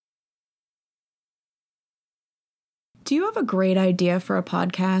Do you have a great idea for a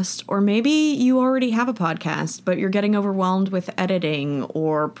podcast? Or maybe you already have a podcast, but you're getting overwhelmed with editing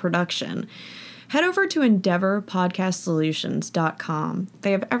or production? Head over to EndeavorPodcastSolutions.com.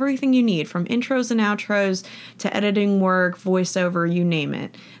 They have everything you need, from intros and outros to editing work, voiceover, you name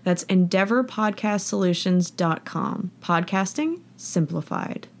it. That's EndeavorPodcastSolutions.com. Podcasting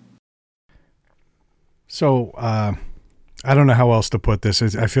simplified. So, I don't know how else to put this.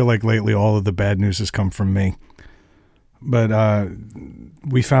 I feel like lately all of the bad news has come from me. But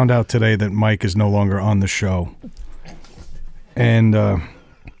we found out today that Mike is no longer on the show. And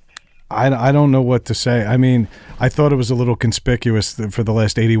I don't know what to say. I mean, I thought it was a little conspicuous for the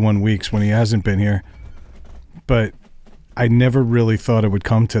last 81 weeks when he hasn't been here. But I never really thought it would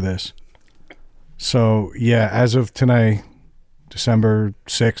come to this. So, yeah, as of tonight, December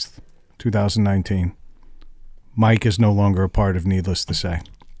 6th, 2019, Mike is no longer a part of Needless to Say.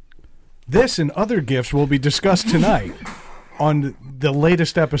 This and other gifts will be discussed tonight on the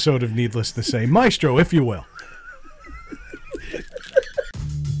latest episode of Needless to Say. Maestro, if you will.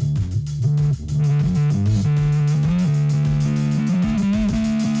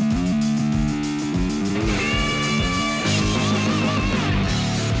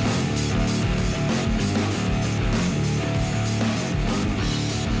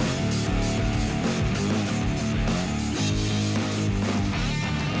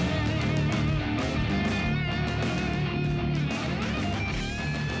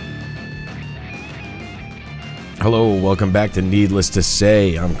 Hello, welcome back to Needless to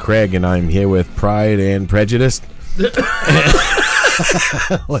Say. I'm Craig, and I'm here with Pride and Prejudice.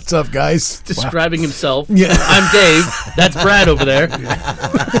 What's up, guys? Describing himself. Yeah. I'm Dave. That's Brad over there.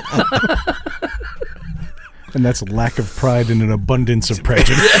 And that's lack of pride and an abundance of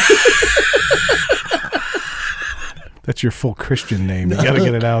prejudice. That's your full Christian name. You got to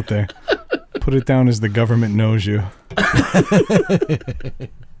get it out there. Put it down as the government knows you.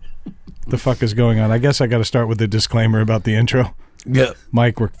 The fuck is going on? I guess I got to start with the disclaimer about the intro. Yeah.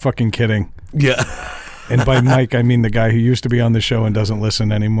 Mike, we're fucking kidding. Yeah. And by Mike, I mean the guy who used to be on the show and doesn't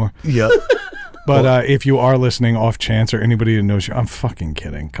listen anymore. Yeah. But if you are listening off chance, or anybody who knows you, I'm fucking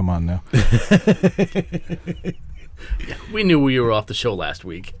kidding. Come on now. We knew we were off the show last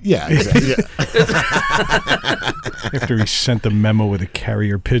week. Yeah, exactly. Yeah. After he sent the memo with a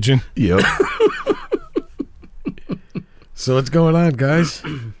carrier pigeon. Yep. So what's going on, guys?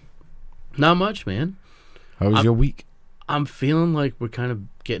 Not much, man. How was your week? I'm feeling like we're kind of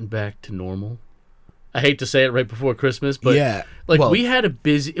getting back to normal. I hate to say it right before Christmas, but yeah, we had a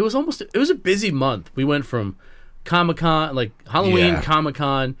busy. It was a busy month. We went from Comic-Con, like Halloween, Yeah.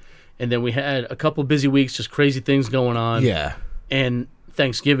 Comic-Con, and then we had a couple busy weeks, just crazy things going on. Yeah. And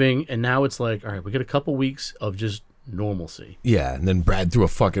Thanksgiving, and now it's like, all right, we got a couple weeks of just normalcy. Yeah, and then Brad threw a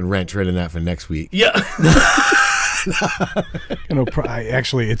fucking wrench right in that for next week. Yeah. You know,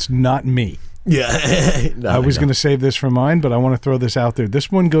 actually, it's not me. Yeah. No, I was going to save this for mine, but I want to throw this out there.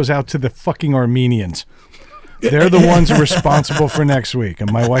 This one goes out to the fucking Armenians. They're the ones responsible for next week,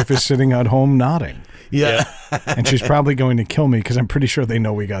 and my wife is sitting at home nodding. Yeah. And she's probably going to kill me because I'm pretty sure they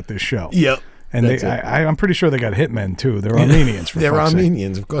know we got this show. Yep. And I'm pretty sure they got hitmen, too. They're Armenians, for They're fuck's sake.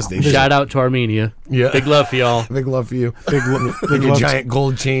 Armenians, of course they do. Shout out to Armenia. Yeah. Big love for y'all. Big love for you. Big Your love. giant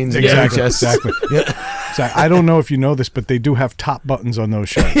gold chains. Exactly. And chests. Exactly. Yeah. So I don't know if you know this, but they do have top buttons on those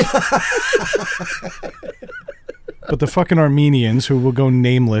shirts. But the fucking Armenians, who will go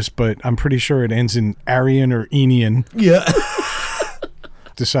nameless, but I'm pretty sure it ends in Aryan or Enian, Yeah.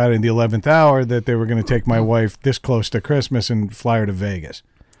 decided in the 11th hour that they were going to take my wife this close to Christmas and fly her to Vegas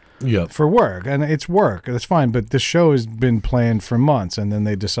Yep. for work. And it's work. That's fine. But this show has been planned for months. And then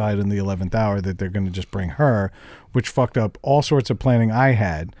they decide in the 11th hour that they're going to just bring her, which fucked up all sorts of planning I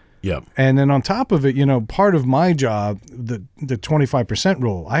had. Yep. And then on top of it, you know, part of my job, the 25%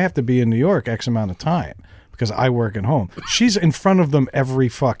 rule, I have to be in New York X amount of time because I work at home. She's in front of them every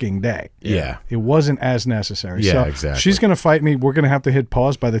fucking day. Yeah. It wasn't as necessary. Yeah, so exactly. She's going to fight me. We're going to have to hit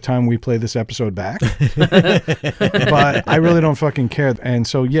pause by the time we play this episode back. But I really don't fucking care. And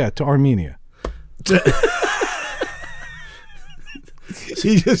so, yeah, to Armenia.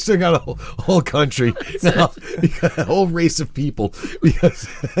 You just took out a whole country. Now, you got a whole race of people. Because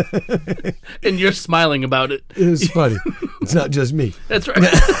And you're smiling about it. it's funny. It's not just me. That's right.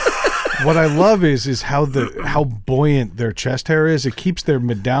 What I love is how buoyant their chest hair is. It keeps their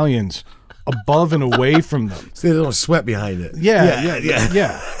medallions above and away from them. So they don't sweat behind it.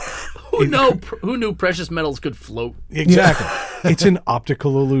 Yeah. Who knew precious metals could float? Exactly. It's an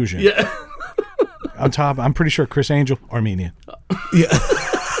optical illusion. Yeah. On top, I'm pretty sure Chris Angel, Armenian. Yeah.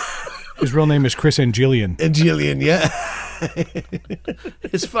 His real name is Chris Angelian. And Jillian, yeah.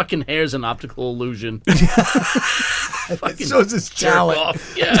 His fucking hair's an optical illusion. It shows his Jerk talent.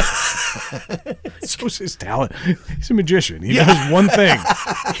 off. Yeah. So's his talent. He's a magician. He does one thing.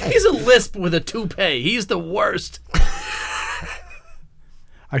 He's a lisp with a toupee. He's the worst.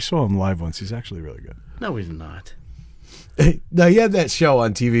 I saw him live once. He's actually really good. No, he's not. Now, he had that show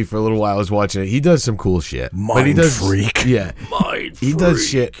on TV for a little while. I was watching it. He does some cool shit. But he Mind does, freak. Yeah. Mind He does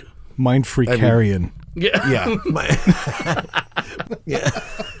freak. shit. Mind freak carrion. Yeah. Yeah. Yeah.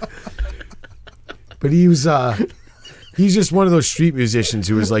 But he's just one of those street musicians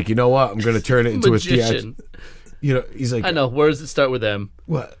who was like, you know what? I'm going to turn it into a Magician. theater. He's like, I know. Where does it start with M?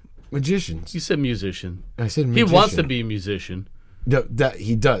 what? Magicians. You said musician. I said He magician. wants to be a musician. No, that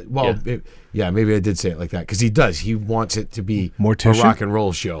he does. Well, maybe I did say it like that because he does. He wants it to be Mortician? a rock and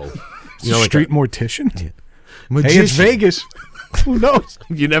roll show. You know, like Street a mortician? Hey, magician. it's Vegas. Who knows?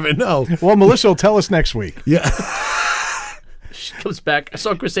 You never know. Well, Melissa will tell us next week. Yeah. She comes back. I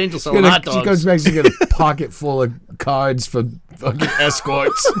saw Chris Angel selling hot dogs. She comes back. She's got a pocket full of cards for fucking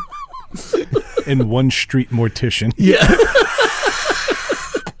escorts. And one street mortician. Yeah.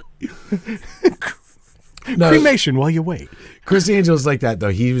 No, Cremation while you wait. Chris Angel's like that though.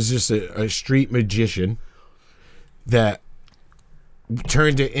 He was just a street magician that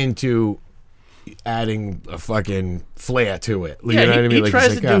turned it into adding a fucking flair to it. You Yeah, know what I mean? he Like,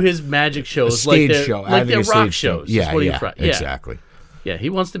 tries it's to like do his magic a shows, stage like show, they're adding a rock stage shows. show. is what he Yeah, yeah, exactly. Yeah, he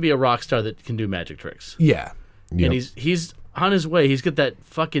wants to be a rock star that can do magic tricks. Yeah. And he's on his way. He's got that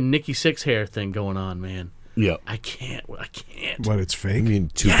fucking Nikki Sixx hair thing going on, man. Yep. I can't. What, it's fake? I mean,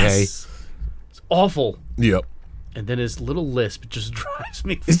 toupee. Yes. It's awful. Yep. And then his little lisp just drives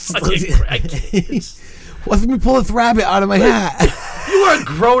me It's fucking crazy. Well, let me pull this rabbit out of my hat. You are a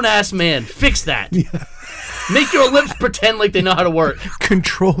grown ass man. Fix that. Make your lips pretend like they know how to work.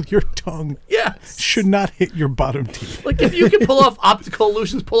 Control your tongue. Yeah. Should not hit your bottom teeth. Like if you can pull off optical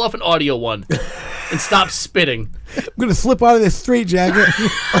illusions, pull off an audio one, and stop spitting. I'm gonna slip out of this straitjacket.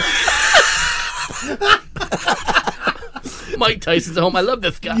 Mike Tyson's at home. I love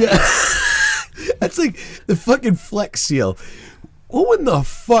this guy. Yeah. That's like the fucking Flex Seal. Who in the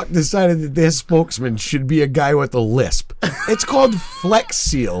fuck decided that their spokesman should be a guy with a lisp? It's called Flex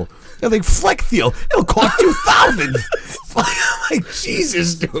Seal. They're like, Flex Seal, it'll cost $2,000. Like,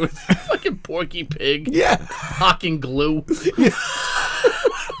 Jesus, dude. Fucking Porky Pig. Yeah. Hawking glue.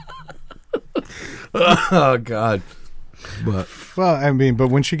 Oh, God. But Well, I mean, but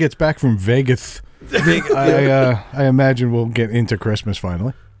when she gets back from Vegas, I imagine we'll get into Christmas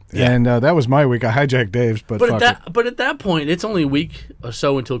finally. Yeah. And that was my week. I hijacked Dave's, but fuck it. But at that point, it's only a week or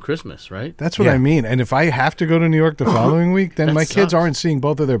so until Christmas, right? That's what Yeah. I mean. And if I have to go to New York the following week, then That my kids sucks. aren't seeing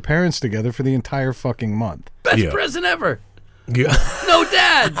both of their parents together for the entire fucking month. Best Yeah. present ever. yeah. No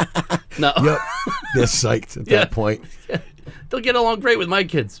dad. No. Yep. They're psyched at Yeah. that point. They'll get along great with my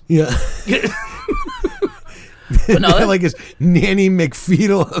kids. Yeah. But no, They're that- like his Nanny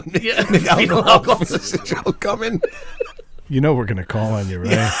McFeedle. Yeah, Fetal fetal alcohol show coming. You know we're going to call on you,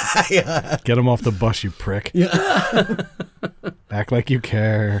 right? Yeah. Get them off the bus, you prick. Yeah. Act like you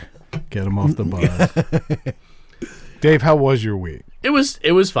care. Get them off the bus. Dave, how was your week? It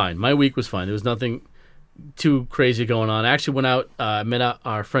was fine. My week was fine. There was nothing too crazy going on. I actually went out, met out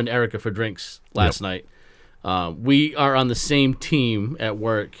our friend Erica for drinks last night. We are on the same team at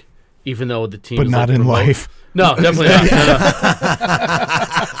work, even though the team But is not like in remote. life. No, definitely not. No.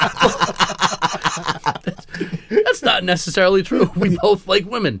 That's not necessarily true. We both like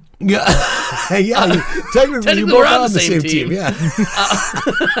women. Yeah. Yeah. Technically, we're on the same team. Yeah.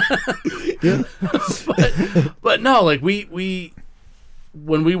 But no, like we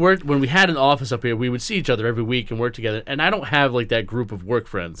when we had an office up here, we would see each other every week and work together. And I don't have like that group of work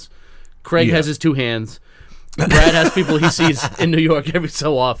friends. Craig Yeah. has his two hands. Brad has people he sees in New York every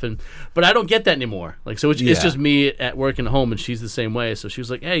so often, but I don't get that anymore. Like, so it's Yeah. just me at work and home, and she's the same way. So she was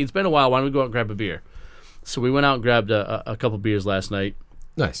like, "Hey, it's been a while. Why don't we go out and grab a beer?" So we went out and grabbed a couple beers last night,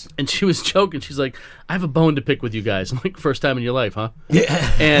 Nice. and she was joking. She's like, "I have a bone to pick with you guys." I'm like, "First time in your life, huh?" Yeah.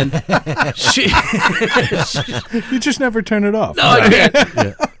 And she, You just never turn it off. no, I can't.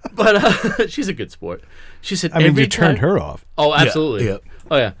 Yeah. But she's a good sport. She said, I mean, every you turned time- her off. Oh, absolutely. Yeah.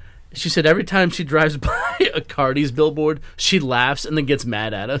 Oh, yeah. She said every time she drives by a Cardi's billboard, she laughs and then gets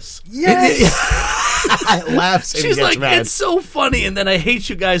mad at us. It laughs and She's gets like, mad. "It's so funny," and then I hate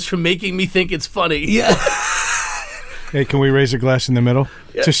you guys for making me think it's funny. Yeah. Hey, can we raise a glass in the middle?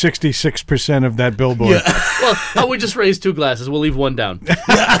 To 66% of that billboard. Yeah. Well, how we just raised two glasses? We'll leave one down.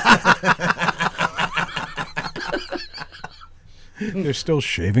 They're still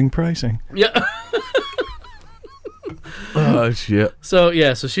shaving pricing. Yeah. Oh shit. So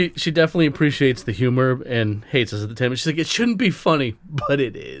she definitely appreciates the humor and hates us at the time. She's like, it shouldn't be funny, but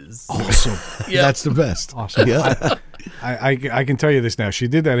it is. Awesome. Yeah. That's the best. Awesome. Yeah. I can tell you this now. She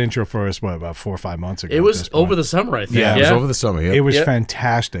did that intro for us, about 4 or 5 months ago. It at was this point. over the summer, I think. Yeah, it was over the summer. Yeah. It was Yep.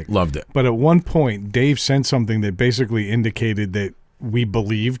 fantastic. Loved it. But at one point, Dave sent something that basically indicated that we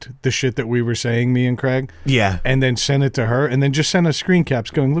believed the shit that we were saying, me and Craig. Yeah. And then sent it to her, and then just sent us screen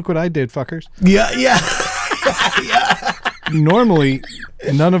caps going, look what I did, fuckers. Yeah, yeah. Normally,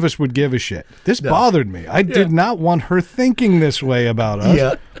 none of us would give a shit. This bothered me. I did not want her thinking this way about us.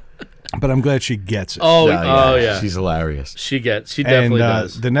 Yeah. But I'm glad she gets it. Oh, No, yeah. She's hilarious. She definitely and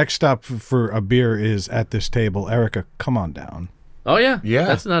does. the next stop for a beer is at this table. Erica, come on down. Oh, yeah. Yeah.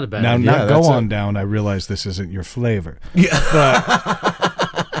 That's not a bad Now, idea. not go that's on it. down. I realize this isn't your flavor. Yeah.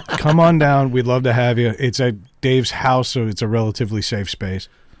 But come on down. We'd love to have you. It's at Dave's house, so it's a relatively safe space.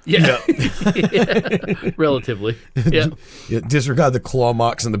 Yeah. Relatively. Yeah. Yeah, disregard the claw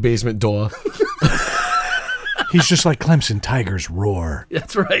marks on the basement door. He's just like Clemson Tigers roar.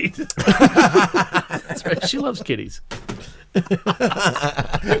 That's right. That's right. She loves kitties.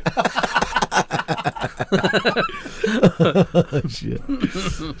 Shit.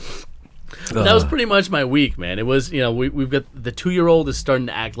 That was pretty much my week, man. It was, we've got the 2-year-old is starting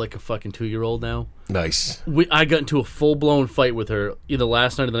to act like a fucking 2-year-old now. Nice. I got into a full-blown fight with her either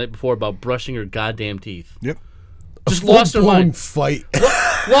last night or the night before about brushing her goddamn teeth. Yep. Just lost her Full-blown mind. fight.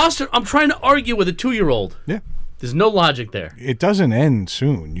 Lost her. I'm trying to argue with a 2-year-old. Yeah. There's no logic there. It doesn't end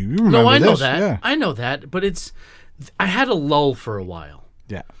soon. You remember No, I know this? that. Yeah. I know that. But I had a lull for a while.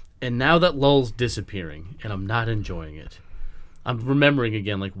 Yeah. And now that lull's disappearing, and I'm not enjoying it. I'm remembering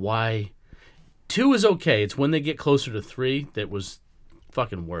again, like, why. 2 is okay. It's when they get closer to 3 that was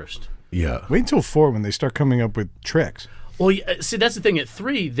fucking worst. Yeah. Wait until 4 when they start coming up with tricks. Well, see, that's the thing. At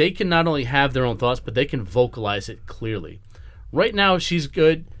 3, they can not only have their own thoughts, but they can vocalize it clearly. Right now, she's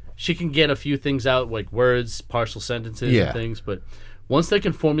good. She can get a few things out, like words, partial sentences, Yeah. and things. But once they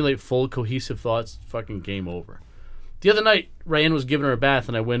can formulate full, cohesive thoughts, fucking game over. The other night, Ryan was giving her a bath,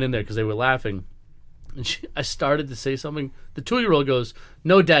 and I went in there because they were laughing. And I started to say something. The 2-year-old goes,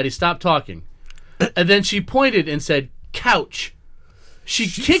 "No, Daddy, stop talking." And then she pointed and said, "Couch." She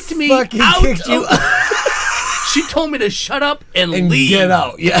kicked me fucking out. kicked you She told me to shut up and and leave. get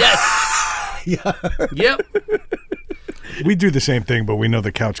out. Yeah. Yes. Yeah. Yep. We do the same thing, but we know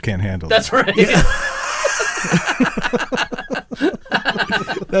the couch can't handle it. That's right.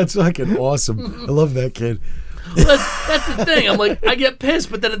 That's fucking awesome. I love that kid. That's the thing. I'm like, I get pissed,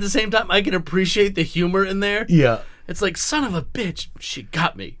 but then at the same time, I can appreciate the humor in there. Yeah. It's like, son of a bitch, she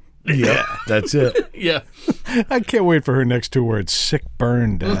got me. Yeah. That's it. Yeah. I can't wait for her next 2 words. Sick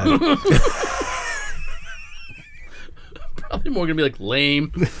burn, Dad. Probably more gonna be like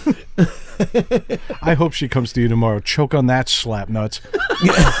lame. I hope she comes to you tomorrow. Choke on that, slap nuts.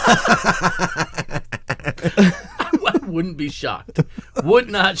 I wouldn't be shocked. Would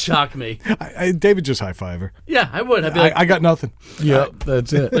not shock me. David just high-five her. Yeah, I would. I'd be like, I got nothing. Yeah.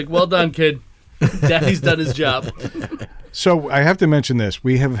 That's it. like, well done, kid. Daddy's done his job. So I have to mention this.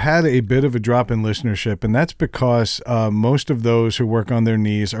 We have had a bit of a drop in listenership, and that's because most of those who work on their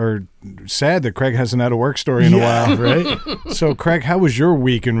knees are sad that Craig hasn't had a work story in a while. Right? So, Craig, how was your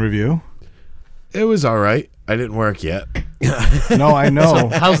week in review? It was all right. I didn't work yet. No, I know.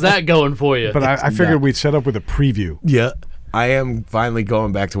 How's that going for you? But I figured we'd set up with a preview. Yeah. I am finally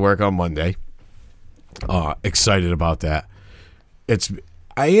going back to work on Monday. Excited about that.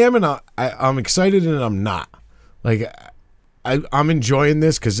 I'm excited and I'm not. Like, I'm enjoying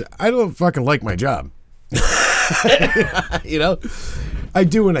this because I don't fucking like my job. You know? I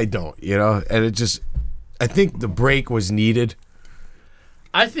do and I don't, and I think the break was needed.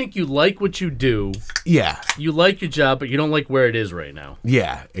 I think you like what you do. Yeah. You like your job, but you don't like where it is right now.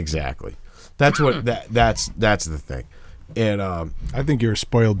 Yeah, exactly. That's what that's the thing. And I think you're a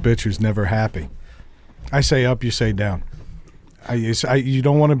spoiled bitch who's never happy. I say up, you say down. You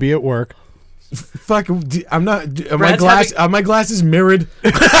don't want to be at work. fuck, I'm not. Are Brad's my glasses mirrored?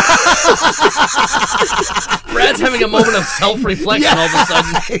 Brad's having a moment of self-reflection all of a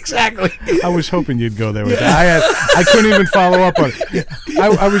sudden. Exactly. I was hoping you'd go there with that. I couldn't even follow up on it.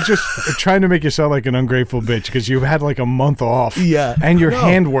 I was just trying to make you sound like an ungrateful bitch because you had like a month off. Yeah. And your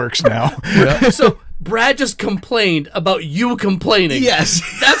hand works now. So Brad just complained about you complaining. Yes.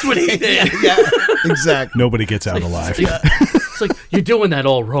 That's what he did. Yeah. Exactly. Nobody gets out alive. It's like, you're doing that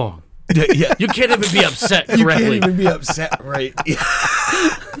all wrong. Yeah. You can't even be upset You correctly. can't even be upset, right? Yeah.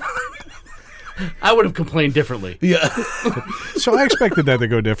 I would have complained differently. Yeah. So I expected that to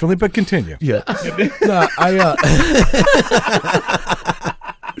go differently, but continue. Yeah.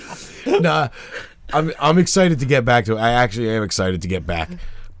 Nah, I'm excited to get back to it. I actually am excited to get back.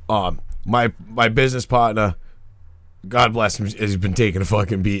 My business partner, God bless him, has been taking a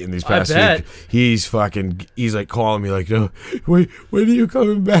fucking beat in these past week. He's like calling me like, no, when are you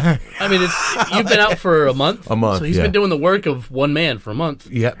coming back? I mean, you've been out for a month. A month, So he's been doing the work of one man for a month.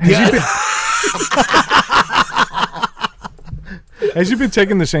 Yeah. Has he been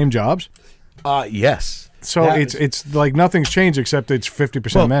taking the same jobs? Yes. So it's like nothing's changed except it's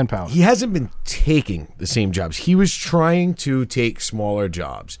 50% manpower. He hasn't been taking the same jobs. He was trying to take smaller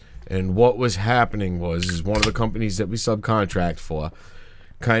jobs. And what was happening was one of the companies that we subcontract for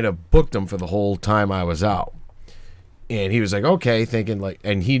kind of booked him for the whole time I was out. And he was like, okay, thinking like,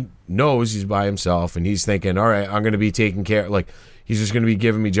 and he knows he's by himself and he's thinking, all right, I'm going to be taking care, like, he's just going to be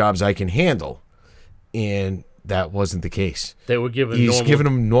giving me jobs I can handle. And that wasn't the case. They were giving giving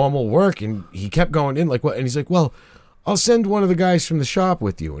him normal work, and he kept going in like, what? And he's like, well, I'll send one of the guys from the shop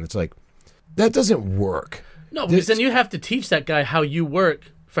with you. And it's like, that doesn't work. No, because then you have to teach that guy how you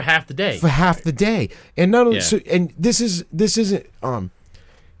work for half the day. For half the day. And not only and this isn't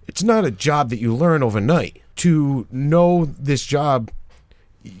it's not a job that you learn overnight. To know this job,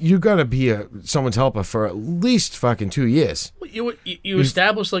 you got to be someone's helper for at least fucking 2 years. You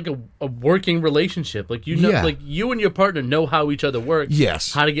establish like a working relationship. Like you know, like you and your partner know how each other work.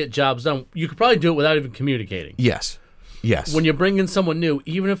 Yes. How to get jobs done. You could probably do it without even communicating. Yes. When you bring in someone new,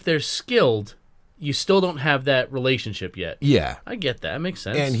 even if they're skilled, you still don't have that relationship yet. Yeah. I get that. It makes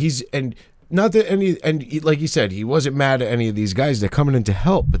sense. And not that like you said, he wasn't mad at any of these guys. They're coming in to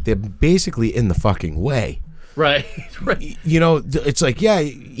help, but they're basically in the fucking way. Right. You know, it's like, yeah,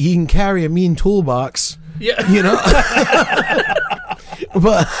 he can carry a mean toolbox. Yeah. You know?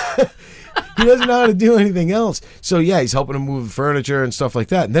 But he doesn't know how to do anything else. So, yeah, he's helping him move furniture and stuff like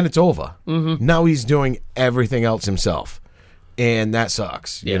that. And then it's over. Mm-hmm. Now he's doing everything else himself. And that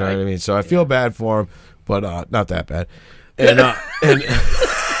sucks. You know what I mean? So I feel bad for him, but not that bad. And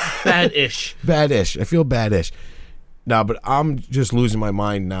bad-ish. Bad-ish. I feel bad-ish. No, but I'm just losing my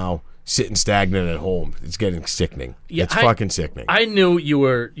mind now, sitting stagnant at home. It's getting sickening. Yeah, it's fucking sickening. I knew you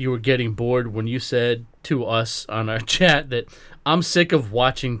were getting bored when you said to us on our chat that I'm sick of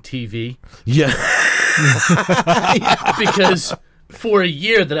watching TV. Yeah. Because for a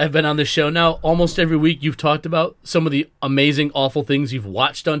year that I've been on the show now, almost every week you've talked about some of the amazing, awful things you've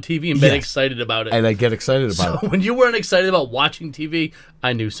watched on TV and been excited about it. And I get excited about it. When you weren't excited about watching TV,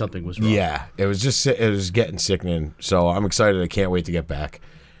 I knew something was wrong. Yeah, it was getting sickening. So I'm excited. I can't wait to get back.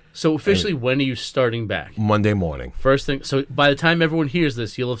 So officially, when are you starting back? Monday morning. First thing. So by the time everyone hears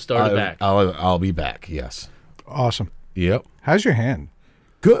this, you'll have started back. I'll be back. Yes. Awesome. Yep. How's your hand?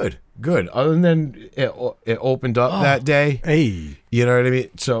 Good. Other than it opened up that day. Hey. You know what I mean?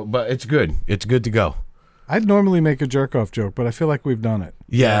 So, but it's good. It's good to go. I'd normally make a jerk off joke, but I feel like we've done it.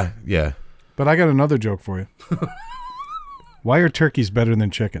 Yeah. But I got another joke for you. Why are turkeys better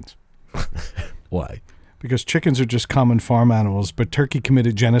than chickens? Why? Because chickens are just common farm animals, but turkey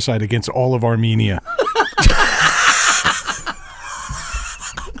committed genocide against all of Armenia.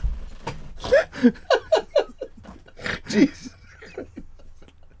 Jeez.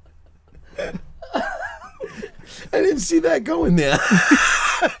 I didn't see that going there.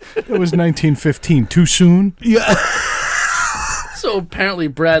 It was 1915. Too soon? Yeah. So apparently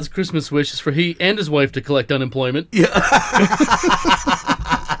Brad's Christmas wish is for he and his wife to collect unemployment. Yeah.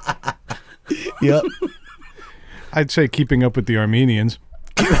 Yep. I'd say keeping up with the Armenians.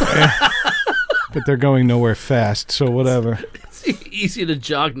 But they're going nowhere fast, so whatever. It's easy to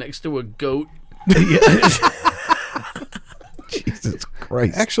jog next to a goat. Jesus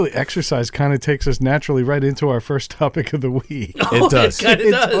Christ. Actually, exercise kind of takes us naturally right into our first topic of the week. It does. It kind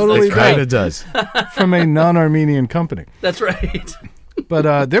of does. totally It kind of does. From a non-Armenian company. That's right.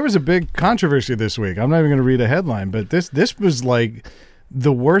 But there was a big controversy this week. I'm not even going to read a headline, but this was like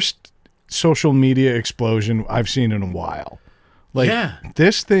the worst social media explosion I've seen in a while. Like,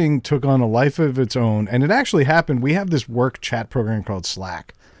 this thing took on a life of its own, and it actually happened. We have this work chat program called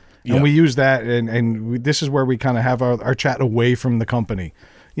Slack, and we use that, and this is where we kind of have our chat away from the company.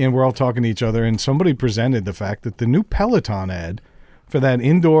 And we're all talking to each other, and somebody presented the fact that the new Peloton ad for that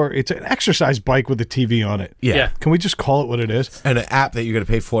indoor, it's an exercise bike with a TV on it. Yeah. Can we just call it what it is? And an app that you're going to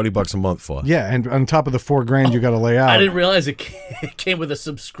pay $40 a month for. Yeah, and on top of the $4,000 you got to lay out. I didn't realize it came with a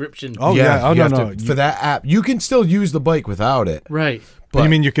subscription. Oh, yeah. Oh, no. For that app, you can still use the bike without it. Right. But you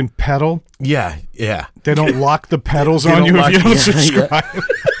mean you can pedal? Yeah. They don't lock the pedals They on don't you lock- if you don't yeah, subscribe.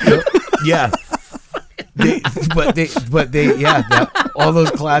 Yeah. All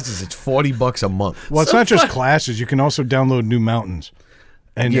those classes, it's $40 a month. Well, it's not just classes. You can also download new mountains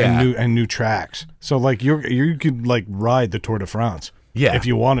and new tracks. So like you could like ride the Tour de France. Yeah. if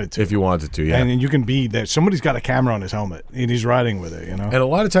you wanted to. If you wanted to, yeah. And you can be there. Somebody's got a camera on his helmet, and he's riding with it, you know? And a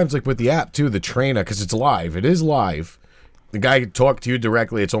lot of times, like with the app, too, the trainer, because it's live. It is live. The guy can talk to you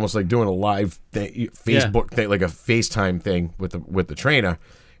directly. It's almost like doing a live Facebook thing, like a FaceTime thing with the trainer.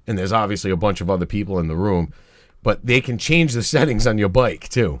 And there's obviously a bunch of other people in the room. But they can change the settings on your bike,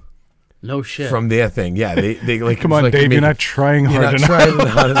 too. No shit. From their thing. Yeah, they like... Come on, like Dave, you're not trying hard enough. Trying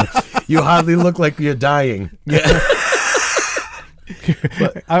hard enough. You hardly look like you're dying. Yeah.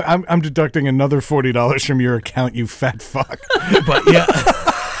 I'm deducting another $40 from your account, you fat fuck. But yeah.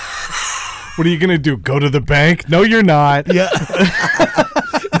 What are you going to do? Go to the bank? No, you're not. Yeah.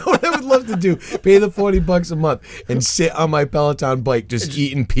 What I would love to do, pay the $40 a month and sit on my Peloton bike just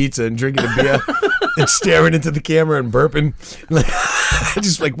eating pizza and drinking a beer and staring into the camera and burping.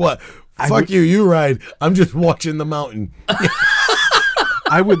 Just like, what? Fuck you ride. I'm just watching the mountain.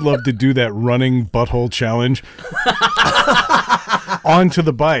 I would love to do that running butthole challenge onto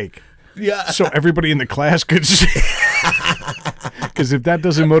the bike. Yeah. So everybody in the class could see. Because if that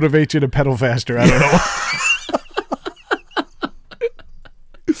doesn't motivate you to pedal faster, I don't know.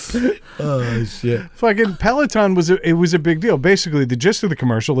 Oh, shit. Fucking Peloton was a big deal. Basically, the gist of the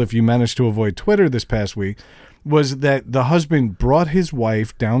commercial, if you managed to avoid Twitter this past week, was that the husband brought his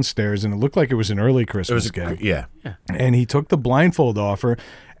wife downstairs, and it looked like it was an early Christmas gift. Yeah. And he took the blindfold off her,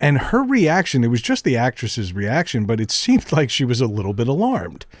 and her reaction, it was just the actress's reaction, but it seemed like she was a little bit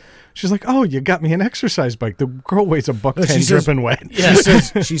alarmed. She's like, "Oh, you got me an exercise bike." The girl weighs $110 dripping wet. Yeah.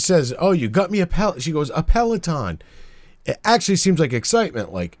 She says, "Oh, you got me a Peloton." She goes, "A Peloton." It actually seems like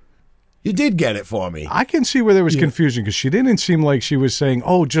excitement, like, you did get it for me. I can see where there was confusion, because she didn't seem like she was saying,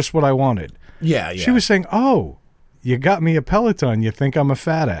 "Oh, just what I wanted." Yeah. She was saying, "Oh, you got me a Peloton. You think I'm a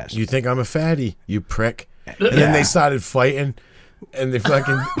fat ass." You think I'm a fatty, you prick. And then they started fighting, and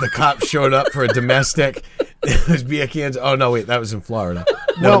the cops showed up for a domestic. There's beer cans. Oh, no, wait, that was in Florida.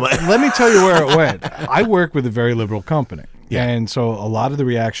 Well, let me tell you where it went. I work with a very liberal company. Yeah. And so a lot of the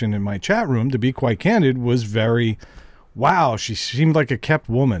reaction in my chat room, to be quite candid, was very, wow, she seemed like a kept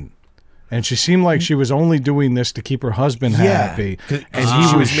woman. And she seemed like she was only doing this to keep her husband happy. And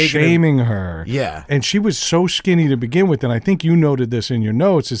he was shaming her. Yeah. And she was so skinny to begin with. And I think you noted this in your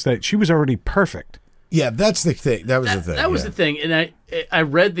notes, is that she was already perfect. Yeah, that's the thing. That was the thing. That was the thing. And I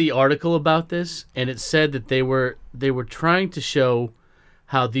read the article about this, and it said that they were trying to show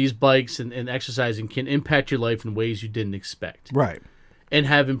how these bikes and exercising can impact your life in ways you didn't expect. Right. And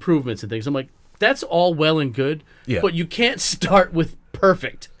have improvements and things. I'm like, that's all well and good, Yeah. but you can't start with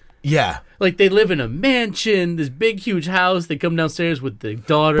perfect. Yeah. Like, they live in a mansion, this big, huge house. They come downstairs with the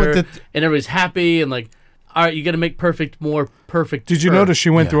daughter, and everybody's happy. And, like, all right, you got to make perfect more perfect. Did you notice she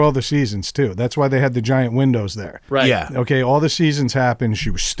went through all the seasons, too? That's why they had the giant windows there. Right. Yeah. Okay, all the seasons happened. She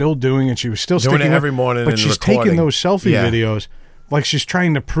was still doing it. She was still Doing sticking it every morning But and she's recording. taking those selfie Yeah. videos like she's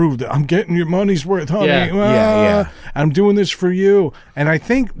trying to prove that I'm getting your money's worth, honey. Yeah. Yeah. I'm doing this for you. And I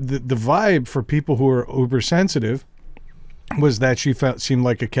think the vibe for people who are uber sensitive was that she seemed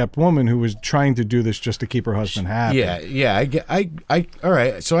like a kept woman who was trying to do this just to keep her husband happy. Yeah. I all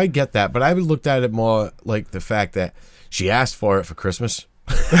right. So I get that, but I would looked at it more like the fact that she asked for it for Christmas.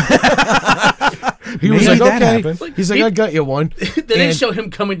 He was Maybe like, that okay. happened. He's like, I got you one. They didn't show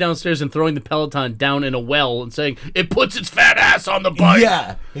him coming downstairs and throwing the Peloton down in a well and saying, it puts its fat ass on the bike.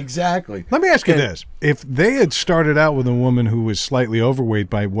 Yeah, exactly. Let me ask you this. If they had started out with a woman who was slightly overweight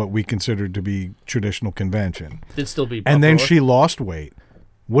by what we considered to be traditional convention, It'd still be and then popular. she lost weight,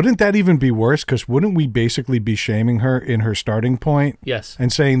 wouldn't that even be worse? Because wouldn't we basically be shaming her in her starting point? Yes.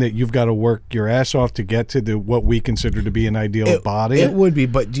 And saying that you've got to work your ass off to get to what we consider to be an ideal body? It would be,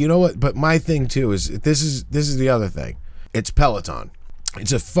 but do you know what? But my thing too is this is the other thing. It's Peloton.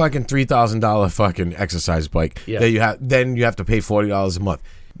 It's a fucking $3,000 fucking exercise bike Yeah. that you have to pay $40 a month.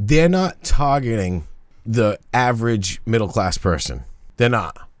 They're not targeting the average middle class person. They're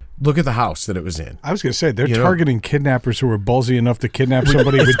not. Look at the house that it was in. I was going to say, they're You know? targeting kidnappers who are ballsy enough to kidnap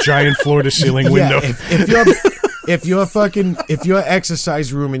somebody with giant floor-to-ceiling windows. If your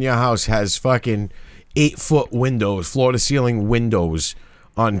exercise room in your house has fucking 8-foot windows, floor to ceiling windows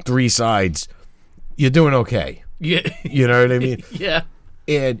on 3 sides, you're doing okay. Yeah. You know what I mean? Yeah.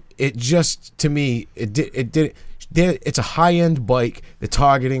 And it just, to me, it's a high end bike. They're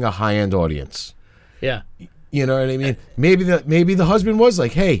targeting a high end audience. Yeah. You know what I mean? Maybe the husband was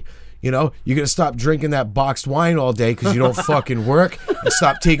like, hey, you know, you're going to stop drinking that boxed wine all day because you don't fucking work, and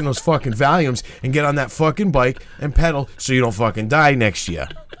stop taking those fucking Valiums and get on that fucking bike and pedal so you don't fucking die next year.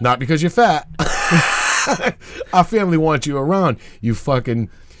 Not because you're fat. Our family wants you around, you fucking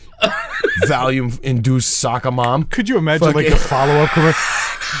Valium-induced soccer mom. Could you imagine like a follow-up commercial?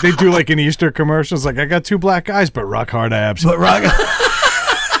 They do like an Easter commercial. It's like, I got 2 black eyes, but rock hard abs. But rock.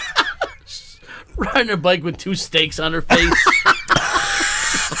 riding her bike with 2 steaks on her face.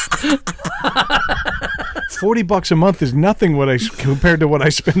 $40 a month is nothing compared to what I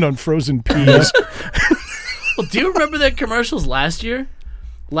spend on frozen peas. Well, do you remember their commercials last year?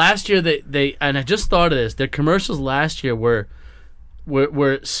 Last year, they and I just thought of this. Their commercials last year were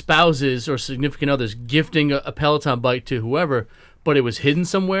spouses or significant others gifting a Peloton bike to whoever, but it was hidden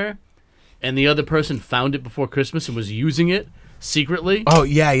somewhere, and the other person found it before Christmas and was using it secretly. Oh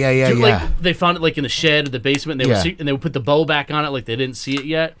yeah. Like they found it like in the shed or the basement, and Yeah. and they would put the bow back on it like they didn't see it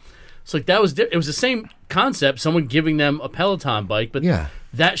yet. So like that was it was the same concept. Someone giving them a Peloton bike, but Yeah.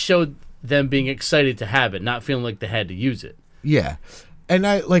 that showed them being excited to have it, not feeling like they had to use it. Yeah, and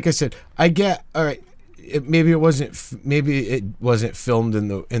like I said, I get all right. Maybe it wasn't filmed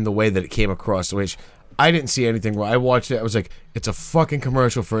in the way that it came across. Which I didn't see anything wrong. I watched it. I was like, it's a fucking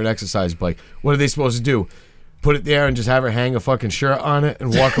commercial for an exercise bike. What are they supposed to do? Put it there and just have her hang a fucking shirt on it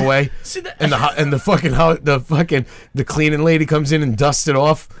and walk away? See that? And the cleaning lady comes in and dusts it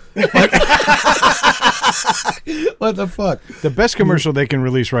off. What the fuck? The best commercial they can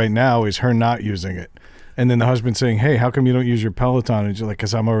release right now is her not using it. And then the husband saying, hey, how come you don't use your Peloton? And she's like,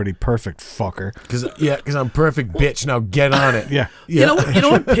 because I'm already perfect, fucker. Because I'm perfect, bitch. Now get on it. Yeah. You know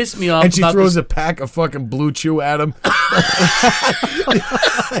what pissed me off? And she about throws this? a pack of fucking Blue Chew at him.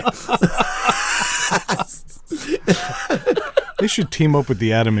 They should team up with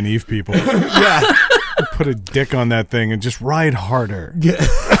the Adam and Eve people. Yeah. Put a dick on that thing and just ride harder.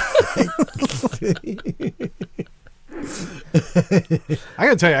 I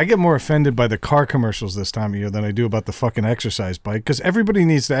gotta tell you, I get more offended by the car commercials this time of year than I do about the fucking exercise bike, because everybody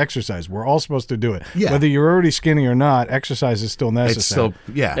needs to exercise. We're all supposed to do it. Yeah. Whether you're already skinny or not, exercise is still necessary. It's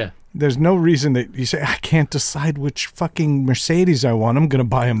still, Yeah. There's no reason that you say, I can't decide which fucking Mercedes I want. I'm going to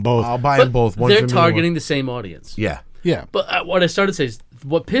buy them both. I'll buy But them both. One they're for me, targeting the same audience. one. Yeah. Yeah. But what I started to say is,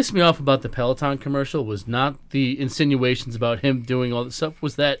 what pissed me off about the Peloton commercial was not the insinuations about him doing all this stuff.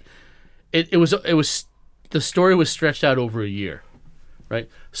 Was that it was the story was stretched out over a year, right?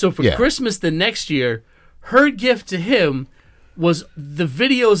 So for Yeah. Christmas the next year, her gift to him was the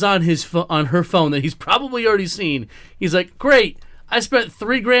videos on her phone that he's probably already seen. He's like, great. I spent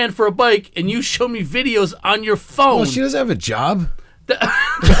 $3,000 for a bike, and you show me videos on your phone. Well, she doesn't have a job.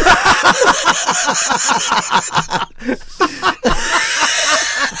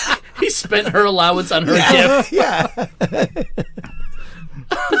 He spent her allowance on her gift. Yeah.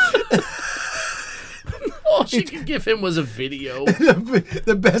 All she could give him was a video.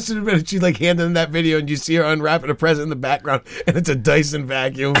 The best of the minute, she like handed him that video, and you see her unwrapping a present in the background, and it's a Dyson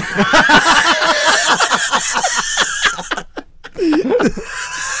vacuum.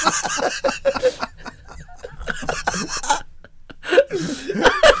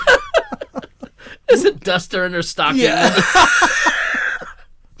 There's a duster in her stocking. Yeah.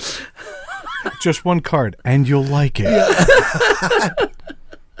 Just one card, and you'll like it.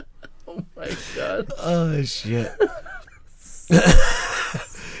 Oh my god. Oh shit.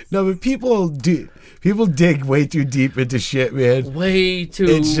 No, but people dig way too deep into shit, man. Way too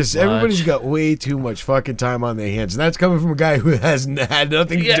It's just much. everybody's got way too much fucking time on their hands, and that's coming from a guy who has had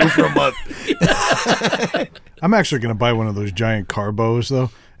nothing to do for a month. I'm actually going to buy one of those giant car bows,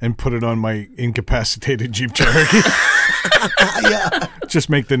 though, and put it on my incapacitated Jeep Cherokee. Yeah. Just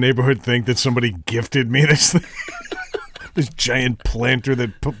make the neighborhood think that somebody gifted me this thing. This giant planter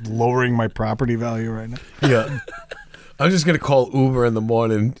lowering my property value right now. Yeah. I'm just gonna call Uber in the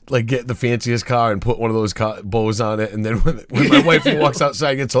morning, like get the fanciest car and put one of those bows on it, and then when my wife walks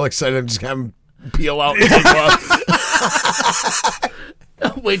outside and gets all excited, I'm just gonna peel out and take off.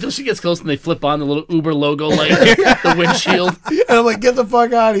 Wait till she gets close and they flip on the little Uber logo light, the windshield. And I'm like, get the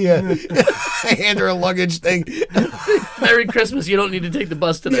fuck out of here. I hand her a luggage thing. Merry Christmas, you don't need to take the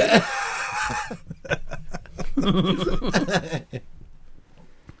bus today.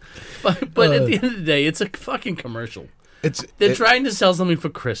 But at the end of the day, it's a fucking commercial. They're trying to sell something for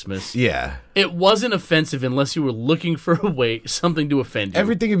Christmas. Yeah. It wasn't offensive unless you were looking for something to offend you.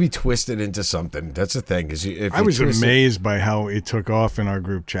 Everything can be twisted into something. That's the thing. I was amazed by how it took off in our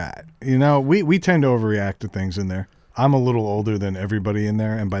group chat. You know, we tend to overreact to things in there. I'm a little older than everybody in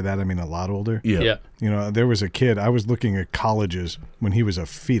there, and by that I mean a lot older. Yeah. You know, there was a kid, I was looking at colleges when he was a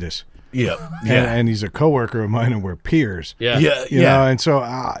fetus. Yeah. And he's a coworker of mine, and we're peers. Yeah. Yeah. You know, and so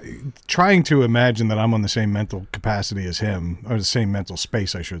trying to imagine that I'm on the same mental capacity as him, or the same mental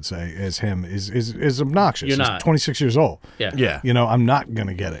space, I should say, as him, is obnoxious. You're not. He's 26 years old. Yeah. Yeah. You know, I'm not going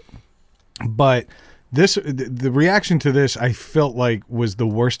to get it. But the reaction to this, I felt like was the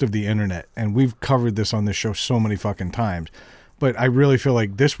worst of the internet. And we've covered this on this show so many fucking times. But I really feel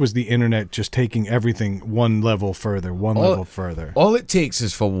like this was the internet just taking everything one level further. All it takes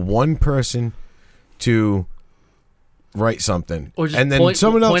is for one person to write something, Or just and then point-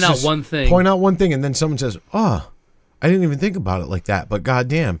 someone else point out just one thing. point out one thing, and then someone says, "Oh, I didn't even think about it like that," but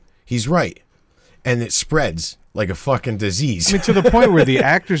goddamn, he's right, and it spreads like a fucking disease. I mean, to the point where the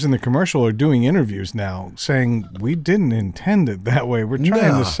actors in the commercial are doing interviews now saying, we didn't intend it that way. We're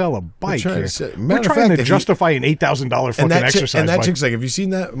trying No. to sell a bike trying to here. sell- We're matter of trying fact, to if you- justify an $8,000 fucking and exercise that bike. chick's like, "Have you seen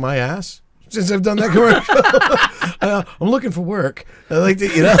that my ass? Since I've done that commercial, I'm looking for work. I like to,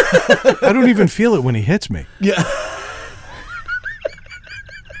 you know." I don't even feel it when he hits me. Yeah.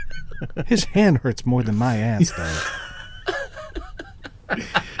 His hand hurts more than my ass does.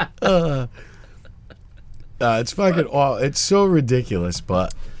 It's fucking it's so ridiculous,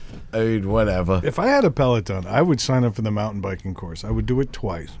 but I mean, whatever. If I had a Peloton, I would sign up for the mountain biking course. I would do it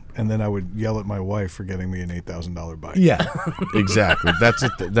twice, and then I would yell at my wife for getting me an $8,000 bike. Yeah, exactly. That's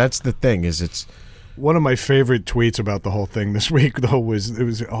it. That's the thing. Is it's One of my favorite tweets about the whole thing this week, though, was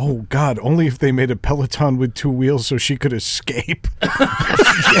oh God, only if they made a Peloton with 2 wheels so she could escape.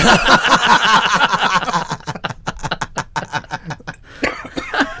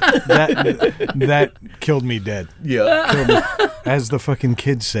 That killed me dead. yeah, Killed me. As the fucking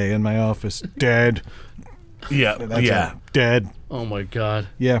kids say in my office, dead. yeah, That's yeah. it. Dead. Oh my God.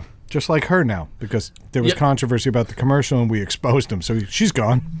 Yeah, just like her now, because there was Yep. controversy about the commercial and we exposed him, so she's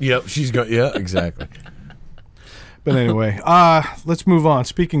gone. Yep, she's got. Yeah, exactly. But anyway, let's move on.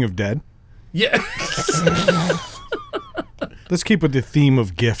 Speaking of dead, Yeah. let's keep with the theme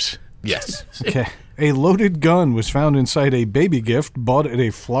of gifts. Yes. Okay. A loaded gun was found inside a baby gift bought at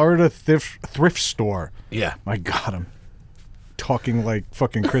a Florida thrift store. Yeah. My God, I'm talking like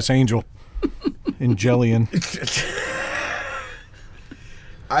fucking Chris Angel in Jellian.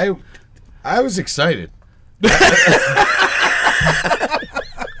 I was excited.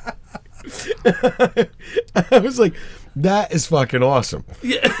 I was like, that is fucking awesome.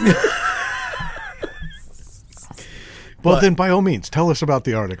 Well, then by all means, tell us about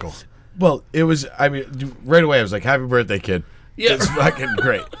the article. Well, it was, I mean, right away I was like, happy birthday, kid. Yeah. It's fucking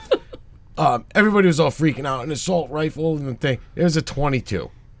great. Everybody was all freaking out, an assault rifle and the thing. It was a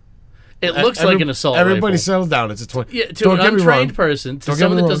 22. It looks like an assault Everybody rifle. settle down. It's a 20. Yeah, to Don't an get me wrong. untrained person, to Don't get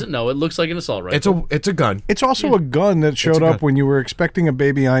someone me that wrong. doesn't know, it looks like an assault rifle. It's a gun. It's also a gun that showed a up gun. when you were expecting a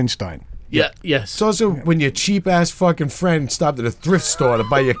baby Einstein. Yeah, yes. It's also when your cheap ass fucking friend stopped at a thrift store to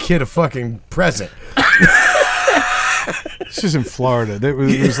buy your kid a fucking present. This is in Florida. It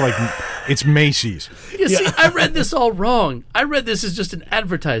was like, it's Macy's. You see, I read this all wrong. I read this as just an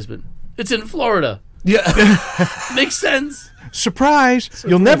advertisement. It's in Florida. Yeah. Makes sense. Surprise!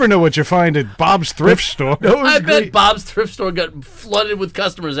 You'll never know what you find at Bob's thrift store. That was I bet great. Bob's thrift store got flooded with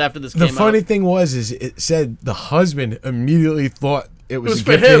customers after this The came funny out. thing was it said the husband immediately thought it was, was a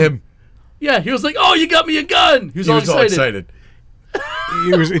for gift for him. him. Yeah, he was like, "Oh, you got me a gun." He was, He all, was all excited.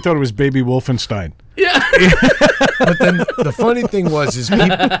 excited. He thought it was Baby Wolfenstein. Yeah. But then the funny thing was is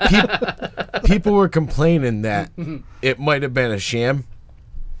people were complaining that it might have been a sham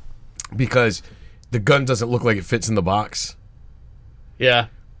because the gun doesn't look like it fits in the box. Yeah.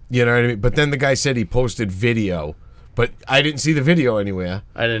 You know what I mean? But then the guy said he posted video, but I didn't see the video anywhere.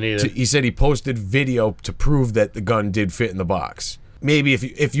 I didn't either. He said he posted video to prove that the gun did fit in the box. Maybe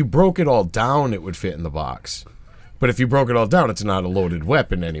if you broke it all down, it would fit in the box. But if you broke it all down, it's not a loaded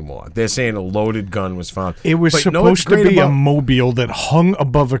weapon anymore. They're saying a loaded gun was found. It was But you know what's supposed to great be a about- mobile that hung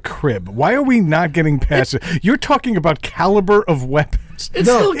above a crib. Why are we not getting past it? You're talking about caliber of weapons. It's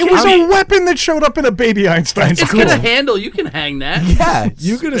No, still It was counting. a weapon that showed up in a baby Einstein. It's got a handle. You can hang that. Yeah,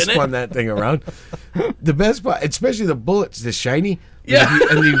 you could have Spin it. spun that thing around. The best part, especially the bullets, the shiny. Yeah.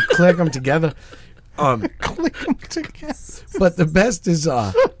 And you click them together. Click them together. But the best is,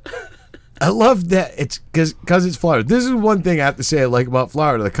 I love that it's because it's Florida. This is one thing I have to say I like about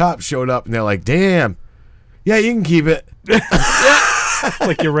Florida. The cops showed up and they're like, "Damn, yeah, you can keep it."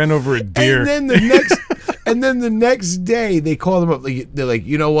 Like you ran over a deer. And then the next day they call them up. They're like,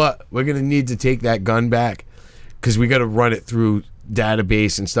 "You know what? We're gonna need to take that gun back because we got to run it through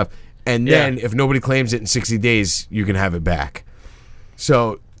database and stuff. And then if nobody claims it in 60 days, you can have it back."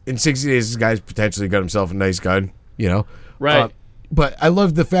 So in 60 days, this guy's potentially got himself a nice gun. You know, Right. but I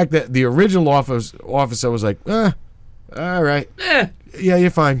love the fact that the original officer was like, all right. Eh, Yeah, you're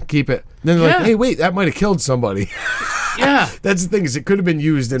fine. Keep it. Then they're like, Yeah. hey, wait, that might have killed somebody. yeah. That's the thing is it could have been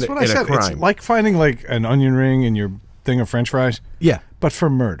used in, That's what in I said. a crime. It's like finding like an onion ring in your thing of French fries, yeah. but for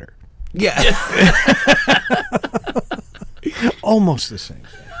murder. Yeah. Almost the same.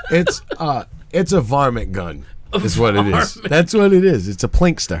 It's a varmint gun is what it is. That's what it is. It's a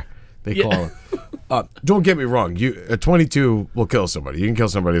plinkster, they Yeah. call it. Don't get me wrong. A 22 will kill somebody. You can kill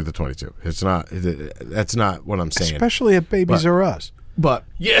somebody with a 22. It's not. That's not what I'm saying. Especially at Babies But- R Us. But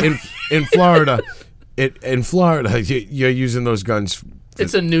Yeah. in Florida, in Florida, you're using those guns.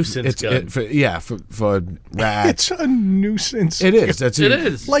 It's a nuisance gun. For rats. It's a nuisance. It is. It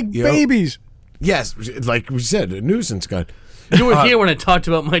is. Like You know? babies. Yes, like we said, a nuisance gun. You were here when I talked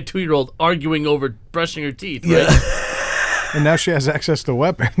about my 2-year-old arguing over brushing her teeth, right? And now she has access to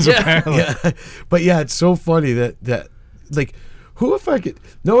weapons, Yeah. apparently. Yeah, but yeah, it's so funny that like, who if I could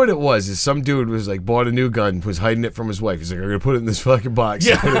know what it was? Is some dude was like bought a new gun, was hiding it from his wife. He's like, I'm gonna put it in this fucking box.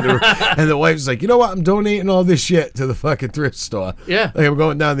 Yeah. And the wife's like, you know what? I'm donating all this shit to the fucking thrift store. Yeah. Like I'm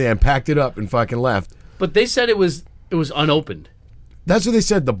going down there and packed it up and fucking left. But they said it was unopened, That's what they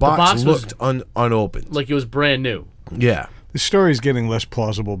said. The box, box was- looked unopened. like it was brand new. Yeah. The story's getting less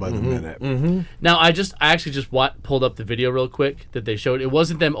plausible by the minute. Now I actually just pulled up the video real quick that they showed. It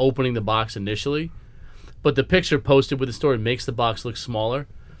wasn't them opening the box initially, but the picture posted with the story makes the box look smaller.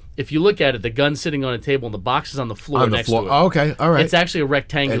 If you look at it, the gun's sitting on a table and the box is on the floor next to it. Oh, okay. All right. It's actually a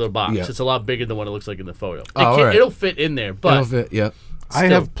rectangular box. yeah. It's a lot bigger than what it looks like in the photo. all right. It'll fit in there, but It'll fit, yeah. I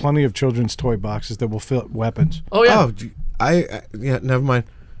Still. have plenty of children's toy boxes that will fit weapons. oh yeah, Oh, yeah. Never mind.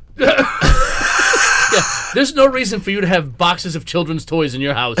 yeah. There's no reason for you to have boxes of children's toys in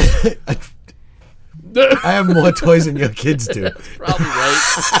your house. I have more toys than your kids do. Probably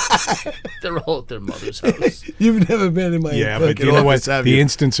right. They're all at their mother's house. You've never been in my Yeah, but fucking you know what? office, have The you?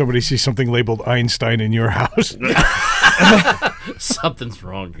 instant somebody sees something labeled Einstein in your house, Something's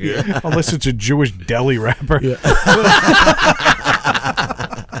wrong here. unless it's a Jewish deli wrapper.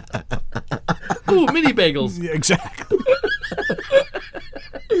 Ooh, mini bagels. Yeah, exactly.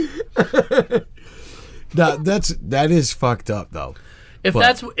 That is fucked up though.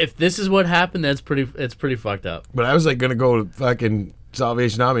 If this is what happened, it's pretty fucked up. But I was like gonna go to fucking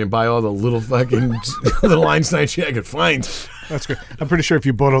Salvation Army and buy all the little fucking little Einstein shit I could find. That's good. I'm pretty sure if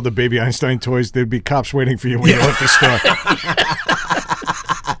you bought all the baby Einstein toys, there'd be cops waiting for you when you left the store.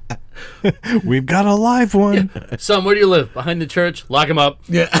 We've got a live one. Son, where do you live? Behind the church? Lock him up.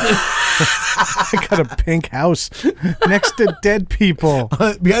 Yeah. I got a pink house next to dead people.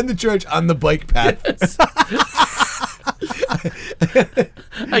 Behind the church on the bike path.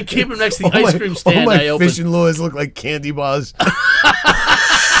 I keep him next to the All ice my- cream stand all my I opened. fishing lures look like candy bars.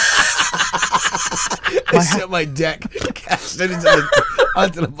 I set my deck, cast it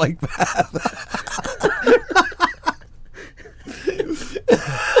onto the bike path.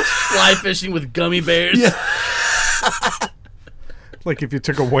 Fly fishing with gummy bears. Yeah. Like if you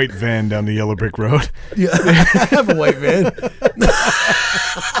took a white van down the yellow brick road. Yeah, I have a white van.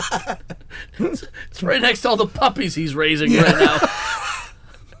 It's right next to all the puppies he's raising right now.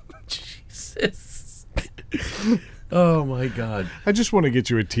 Jesus. Oh my god. I just want to get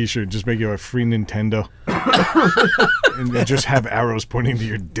you a T-shirt and just make you a free Nintendo, and just have arrows pointing to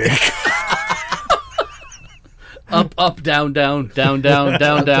your dick. Up, up, down, down, down, down,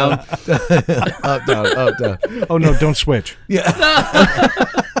 down, down. Up, down, up, down. Oh no! Don't switch. Yeah.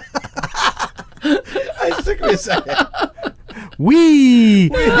 I took me a second. Wee!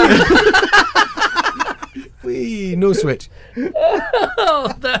 Wee, no switch.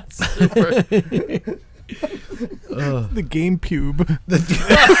 Oh, that's super. The game pube.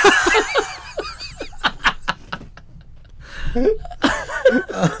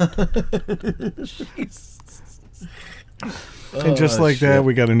 And just like that,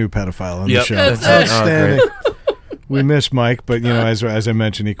 we got a new pedophile on the Yep. show. That's That's it. outstanding. We miss Mike, but you know, as I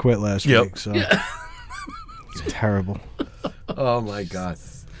mentioned, he quit last Yep. week, so it's terrible. Oh my god.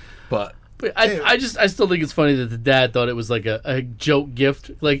 But But I still think it's funny that the dad thought it was like a joke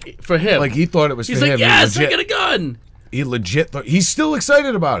gift. Like, for him. like he thought it was he's for like, him. yes, I get a gun. He legit thought he's still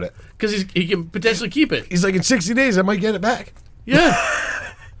excited about it. Because he can potentially keep it. He's like, in 60 days I might get it back. Yeah.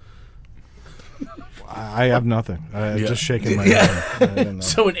 I have nothing. I'm just shaking my Yeah. head. I don't know.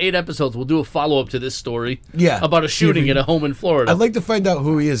 So in 8 episodes, we'll do a follow-up to this story. Yeah. About a shooting at a home in Florida. I'd like to find out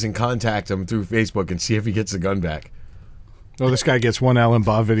who he is and contact him through Facebook and see if he gets the gun back. Oh, this guy gets one Alan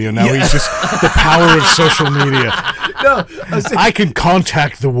Bob video. Now he's just the power of social media. No, I was saying, I can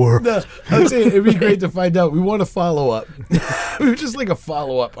contact the world. no, I was saying it'd be great to find out. We want a follow up. We would just like a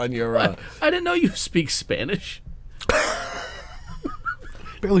follow up on your. I didn't know you speak Spanish.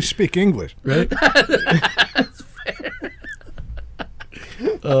 Barely speak English. Right?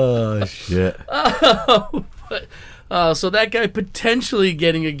 Oh shit! So that guy potentially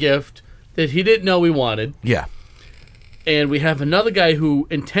getting a gift that he didn't know he wanted. Yeah, And we have another guy who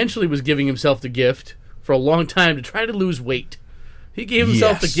intentionally was giving himself the gift for a long time to try to lose weight. He gave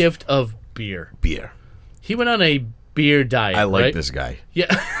himself Yes. the gift of beer. beer. He went on a beer diet. I like right? this guy. Yeah.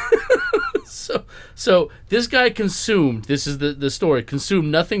 So this guy consumed, this is the story,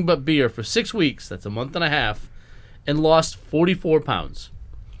 consumed nothing but beer for 6 weeks, that's a month and a half, and lost 44 pounds.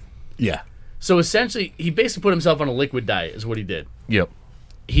 Yeah, So essentially, he basically put himself on a liquid diet, is what he did. Yep.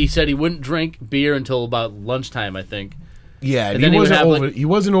 He said he wouldn't drink beer until about lunchtime, I think. Yeah, and then he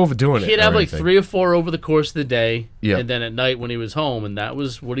wasn't overdoing it. He'd have or like anything. 3 or 4 over the course of the day, Yep. and then at night when he was home, and that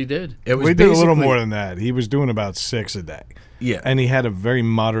was what he did. It was We did a little basically- more than that. He was doing about 6 a day. Yeah. And he had a very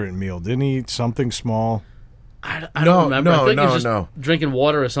moderate meal. Didn't he eat something small? I No, don't remember. I no, think he was just no. drinking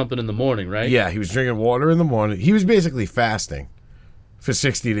water or something in the morning, right? Yeah, he was drinking water in the morning. He was basically fasting for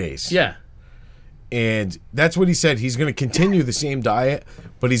 60 days. Yeah. And that's what he said. He's going to continue the same diet,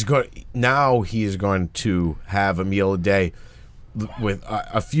 but he is going to have a meal a day with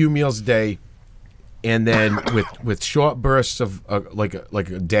a few meals a day, and then with short bursts of like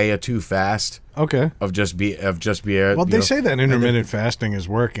a day or two fast Okay. of just beer. Well, they say that intermittent fasting is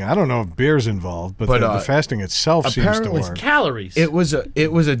working. I don't know if beer's involved, but the fasting itself seems to apparently work. Calories. It was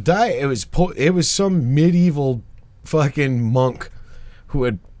a diet. It was some medieval fucking monk who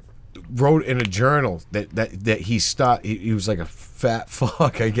had wrote in a journal that he stopped. He was like a fat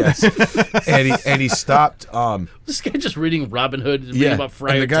fuck, I guess, and he stopped. This guy just reading Robin Hood, reading about and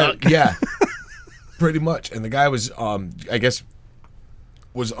Friar the guy, Tuck. yeah, pretty much. And the guy was, I guess,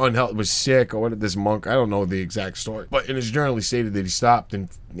 was unhealthy, was sick, or what? This monk, I don't know the exact story, but in his journal he stated that he stopped and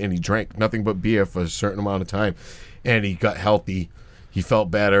he drank nothing but beer for a certain amount of time, and he got healthy. He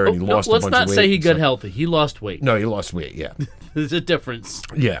felt better, and he lost a bunch of weight. Let's not say he got healthy. He lost weight. No, he lost weight. Yeah, There's a difference.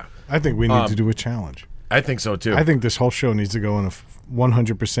 yeah, I think we need to do a challenge. I think so too. I think this whole show needs to go on a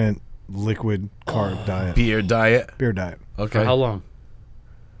 100% liquid carb diet. beer diet. Beer diet. Okay. How long?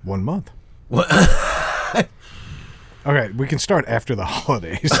 1 month. Okay, we can start after the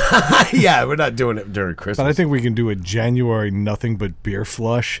holidays. Yeah, we're not doing it during Christmas. But I think we can do a January nothing but beer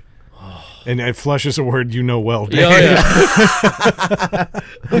flush. And flush is a word you know well, Dave. Yeah.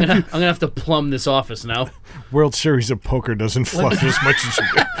 I'm gonna have to plumb this office now. World Series of Poker doesn't flush as much as you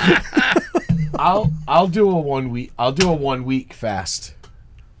do. I'll do a 1 week. I'll do a 1 week fast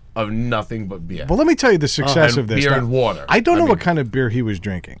of nothing but beer. Well, let me tell you the success And of this. beer Now, and water. I don't know I what mean- kind of beer he was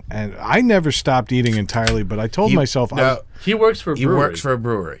drinking, and I never stopped eating entirely. But I told myself, He works for a he brewery. works for a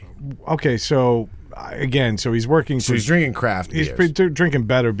brewery, okay, so again, so he's working. so for, he's drinking craft he's beers. drinking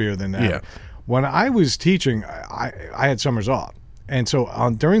better beer than that. Yeah. When I was teaching, I had summers off. And so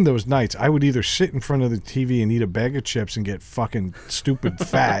during those nights, I would either sit in front of the TV and eat a bag of chips and get fucking stupid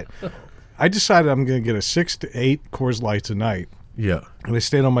fat. I decided I'm going to get a 6 to 8 Coors Lights a night. Yeah. And I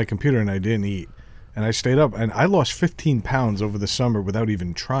stayed on my computer and I didn't eat. And I stayed up and I lost 15 pounds over the summer without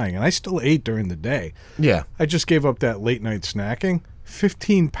even trying. And I still ate during the day. Yeah. I just gave up that late night snacking.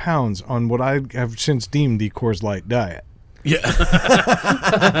 15 pounds on what I have since deemed the Coors Light diet. Yeah.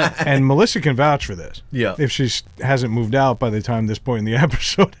 And Melissa can vouch for this. Yeah. If she hasn't moved out by the time this point in the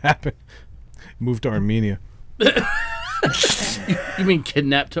episode happened. Moved to Armenia. You mean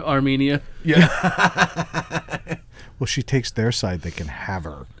kidnapped to Armenia? Well, she takes their side. They can have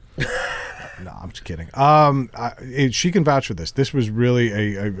her. No, I'm just kidding. She can vouch for this. This was really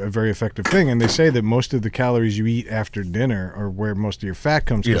a very effective thing. And they say that most of the calories you eat after dinner are where most of your fat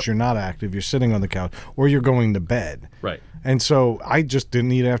comes because Yep. you're not active. You're sitting on the couch or you're going to bed. Right. And so I just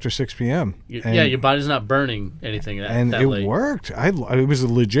didn't eat after 6 p.m. Yeah, your body's not burning anything that, And that it late. worked. It was a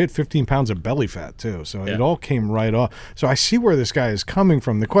legit 15 pounds of belly fat, too. So Yeah. it all came right off. So I see where this guy is coming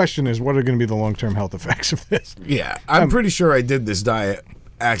from. The question is, what are going to be the long-term health effects of this? Yeah. I'm pretty sure I did this diet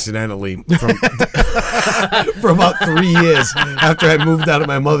accidentally from for about 3 years after I moved out of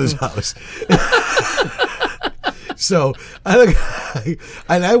my mother's house. So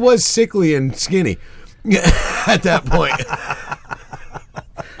I was sickly and skinny at that point.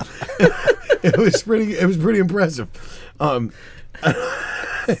 It was pretty impressive.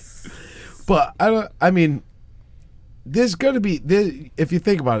 But I mean, there's going to be, if you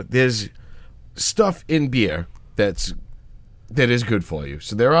think about it, there's stuff in beer that is good for you.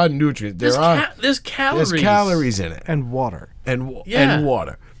 So there are nutrients. There's calories. There's calories in it, And water. and Yeah.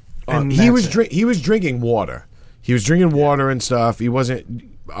 water. And He that's was was drinking water. He was drinking water and stuff. He wasn't,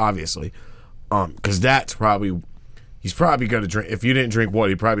 obviously, because he's probably going to drink. If you didn't drink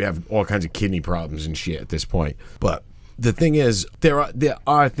water, you probably have all kinds of kidney problems and shit at this point. But the thing is, there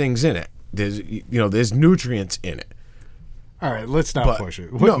are things in it. There's nutrients in it. All right, let's not But- push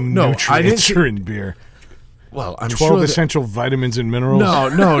it. What no, I nutrients didn't- are in beer? Well, I'm 12 sure that, essential vitamins and minerals?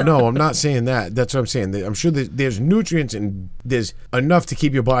 No, I'm not saying that. That's what I'm saying. I'm sure that there's nutrients and there's enough to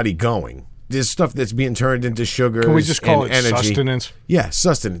keep your body going. There's stuff that's being turned into sugars. Can we just call it and energy. Sustenance? Yeah,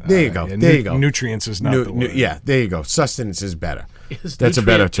 sustenance. There you go. Yeah, There you go. Nutrients is not the word. Yeah, there you go. Sustenance is better. It's That's a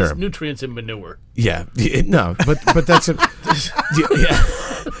better it's term. nutrients in manure. Yeah, no, but that's a yeah.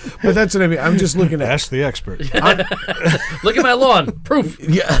 But that's what I mean. I'm just looking at. Ask the expert. Look at my lawn. Proof.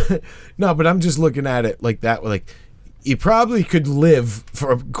 Yeah, no, but I'm just looking at it like that. Like, you probably could live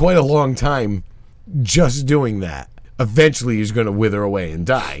for quite a long time just doing that. Eventually, he's going to wither away and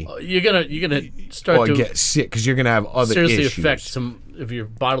die, You're gonna start or to get sick because you're going to have other seriously issues. affect some of your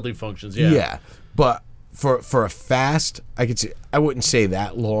bodily functions. Yeah. Yeah, but for a fast, I could say I wouldn't say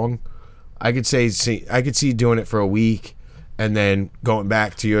that long. I could I could see doing it for a week, and then going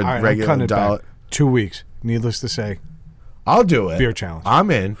back to your All right, I'm regular cutting it diet. back. 2 weeks. Needless to say, I'll do it. beer challenge. I'm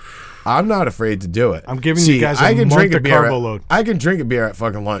in. I'm not afraid to do it. I'm giving you guys a month of carbo load. I can drink a beer at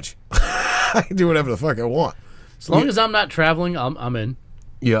fucking lunch. I can do whatever the fuck I want. As long as I'm not traveling, I'm in.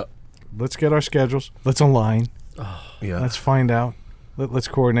 Yep. Let's get our schedules. Let's align. Yeah. Let's find out. Let's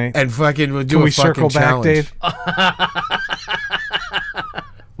coordinate. And fucking we'll do Can a we fucking circle back, challenge. Dave?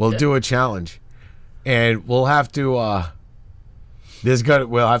 We'll do a challenge, and we'll have to. We'll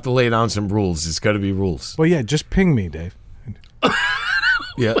have to lay down some rules. It's got to be rules. Well, yeah, just ping me, Dave.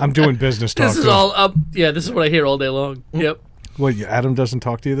 Yeah. I'm doing business talk. This is too. all. Yeah, this is what I hear all day long. Yep. What, Adam doesn't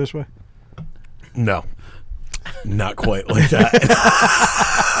talk to you this way? No, not quite like that.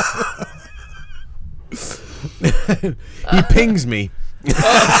 He pings me.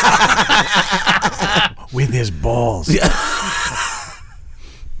 With his balls.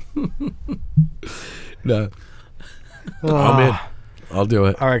 No, I'm in. I'll do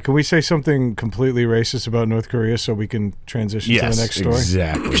it. All right, can we say something completely racist about North Korea so we can transition to the next story?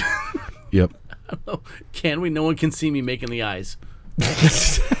 Exactly. Yep. Can we? No one can see me making the eyes.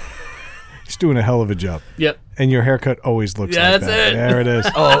 He's doing a hell of a job. Yep. And your haircut always looks Yeah, like that's that. it. There it is.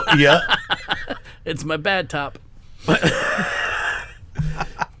 Oh yeah. It's my bad top.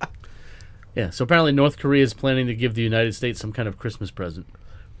 Yeah, so apparently North Korea is planning to give the United States some kind of Christmas present.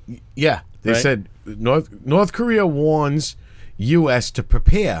 Yeah. They Right? said North Korea warns U.S. to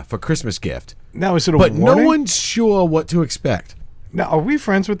prepare for Christmas gift, Now, is it a but warning? no one's sure what to expect. Now, are we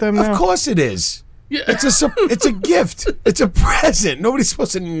friends with them now? Of course it is. Yeah, It's a gift. It's a present. Nobody's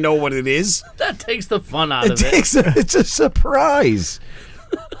supposed to know what it is. that takes the fun out of it. It's a surprise.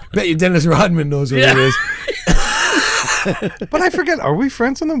 Bet you Dennis Rodman knows what Yeah. it is. But I forget, are we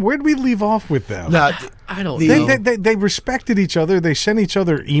friends with them? Where'd we leave off with them? Now, I don't The- know. They respected each other. They sent each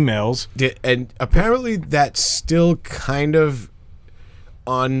other emails. and apparently that's still kind of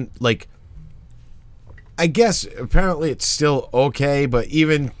on, like, I guess apparently it's still okay, but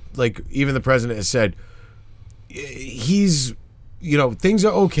even the president has said he's, things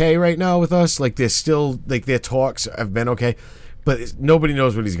are okay right now with us. Like, there's still, like, their talks have been okay, but nobody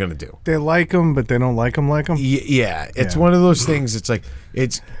knows what he's going to do. They like him, but they don't like him like him. Yeah, it's Yeah. one of those things. It's like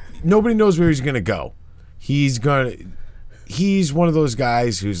nobody knows where he's gonna go. He's one of those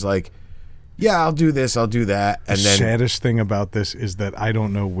guys who's like, yeah, I'll do this, I'll do that, and The then saddest thing about this is that I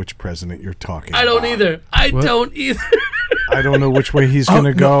don't know which president you're talking I don't about. either. I don't either. I don't know which way he's going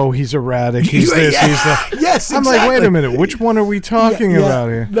to go. He's erratic. He's this, Yeah, he's that. yes, I'm like, wait exactly. a minute. Which one are we talking about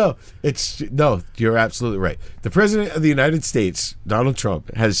here? No, you're absolutely right. The president of the United States, Donald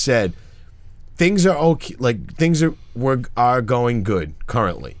Trump, has said things are okay. Like, things are going good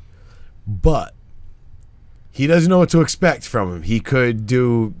currently, but he doesn't know what to expect from him. He could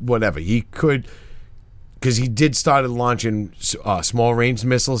do whatever. He could, because he did start launching small range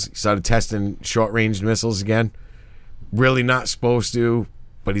missiles. He started testing short range missiles again. Really not supposed to,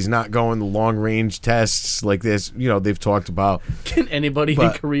 but he's not going the long range tests like this. They've talked about. Can anybody in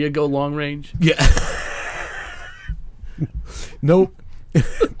But- Korea go long range? Yeah. Nope.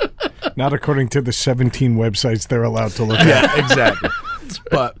 Not according to the 17 websites they're allowed to look at. Yeah, exactly.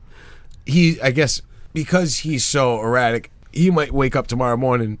 But I guess because he's so erratic, he might wake up tomorrow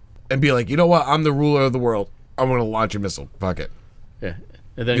morning and be like, you know what? I'm the ruler of the world. I'm going to launch a missile. Fuck it. Yeah.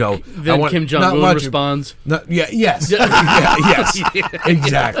 And then, I then want- Kim not Jong Un launch it. responds. No, yeah, yes. Yeah, yes.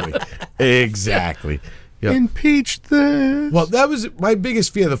 Exactly. Exactly. Yep. Impeach this. Well, that was my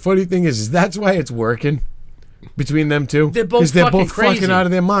biggest fear. The funny thing is that's why it's working between them two. They're both 'Cause they're fucking both crazy. fucking out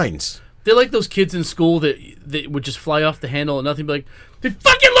of their minds. They're like those kids in school that would just fly off the handle and nothing, be like, they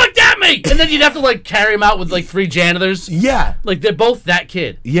fucking looked at me! And then you'd have to, like, carry them out with, like, 3 janitors. Yeah. Like, they're both that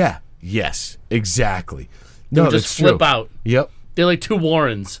kid. Yeah. Yes. Exactly. They No, would just that's flip true. out. Yep. They're like 2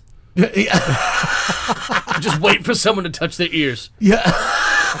 Warrens. Just wait for someone to touch their ears. Yeah.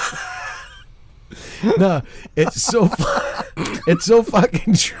 No, it's so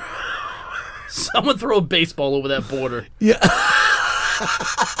fucking true. Someone throw a baseball over that border. Yeah.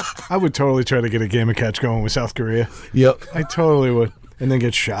 I would totally try to get a game of catch going with South Korea. Yep. I totally would. And then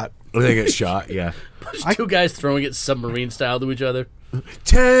get shot. They get shot. Yeah. There's 2 guys throwing it submarine style to each other.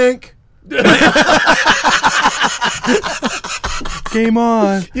 Tank. Game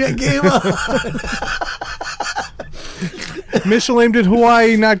on. Yeah, game on. Missile aimed at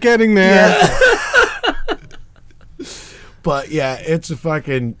Hawaii, not getting there. But yeah, it's a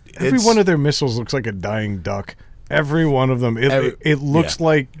fucking. Every one of their missiles looks like a dying duck. Every one of them. It looks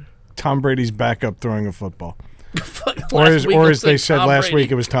like Tom Brady's backup throwing a football. Or as they said last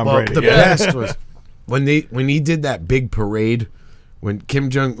week, it was Tom Brady. The best was when he did that big parade, when Kim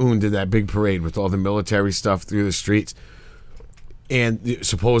Jong-un did that big parade with all the military stuff through the streets, and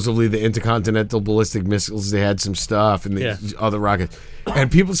supposedly the intercontinental ballistic missiles, they had some stuff, and the other rockets,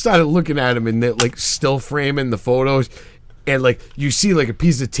 and people started looking at him, and they're like still framing the photos, and like you see like a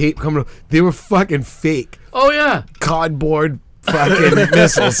piece of tape coming up. They were fucking fake. Oh yeah, Cardboard fucking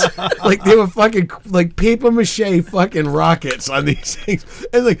missiles. Like they were fucking like paper mache fucking rockets on these things.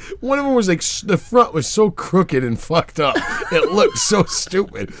 And like one of them was like the front was so crooked and fucked up. It looked so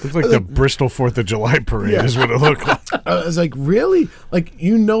stupid. It's like the Bristol 4th of July parade is what it looked like. I was like, really? Like,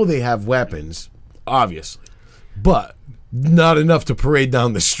 you know they have weapons, obviously. But not enough to parade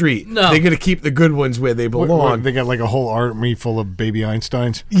down the street. No. They're going to keep the good ones where they belong. They got like a whole army full of baby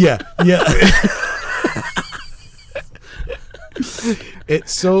Einsteins. Yeah.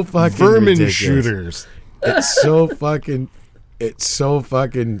 It's so fucking Vermin ridiculous. shooters. It's so fucking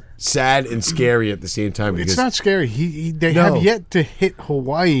sad and scary at the same time. It's not scary. They No. have yet to hit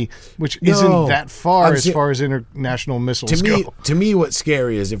Hawaii, which isn't that far I'm as saying- far as international missiles go. To me, what's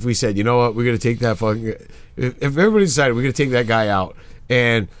scary is if we said, you know what, we're going to take that fucking. If everybody decided we're going to take that guy out,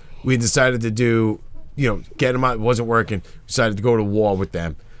 and we decided to do, get him out, it wasn't working, decided to go to war with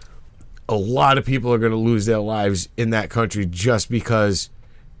them. A lot of people are going to lose their lives in that country just because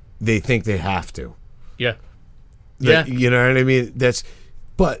they think they have to. yeah, Like, you know what I mean?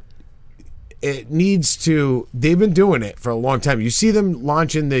 But it needs to. They've been doing it for a long time. You see them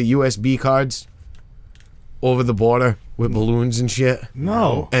launching the USB cards over the border with balloons and shit.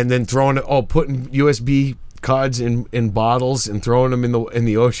 No. And then putting USB cards in bottles and throwing them in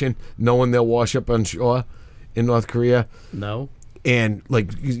the ocean, knowing they'll wash up on shore in North Korea. no. And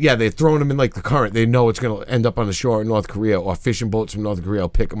they're throwing them in like the current. They know it's going to end up on the shore in North Korea, or fishing boats from North Korea will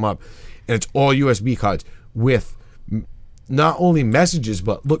pick them up, and it's all USB cards with not only messages,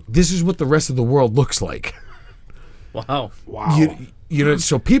 but look, this is what the rest of the world looks like. Wow.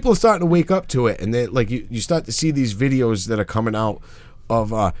 So people are starting to wake up to it, and they like you start to see these videos that are coming out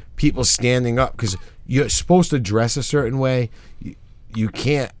of people standing up because you're supposed to dress a certain way. You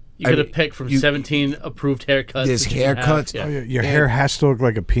can't. You got to pick from 17 approved haircuts. There's that you can have. haircuts. Yeah. Your hair has to look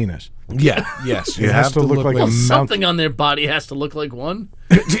like a penis. Yeah. Yes. You It has to look like a Something on their body has to look like one.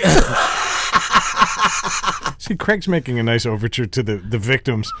 See, Craig's making a nice overture to the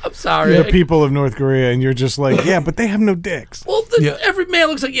victims. I'm sorry. The people of North Korea, and you're just like, yeah, but they have no dicks. Well, every man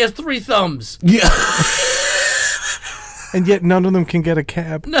looks like he has 3 thumbs. Yeah. And yet none of them can get a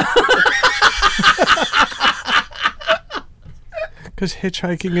cab. No. Because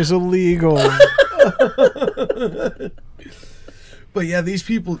hitchhiking is illegal. But yeah, these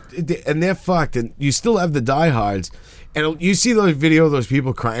people, and they're fucked, and you still have the diehards, and you see those videos of those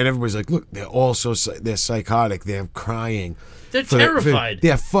people crying. Everybody's like, "Look, they're all they're psychotic. They're crying. They're terrified.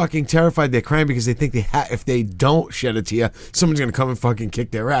 They're fucking terrified. They're crying because they think if they don't shed a tear, someone's gonna come and fucking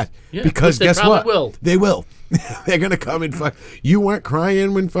kick their ass. Yeah, because which they guess probably what? will. They will. They're gonna come and fuck. You weren't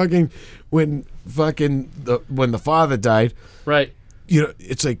crying when the father died, Right.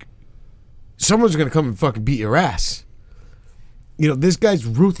 It's like someone's gonna come and fucking beat your ass. This guy's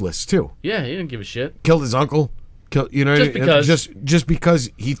ruthless too. Yeah, he didn't give a shit. Killed his uncle. Just because. just because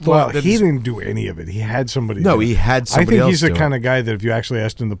he thought Well, that he didn't do any of it. He had somebody No, do it. he had somebody I think else he's the do it. kind of guy that if you actually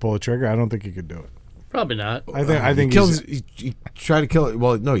asked him to pull a trigger, I don't think he could do it. Probably not. I think he tried to kill it.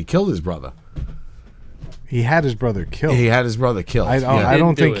 Well, no, he killed his brother. he had his brother killed. He had his brother killed. I Yeah.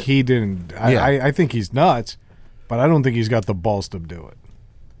 don't Didn't do think it. he didn't. I think he's nuts, but I don't think he's got the balls to do it.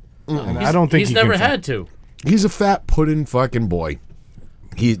 And I don't think he's he never can had to. He's a fat pudding fucking boy.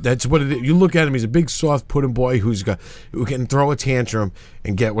 That's what it is. You look at him; he's a big soft pudding boy who can throw a tantrum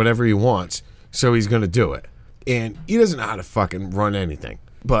and get whatever he wants. So he's going to do it, and he doesn't know how to fucking run anything.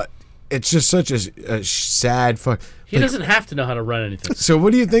 But it's just such a sad fuck. He doesn't have to know how to run anything. So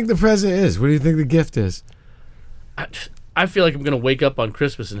what do you think the present is? What do you think the gift is? I feel like I'm going to wake up on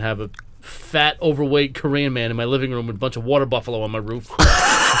Christmas and have a fat, overweight Korean man in my living room with a bunch of water buffalo on my roof.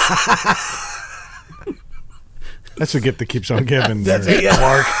 That's a gift that keeps on giving. That's there, it.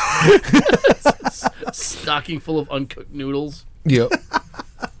 Mark. Stocking full of uncooked noodles. Yep.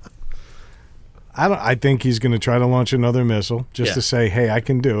 I think he's going to try to launch another missile just Yeah. to say, "Hey, I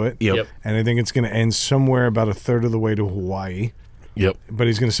can do it." Yep. Yep. And I think it's going to end somewhere about a third of the way to Hawaii. Yep. but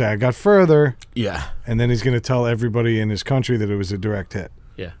he's going to say, I got further, Yeah. and then he's going to tell everybody in his country that it was a direct hit.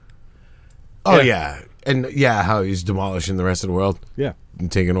 Yeah. Oh, yeah. And, yeah, how he's demolishing the rest of the world Yeah.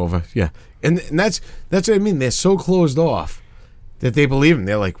 and taking over. Yeah. And that's what I mean. They're so closed off that they believe him.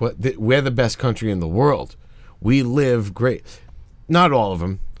 They're like, "What? We're the best country in the world. We live great." Not all of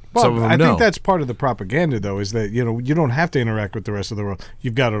them. Some of Well, them I know. think that's part of the propaganda, though, is that, you don't have to interact with the rest of the world.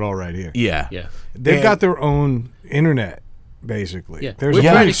 You've got it all right here. Yeah. Yeah. They've And- got their own internet, basically. Yeah. There's We're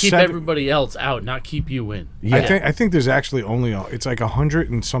trying only to keep 7 everybody else out, not keep you in. Yeah. I think there's actually only it's like 100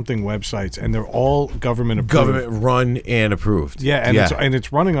 and something websites, and they're all government approved. Government run and approved. Yeah, and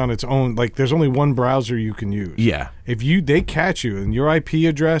it's running on its own. Like, there's only one browser you can use. Yeah. If they catch you and your IP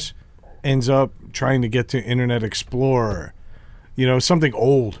address ends up trying to get to Internet Explorer, something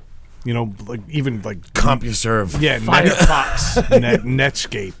old, like even like CompuServe. yeah, Firefox.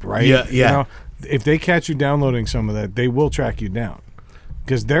 Netscape, right? Yeah, yeah. If they catch you downloading some of that, they will track you down.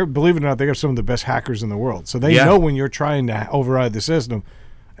 Because believe it or not, they have some of the best hackers in the world. So they Yeah. know when you're trying to override the system,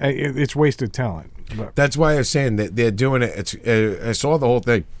 it's wasted talent. But That's why I was saying that they're doing it. I saw the whole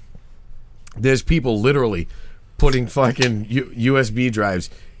thing. There's people literally putting fucking USB drives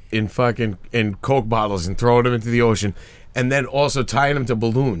in Coke bottles and throwing them into the ocean, and then also tying them to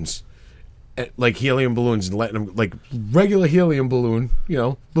balloons, like helium balloons, and letting them, like regular helium balloon,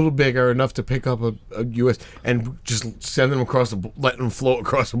 a little bigger, enough to pick up a US, and just send them letting them float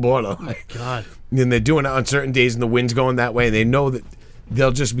across the border. God. And they're doing it on certain days, and the wind's going that way, and they know that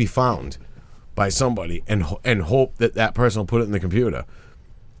they'll just be found by somebody, and hope that person will put it in the computer.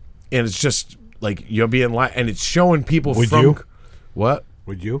 And it's just like you're being and it's showing people Would from you? What?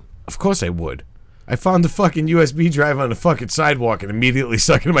 would you? Of course I would. I found the fucking USB drive on the fucking sidewalk and immediately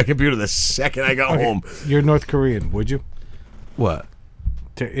stuck it in my computer the second I got home. You're North Korean, would you? What?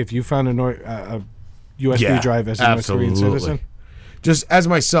 If you found a USB drive as a North Korean citizen? Just as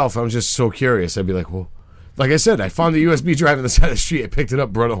myself, I'm just so curious. I'd be like, well, like I said, I found the USB drive on the side of the street. I picked it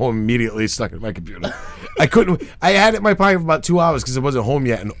up, brought it home immediately, stuck it in my computer. I had it in my pocket for about 2 hours because I wasn't home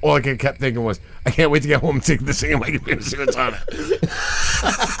yet, and all I kept thinking was, I can't wait to get home and take this thing in my computer, see what's on it.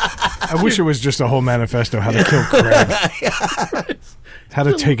 I wish it was just a whole manifesto how to kill Craig. How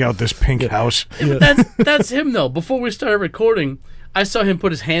to take out this pink house. That's him, though. Before we started recording, I saw him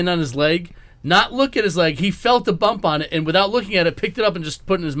put his hand on his leg, not look at his leg. He felt a bump on it, and without looking at it, picked it up and just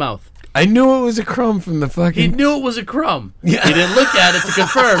put it in his mouth. I knew it was a crumb from the He fucking... knew it was a crumb. Yeah. He didn't look at it to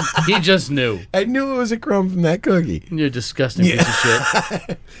confirm. He just knew. I knew it was a crumb from that cookie. You're a disgusting piece of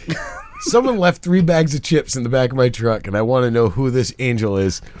shit. Someone left 3 bags of chips in the back of my truck, and I want to know who this angel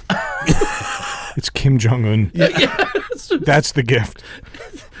is. It's Kim Jong-un. That's the gift.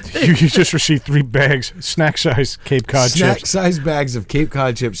 You just received 3 bags, snack-size Cape Cod chips. Snack-sized bags of Cape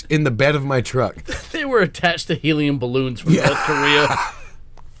Cod chips in the bed of my truck. They were attached to helium balloons from North Korea.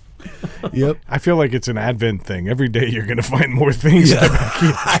 Yep. I feel like it's an Advent thing. Every day you're going to find more things in the back of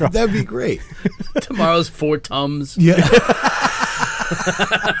your truck. That'd be great. Tomorrow's 4 Tums. Yeah.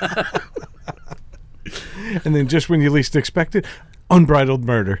 And then just when you least expect it, unbridled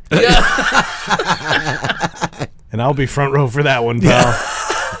murder. And I'll be front row for that one, pal.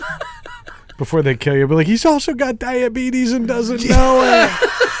 Before they kill you, be like, he's also got diabetes and doesn't know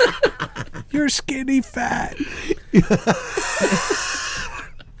it. You're skinny fat.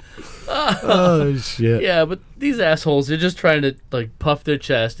 Oh, shit. Yeah, but these assholes, they're just trying to, like, puff their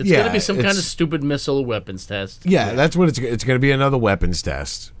chest. It's going to be some kind of it's- stupid missile weapons test. Yeah, that's what it's going to be, another weapons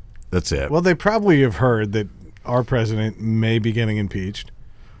test. That's it. Well, they probably have heard that our president may be getting impeached.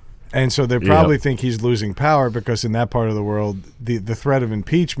 And so they probably think he's losing power because in that part of the world, the threat of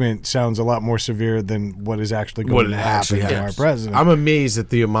impeachment sounds a lot more severe than what is actually going to happen to our president. I'm amazed at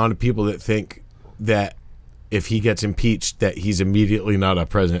the amount of people that think that if he gets impeached, that he's immediately not a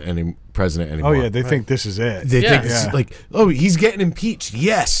president anymore. Oh, yeah, they think this is it. They think Yeah. it's like, oh, he's getting impeached.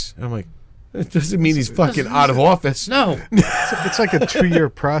 Yes. I'm like, it doesn't mean he's fucking out of office. No, It's like a 2-year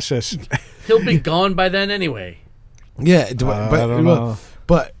process. he'll be gone by then anyway. Yeah, but I don't know.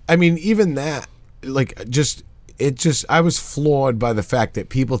 But I mean, even that, like, I was floored by the fact that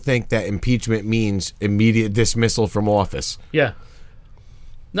people think that impeachment means immediate dismissal from office. Yeah.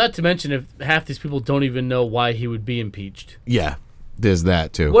 Not to mention if half these people don't even know why he would be impeached. Yeah, there's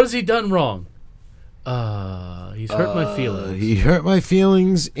that too. What has he done wrong? He's hurt my feelings. He hurt my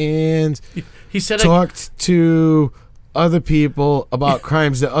feelings and He said talked to other people about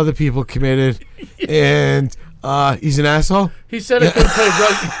crimes that other people committed, and he's an asshole. He said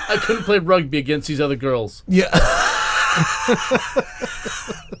I couldn't play rugby against these other girls. Yeah.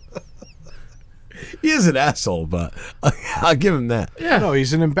 He is an asshole, but I'll give him that. Yeah. No,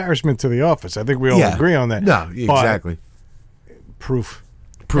 he's an embarrassment to the office. I think we all Yeah. agree on that. No, But exactly. Proof.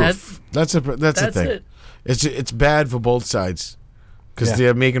 That's the thing. it. It's bad for both sides because Yeah.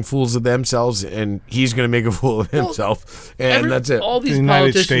 they're making fools of themselves, and he's going to make a fool of himself, and that's it. All The these United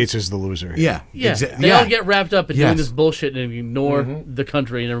politicians, States is the loser. Yeah, yeah, exa- they yeah. all get wrapped up in Yes. doing this bullshit and ignore the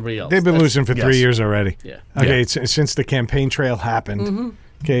country and everybody else. They've been losing for 3 yes. years already. Yeah. Okay, since the campaign trail happened.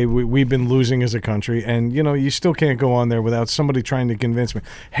 Okay, we've been losing as a country, and you still can't go on there without somebody trying to convince me.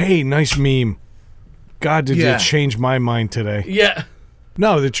 Hey, nice meme. God, did Yeah. you change my mind today? Yeah.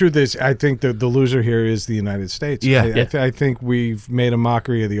 No, the truth is, I think the loser here is the United States. Yeah. I think we've made a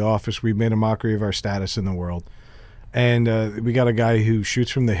mockery of the office. We've made a mockery of our status in the world. And we got a guy who shoots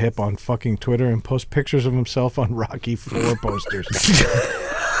from the hip on fucking Twitter and posts pictures of himself on Rocky 4 posters.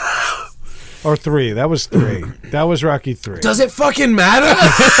 Or 3. That was 3. That was Rocky 3. Does it fucking matter?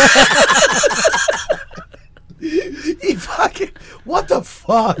 He fucking what the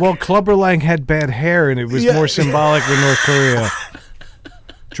fuck? Well, Clubber Lang had bad hair, and it was Yeah. more symbolic than North Korea.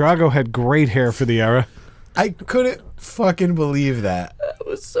 Drago had great hair for the era. I couldn't fucking believe that. That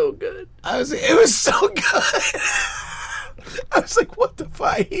was so good. It was so good. I was like, what the fuck?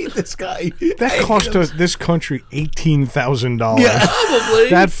 I hate this guy. That cost us, this country $18,000. Yeah. Probably.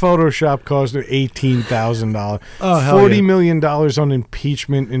 That Photoshop cost her $18,000. Oh, hell $40 yeah. million on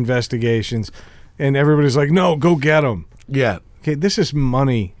impeachment investigations, and everybody's like, "No, go get them." Yeah. Okay, this is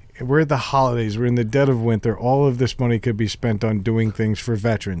money. We're at the holidays. We're in the dead of winter. All of this money could be spent on doing things for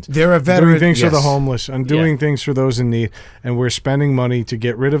veterans. They're a veteran. Doing things for the yes. homeless, on doing things for those in need, and we're spending money to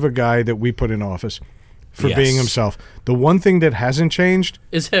get rid of a guy that we put in office for Yes. being himself. The one thing that hasn't changed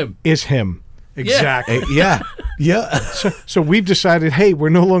Is him. is him. Exactly. Yeah. Yeah. So we've decided, hey, we're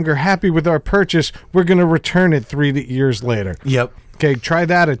no longer happy with our purchase. We're going to return it 3 years later. Yep. Okay, try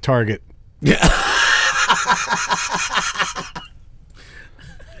that at Target.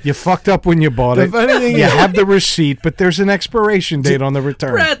 You fucked up when you bought The it. funny thing You is- have the receipt, but there's an expiration date on the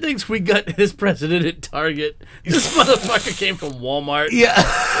return. Brad thinks we got his president at Target. This motherfucker came from Walmart. Yeah.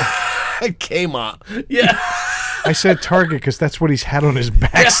 It came up. Yeah. I said Target because that's what he's had on his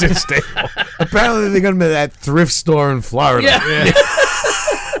back since day one. Apparently, they got him at that thrift store in Florida. Yeah.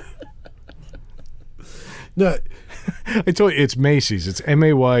 No. I told you, it's Macy's. It's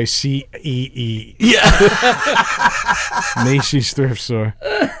Maycee. Yeah. Macy's thrift store.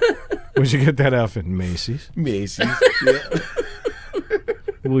 Where'd you get that outfit? Macy's. Macy's. Yeah.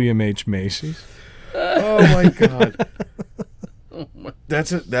 William H. Macy's. Oh my god.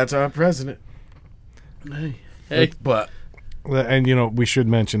 That's our president. Hey. But And, we should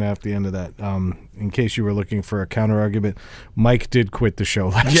mention at the end of that, in case you were looking for a counter argument, Mike did quit the show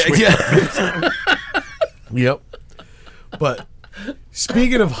last week. yeah. Yep. But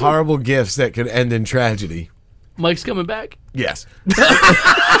speaking of horrible gifts that could end in tragedy, Mike's coming back. yes.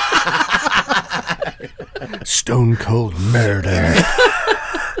 Stone cold murder.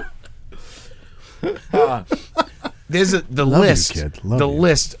 There's the Love you, list. kid. Love the you.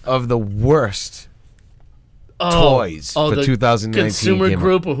 list of the worst toys for the 2019 consumer came up.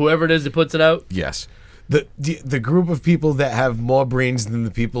 group or whoever it is that puts it out. Yes. The group of people that have more brains than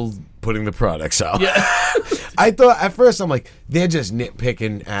the people putting the products out. Yeah. I thought at first I'm like, they're just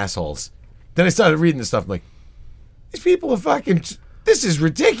nitpicking assholes. Then I started reading the stuff. I'm like, these people are fucking. This is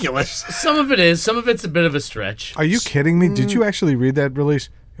ridiculous. Some of it is. Some of it's a bit of a stretch. Are you kidding me? Did you actually read that release?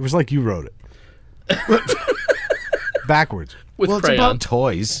 It was like you wrote it. Backwards. With Well, it's crayon. about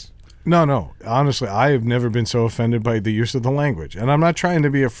toys. No. Honestly, I have never been so offended by the use of the language. And I'm not trying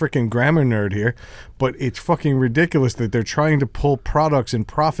to be a freaking grammar nerd here, but it's fucking ridiculous that they're trying to pull products and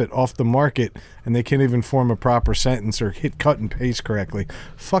profit off the market and they can't even form a proper sentence or hit cut and paste correctly.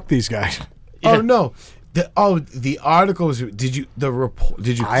 Fuck these guys. Yeah. Oh no. The articles. Did you report?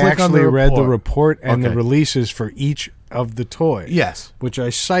 Did you? I click on actually the read the report and the Okay. releases for each of the toys. Yes. Which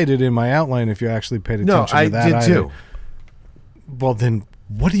I cited in my outline if you actually paid attention No, I to that. did item. too. Well, then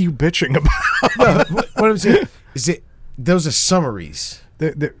what are you bitching about? No, what I'm saying is those are summaries.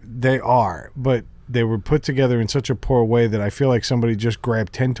 They are, but they were put together in such a poor way that I feel like somebody just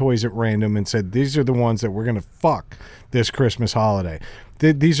grabbed 10 toys at random and said, these are the ones that we're going to fuck this Christmas holiday.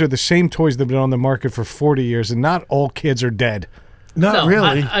 These are the same toys that have been on the market for 40 years, and not all kids are dead. Not No,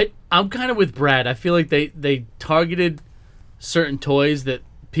 really. I'm kind of with Brad. I feel like they targeted certain toys that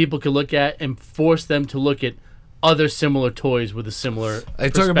people could look at and force them to look at other similar toys with a similar I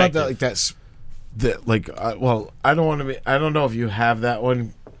talk about perspective. that well, I don't want to be. I don't know if you have that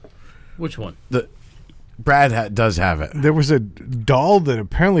one. Which one? Brad does have it. There was a doll that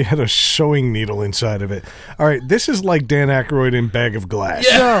apparently had a sewing needle inside of it. All right, this is like Dan Aykroyd in Bag of Glass.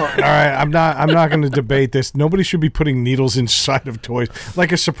 No. All right, I'm not going to debate this. Nobody should be putting needles inside of toys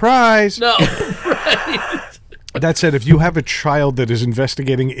like a surprise. No, right? That said, if you have a child that is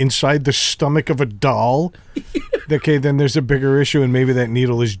investigating inside the stomach of a doll, okay, then there's a bigger issue, and maybe that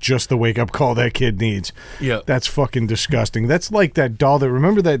needle is just the wake-up call that kid needs. Yeah. That's fucking disgusting. That's like that doll that,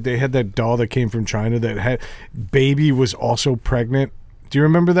 remember that they had that doll that came from China that had, baby was also pregnant? Do you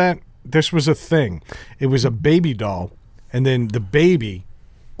remember that? This was a thing. It was a baby doll, and then the baby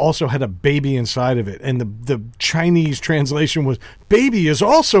also had a baby inside of it, and the Chinese translation was, baby is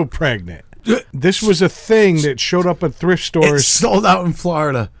also pregnant. This was a thing that showed up at thrift It's stores. sold out in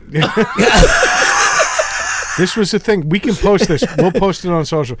Florida. This was a thing. We can post this. We'll post it on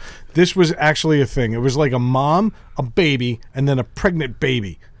social. This was actually a thing. It was like a mom, a baby, and then a pregnant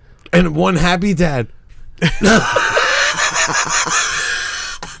baby. And one happy dad.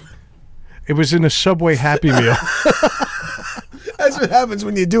 It was in a Subway Happy Meal. That's what happens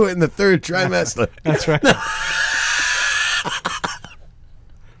when you do it in the third trimester. That's right.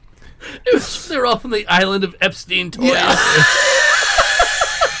 They're off on the island of Epstein toys. Yeah.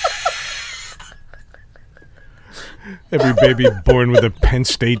 Every baby born with a Penn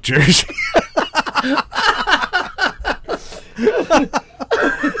State jersey.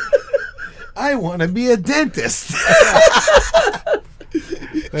 I want to be a dentist.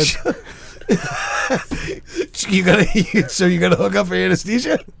 So you gonna hook up for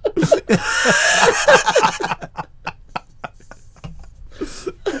anesthesia?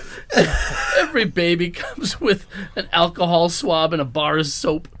 Every baby comes with an alcohol swab and a bar of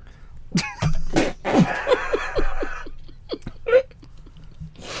soap.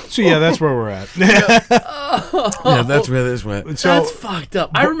 So yeah, that's where we're at. Yeah, that's where this went. So That's fucked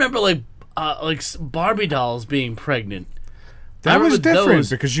up. I remember like Barbie dolls being pregnant. I that was remember different those.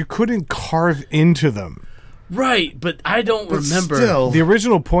 because you couldn't carve into them. Right, but I don't remember. Still, The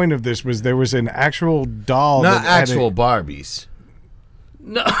original point of this was there was an actual doll. not that had actual a, Barbies.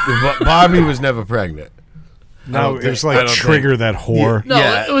 No, Barbie was never pregnant. no, don't it was think- I like don't Trigger, that whore. no,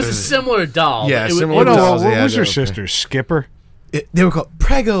 Yeah, it was a similar doll. Yeah, It was- similar Oh, no, dolls, what yeah, was your they're- sister? Skipper? They were called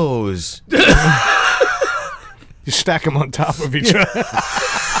Pregos. You stack them on top of each other.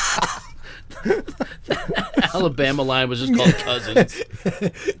 Alabama line was just called Cousins.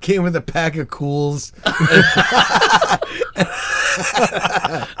 Came with a pack of Cools.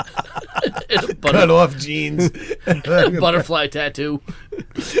 Cut off jeans. Butterfly tattoo.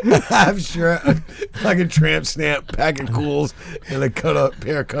 I'm sure. Like a tramp stamp, pack of Cools, and a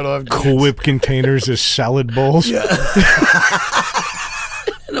pair of cut off jeans. Cool Whip containers as salad bowls. Yeah.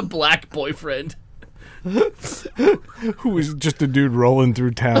 And a black boyfriend. Who was just a dude rolling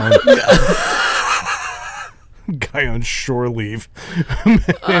through town. Guy on shore leave.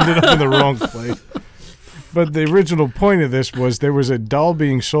 Ended up in the wrong place. But the original point of this was there was a doll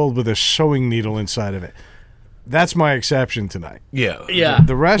being sold with a sewing needle inside of it. That's my exception tonight. Yeah. Yeah.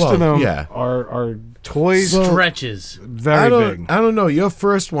 The rest of Well, them yeah. are toys. Stretches. Very big. I don't know. Your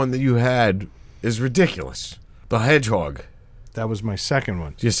first one that you had is ridiculous. The hedgehog. That was my second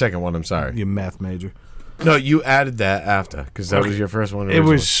one. Your second one, I'm sorry. You math major. No, you added that after, because that was your first one. It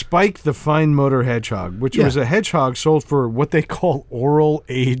originally. was Spike the Fine Motor Hedgehog, which Yeah. was a hedgehog sold for what they call oral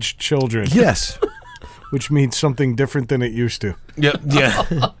age children. Yes. Which means something different than it used to. Yep. Yeah.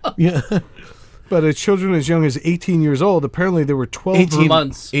 Yeah. But children as young as 18 years old, apparently there were 12 18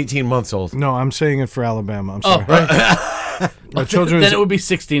 months. 18 months old. No, I'm saying it for Alabama. I'm sorry. Children Then as, it would be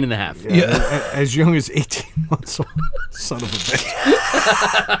 16 and a half. as young as 18 months old. Son of a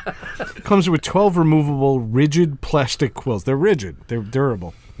bitch. Comes with 12 removable rigid plastic quills. They're rigid. They're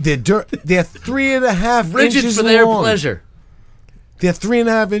durable. They're 3.5 Rigid inches for their long. pleasure. They're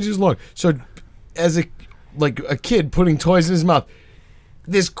 3.5 inches long. So, as a kid putting toys in his mouth,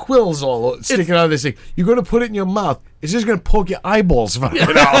 there's quills all sticking out of this thing. You're going to put it in your mouth. It's just going to poke your eyeballs fucking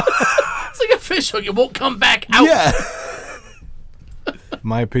out. It's like a fish hook. It won't come back out. Yeah.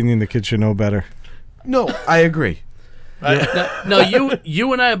 My opinion, the kids should know better. No, I agree. No,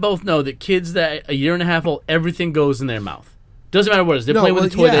 you and I both know that kids that a year and a half old, everything goes in their mouth. Doesn't matter what it is. They're No, playing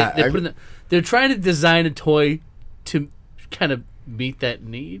with a well, toy. yeah, They put they're trying to design a toy to kind of meet that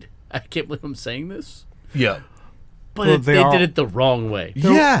need. I can't believe I'm saying this. Yeah. But Well, they did it the wrong way.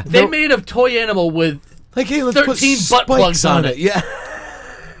 Yeah. They made a toy animal with Like, hey, let's 13 put butt plugs spikes on on it. it. Yeah.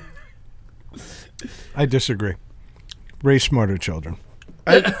 I disagree. Raise smarter children.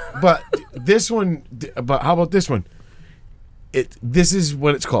 But this one, but how about this one? This is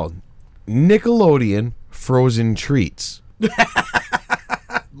what it's called. Nickelodeon Frozen Treats.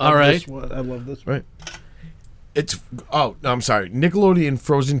 all right. I love this. Right. No, I'm sorry. Nickelodeon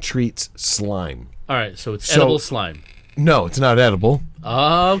Frozen Treats Slime. All right, so it's So- edible slime. No, it's not edible.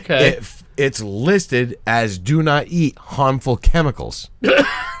 Okay. It's listed as do not eat harmful chemicals.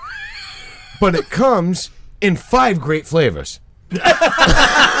 But it comes in 5 great flavors.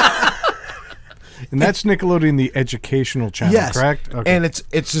 And that's Nickelodeon, the educational channel, Yes, correct? Okay. and it's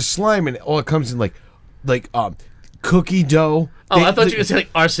a slime, and all it comes in like cookie dough. Oh, I thought you were gonna say like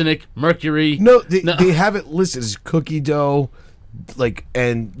arsenic, mercury. No, they have it listed as cookie dough,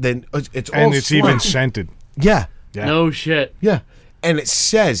 and then it's all and it's slime. even scented. Yeah, Yeah. No shit. yeah, and it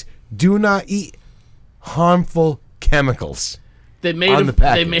says do not eat harmful chemicals. They made On a, the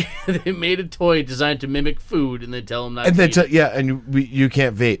package. they made a toy designed to mimic food, and they tell them not And to then eat it. and you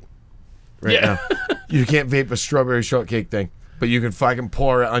can't vape right Yeah. now. You can't vape a strawberry shortcake thing, but you can fucking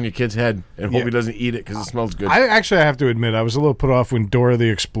pour it on your kid's head and hope Yeah. he doesn't eat it because it smells good. I have to admit, I was a little put off when Dora the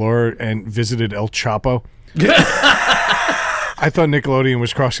Explorer and visited El Chapo. I thought Nickelodeon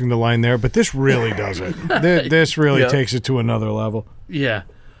was crossing the line there, but this really does it. This really Yeah. takes it to another level. Yeah,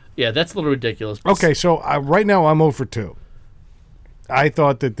 that's a little ridiculous. Okay, so right now I'm 0 for 2. I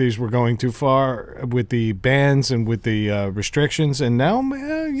thought that these were going too far with the bans and with the restrictions, and now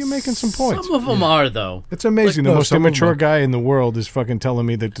you're making some points. Some of them are though. It's amazing. No, The most some of them immature are. guy in the world is fucking telling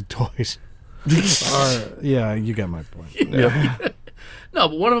me that the toys are... Yeah, you got my point. No,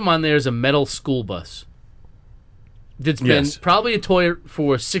 but one of them on there is a metal school bus. That's been Yes. probably a toy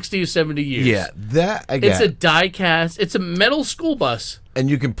for 60 or 70 years. Yeah, that I get. It's a die cast. It's a metal school bus. And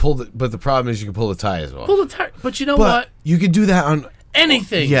you can pull but the problem is you can pull the tires off. Pull the tire. But you know but what? you can do that on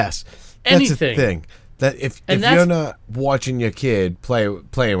Anything. Yes, that's Anything. the thing. That if And you're that's- not watching your kid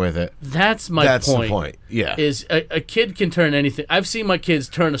playing with it, That's my that's point. the point. Yeah, Is a kid can turn anything. I've seen my kids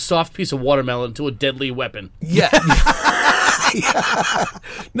turn a soft piece of watermelon into a deadly weapon. yeah.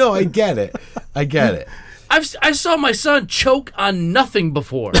 No, I get it. I get it. I saw my son choke on nothing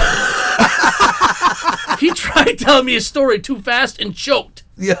before. He tried telling me a story too fast and choked.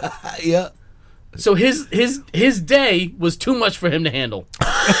 Yeah, yeah. So his day was too much for him to handle.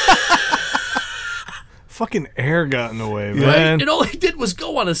 Fucking air got in the way, Right? man. And all he did was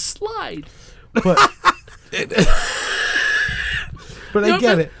go on a slide. But You know, I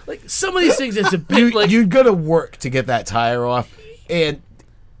get it. Like some of these things, it's a bit like You got to work to get that tire off, and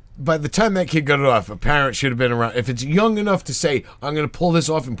by the time that kid got it off, a parent should have been around. If it's young enough to say, "I'm going to pull this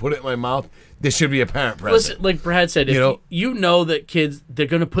off and put it in my mouth," there should be a parent present. listen, like Brad said, if you know that kids they're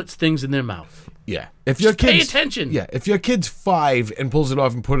gonna put things in their mouth. Yeah, if your Just pay kid's attention. Yeah, if your kid's 5 and pulls it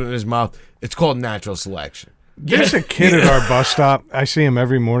off and put it in his mouth, it's called natural selection. There's a kid at our bus stop. I see him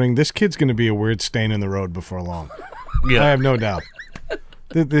every morning. This kid's going to be a weird stain in the road before long. I have no doubt.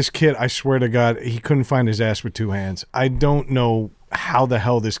 This kid, I swear to God, he couldn't find his ass with 2 hands. I don't know how the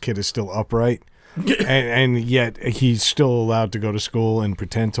hell this kid is still upright. and yet he's still allowed to go to school and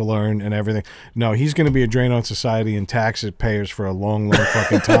pretend to learn and everything. No, he's going to be a drain on society and taxpayers for a long, long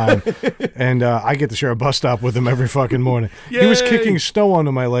fucking time. And I get to share a bus stop with him every fucking morning. He was kicking snow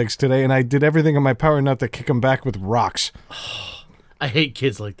onto my legs today, and I did everything in my power not to kick him back with rocks. I hate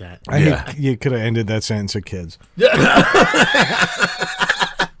kids like that. You could have ended that sentence at kids.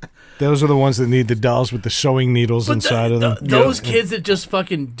 Those are the ones that need the dolls with the sewing needles inside of them. Those kids that just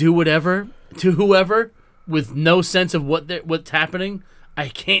fucking do whatever to whoever with no sense of what's happening, I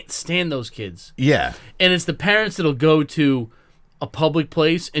can't stand those kids. Yeah, And it's the parents that'll go to a public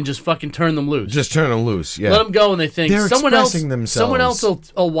place and just fucking turn them loose. just turn them loose. Yeah, let them go, and they think They're someone else expressing someone else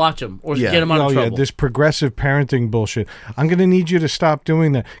themselves. will watch them or Yeah. get them out of trouble. This progressive parenting bullshit. I'm going to need you to stop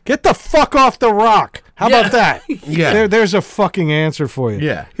doing that. Get the fuck off the rock. How Yeah. about that? Yeah. There's a fucking answer for you.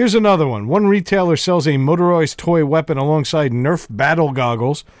 Yeah. Here's another one. One retailer sells a motorized toy weapon alongside Nerf battle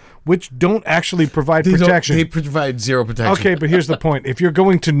goggles, which don't actually provide protection. They provide zero protection. Okay, but here's the point. If you're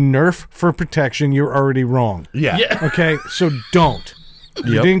going to Nerf for protection, you're already wrong. Yeah. Yeah. Okay, so don't.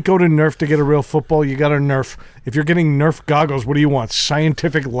 You Yep. didn't go to Nerf to get a real football. You got a Nerf. If you're getting Nerf goggles, what do you want?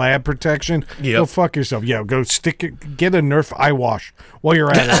 Scientific lab protection? Yep. Go fuck yourself. Yeah, go get a Nerf eye wash while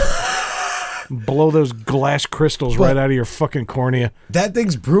you're at it. Blow those glass crystals right out of your fucking cornea. That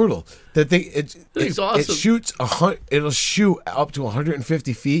thing's brutal. That thing, thing's it awesome. shoots it'll shoot up to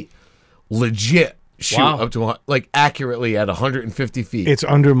 150 feet. Legit shoot Wow. up to like accurately at 150 feet. It's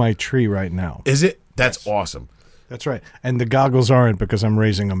under my tree right now. Is it? That's awesome. That's right. And the goggles aren't because I'm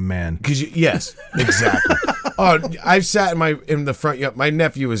raising a man. Because yes, exactly. I've sat in the front yard. My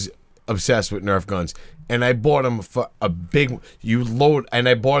nephew is obsessed with Nerf guns, and I bought him for a big. And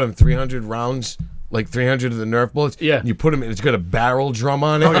I bought him 300 rounds, like 300 of the Nerf bullets. Yeah. And you put them in. It's got a barrel drum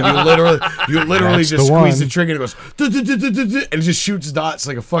on it. And you literally That's just the squeeze one. the trigger, and it goes, and it just shoots dots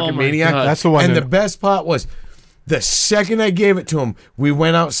like a fucking Oh my maniac. God. That's the one And that- the best part was, the second I gave it to him, we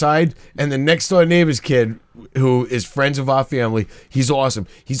went outside, and the next door neighbor's kid, who is friends of our family, he's awesome.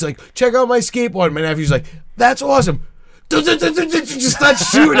 He's like, check out my skateboard. My nephew's like, that's awesome. just start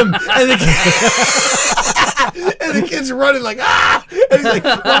shooting him, and the kid's running like ah, and he's like,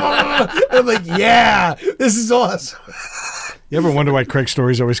 and I'm like, yeah, this is awesome. You ever wonder why Craig's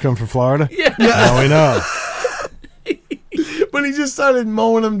stories always come from Florida? Yeah. Now we know. But he just started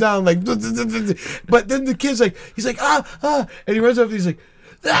mowing him down like, but then the kid's like, he's like ah, and he runs up and he's like,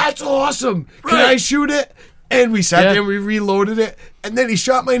 that's awesome. Can I shoot it? And we sat there and we reloaded it, and then he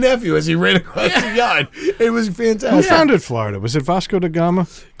shot my nephew as he ran across the yard. It was fantastic. Who founded Florida? Was it Vasco da Gama?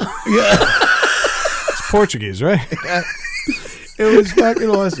 Yeah. It's Portuguese, right? It was fucking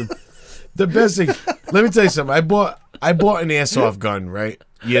awesome. The best thing. Let me tell you something. I bought an airsoft gun, right?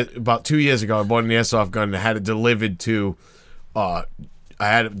 Yeah, about 2 years ago. I bought an airsoft gun and had it delivered to. I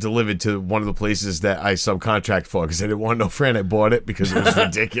had it delivered to one of the places that I subcontract for because I didn't want no friend. I bought it because it was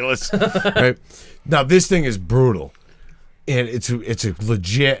ridiculous. Right? Now this thing is brutal, and it's a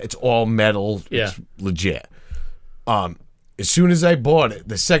legit. It's all metal. Yeah. It's legit. As soon as I bought it,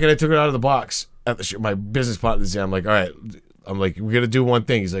 the second I took it out of the box at the my business partner's there, I'm like, all right. I'm like, we're gonna do one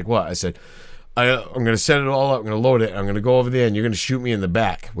thing. He's like, what? I said, I'm gonna set it all up. I'm gonna load it. I'm gonna go over there, and you're gonna shoot me in the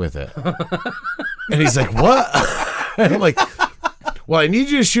back with it. And he's like, what? And I'm like, well, I need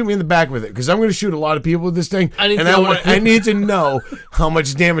you to shoot me in the back with it because I'm going to shoot a lot of people with this thing. I need to know how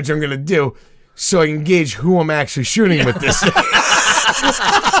much damage I'm going to do so I can gauge who I'm actually shooting with this thing.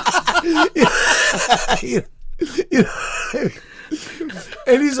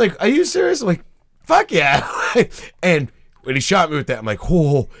 And he's like, are you serious? I'm like, fuck yeah. And when he shot me with that, I'm like,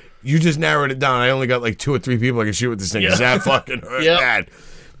 oh, you just narrowed it down. I only got like 2 or 3 people I can shoot with this thing because that fucking hurt bad.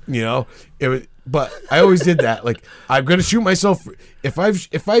 You know? It was. But I always did that. Like, I'm gonna shoot myself. If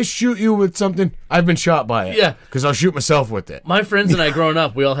I shoot you with something, I've been shot by it. Yeah. Because I'll shoot myself with it. My friends and I, growing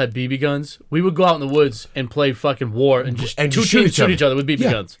up, we all had BB guns. We would go out in the woods and play fucking war and just two teams shoot each other with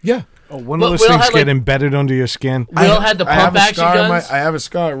BB guns. Yeah. Oh, one of those things get embedded under your skin. We all had the pump action guns. I have a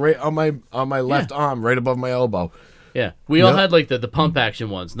scar right on my left arm, right above my elbow. Yeah, we all had like the pump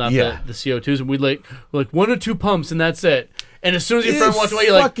action ones, not the CO2s, and we'd like 1 or 2 pumps and that's it. And as soon as your friend walked away,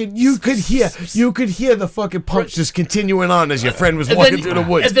 you're like, you could hear the fucking pumps just continuing on as your friend was walking through the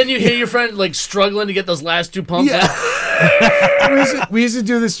woods. And then you hear your friend like struggling to get those last 2 pumps. Yeah. we used to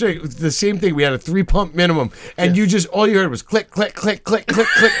do this straight. The same thing. We had a 3 pump minimum, and you just all you heard was click, click, click, click, click,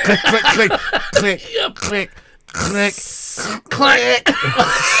 click, click, click, click, click, click, click, click.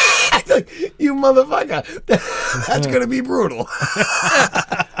 Like, you motherfucker, that's gonna be brutal.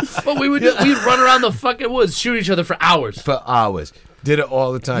 But we'd run around the fucking woods, shoot each other for hours. Did it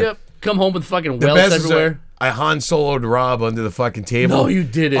all the time. Yep. Come home with fucking welts everywhere. I Han Solo'd Rob under the fucking table. No, you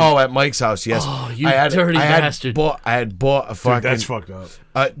didn't. Oh, at Mike's house, yes. Oh, you dirty bastard. I had bought a fucking... Dude, that's fucked up.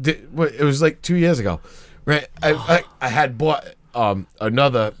 It was like 2 years ago. Right? I had bought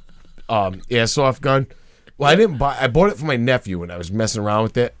another airsoft gun. Well, I bought it for my nephew when I was messing around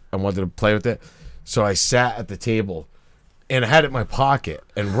with it. I wanted to play with it. So I sat at the table and I had it in my pocket.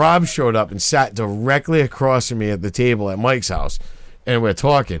 And Rob showed up and sat directly across from me at the table at Mike's house. And we're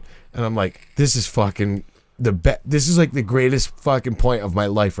talking. And I'm like, this is fucking this is like the greatest fucking point of my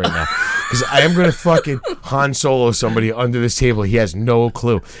life right now. Because I am going to fucking Han Solo somebody under this table. He has no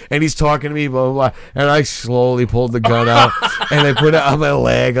clue. And he's talking to me, blah, blah, blah. And I slowly pulled the gun out and I put it on my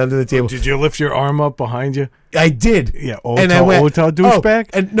leg under the table. Did you lift your arm up behind you? I did. Yeah, old douchebag.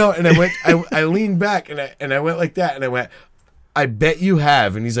 And I went, I leaned back and I went like that and I went, I bet you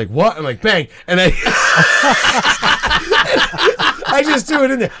have. And he's like, what? I'm like, bang. And I just threw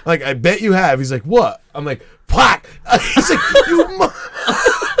it in there. I'm like, I bet you have. He's like, what? I'm like, plaque. He's like,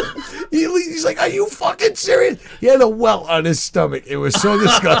 he's like, are you fucking serious? He had a welt on his stomach. It was so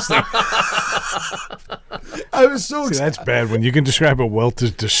disgusting. I was so excited. That's bad. When you can describe a welt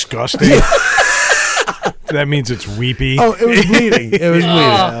as disgusting, that means it's weepy. Oh, it was bleeding. It was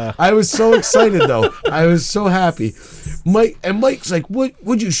bleeding. I was so excited, though. I was so happy. Mike's like,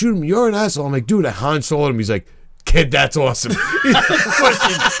 would you shoot him? You're an asshole. I'm like, dude, I Han Solo'd him. He's like, kid, that's awesome.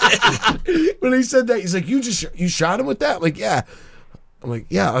 When he said that, he's like, you shot him with that? I'm like, yeah. I'm like,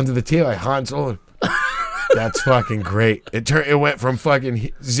 yeah, under the table, I Han Solo'd him. That's fucking great. It went from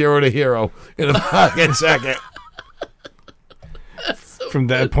fucking 0 to hero in a fucking second. From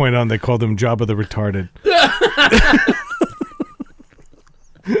that point on, they called him Jabba the Retarded.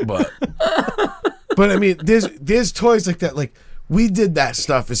 But I mean, there's toys like that. Like, we did that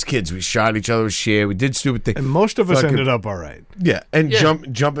stuff as kids. We shot each other with shit. We did stupid things. And most of us ended up all right. Yeah, and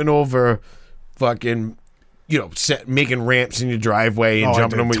jumping over fucking, making ramps in your driveway and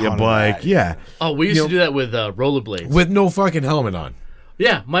jumping them with your bike. Yeah. Oh, we used to do that with rollerblades. With no fucking helmet on.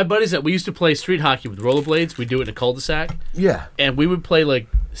 Yeah, my buddies we used to play street hockey with rollerblades. We'd do it in a cul-de-sac. Yeah. And we would play like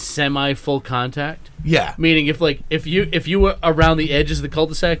semi full contact. Yeah. Meaning if you were around the edges of the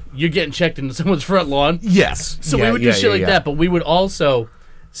cul-de-sac, you're getting checked into someone's front lawn. Yes. So we would do shit like that, but we would also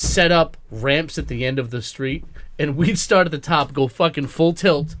set up ramps at the end of the street, and we'd start at the top, go fucking full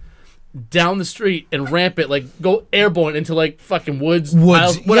tilt down the street, and ramp it, like go airborne into like fucking woods,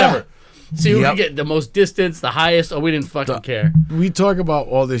 piles, whatever. Yeah. See who can get the most distance, the highest. Oh, we didn't fucking care. We talk about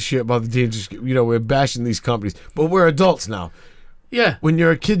all this shit about the dangerous. We're bashing these companies, but we're adults now. Yeah. When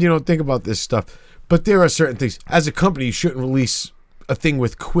you're a kid, you don't think about this stuff. But there are certain things. As a company, you shouldn't release a thing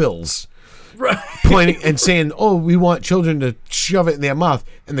with quills. Right. Pointing and saying, "Oh, we want children to shove it in their mouth,"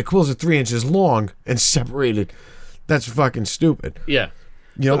 and the quills are 3 inches long and separated. That's fucking stupid. Yeah.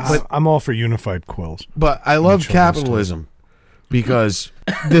 But I'm all for unified quills. But I love capitalism because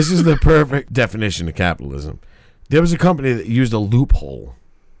this is the perfect definition of capitalism. There was a company that used a loophole.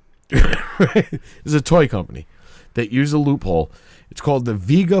 It's a toy company that used a loophole. It's called the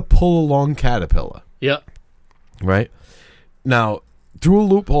Vega Pull-Along Caterpillar. Yep. Right? Now, through a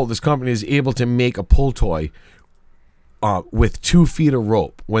loophole, this company is able to make a pull toy with 2 feet of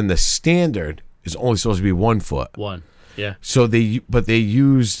rope when the standard is only supposed to be 1 foot. 1. Yeah. So they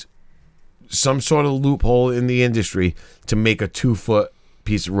used some sort of loophole in the industry to make a 2-foot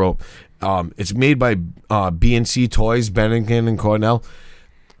piece of rope. It's made by B&C Toys, Bennington and Cornell,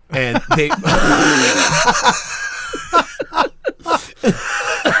 and they.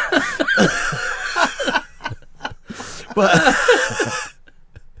 But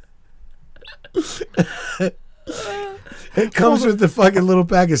it comes with the fucking little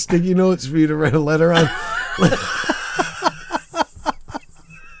pack of sticky notes for you to write a letter on.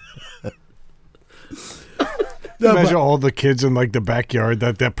 Imagine all the kids in like the backyard,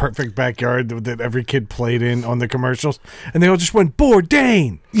 that perfect backyard that every kid played in on the commercials, and they all just went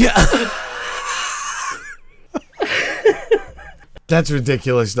Bourdain. Yeah. That's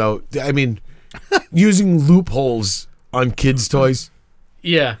ridiculous, though. I mean, using loopholes on kids' toys.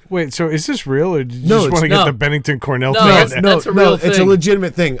 Yeah. Wait, so is this real, or did you No, just want to it's- get no. the Bennington Cornell No, thing? it's- in? that's a real It's a thing.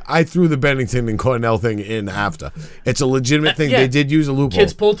 legitimate thing. I threw the Bennington and Cornell thing in after. It's a legitimate thing. yeah. They did use a loophole.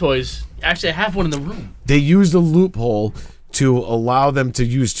 Kids pull toys. Actually, I have one in the room. They used a loophole to allow them to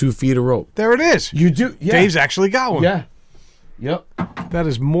use 2 feet of rope. There it is. You do? Yeah. Dave's actually got one. Yeah. Yep. That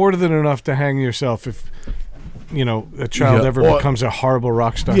is more than enough to hang yourself if, a child Yeah, ever or- becomes a horrible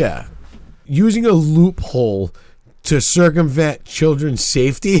rock star. Yeah. Using a loophole to circumvent children's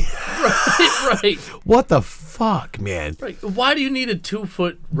safety? Right. What the fuck, man? Right. Why do you need a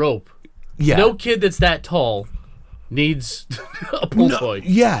 2-foot rope? Yeah. No kid that's that tall needs a pull toy.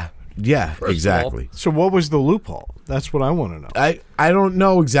 Yeah. Yeah, of all. exactly. So what was the loophole? That's what I want to know. I don't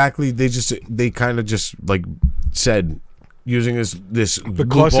know exactly. They kind of just like said using this Because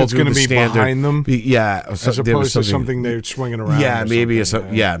loophole it's through going to the be standard. behind them, Yeah, or as so- there was opposed to something they're swinging around. Yeah, or maybe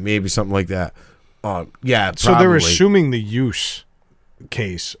something. maybe something like that. Yeah, So they're probably. assuming the use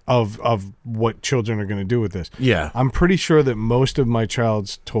case of what children are going to do with this. Yeah. I'm pretty sure that most of my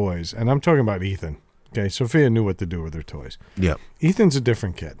child's toys, and I'm talking about Ethan. Okay, Sophia knew what to do with her toys. Yeah. Ethan's a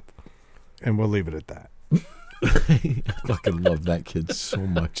different kid, and we'll leave it at that. I fucking love that kid so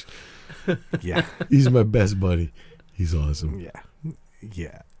much. Yeah, He's my best buddy. He's awesome. yeah.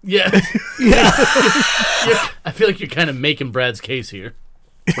 Yeah. Yeah. I feel like you're kind of making Brad's case here.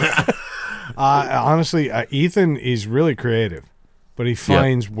 Honestly, Ethan is really creative, but he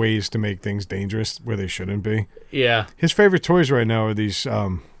finds ways to make things dangerous where they shouldn't be. Yeah. His favorite toys right now are these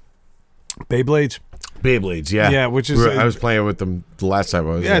Beyblades. Beyblades, yeah. Yeah, which is- I was playing with them the last time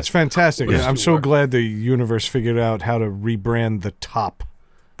I was Yeah, there. it's fantastic. Yes, I'm you so are. glad the universe figured out how to rebrand the top.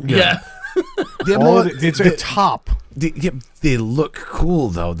 Yeah. They're All more- it's a top. they look cool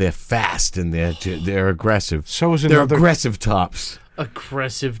though. They're fast and they're aggressive. So is They're another. aggressive tops.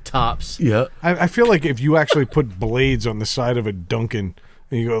 Aggressive tops. Yeah. I feel like if you actually put blades on the side of a Duncan,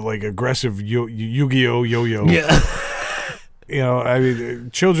 and you go like aggressive Yu-Gi-Oh yo-yo. Yeah. I mean,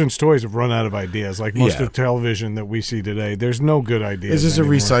 children's toys have run out of ideas. Like most Yeah. of television that we see today, there's no good ideas. It's just a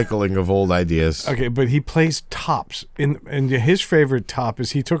anymore. recycling of old ideas. Okay, but he plays tops, and his favorite top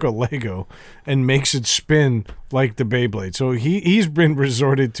is he took a Lego and makes it spin like the Beyblade. So he's been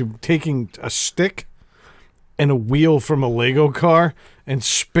resorted to taking a stick and a wheel from a Lego car and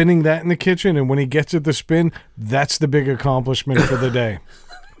spinning that in the kitchen. And when he gets it to spin, that's the big accomplishment for the day.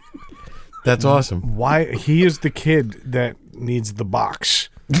 That's awesome. Why he is the kid that needs the box,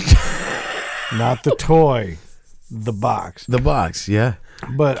 not the toy, the box. The box, yeah.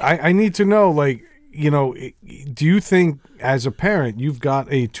 But I need to know, like, do you think as a parent you've got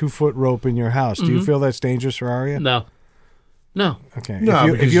a 2-foot rope in your house? Do you feel that's dangerous for Aria? No. No. Okay. No,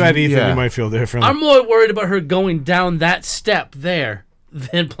 if because you had you- Ethan, yeah. you might feel differently. I'm more worried about her going down that step there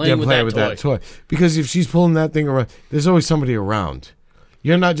than playing with that toy. Because if she's pulling that thing around, there's always somebody around.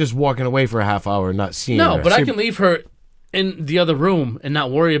 You're not just walking away for a half hour and not seeing her. No, but I can leave her in the other room and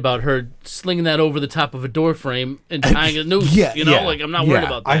not worry about her slinging that over the top of a door frame and tying a noose. Like I'm not worried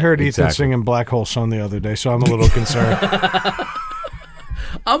about that. I heard Ethan singing Black Hole Sun the other day, so I'm a little concerned.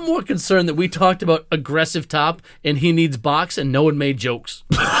 I'm more concerned that we talked about aggressive top and he needs box and no one made jokes.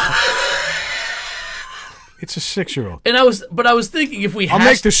 It's a 6-year-old. And I was thinking if we I'll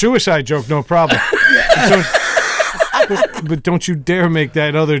make the suicide joke, no problem. But don't you dare make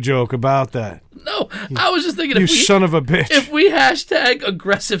that other joke about that. No, I was just thinking You son of a bitch. If we hashtag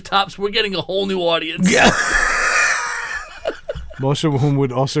aggressive tops, we're getting a whole new audience. Yeah. Most of whom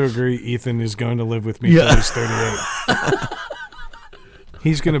would also agree Ethan is going to live with me till he's 38.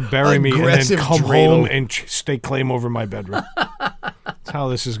 He's going to bury me and then come home and stake claim over my bedroom. That's how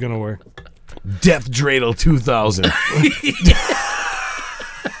this is going to work. Death Dreidel 2000.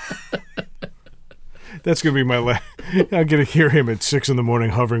 That's going to be my last. I'm going to hear him at 6 a.m.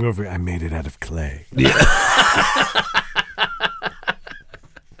 hovering over. I made it out of clay. Yeah.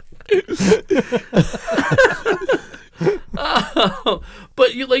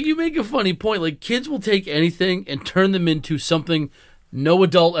 But you make a funny point. Like, kids will take anything and turn them into something no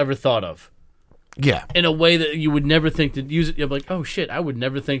adult ever thought of. Yeah. In a way that you would never think to use it. You're like, oh shit, I would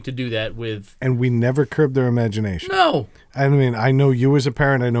never think to do that with. And we never curb their imagination. No. I mean, I know you as a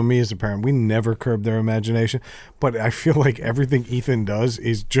parent. I know me as a parent. We never curb their imagination. But I feel like everything Ethan does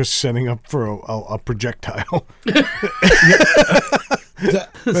is just setting up for a projectile.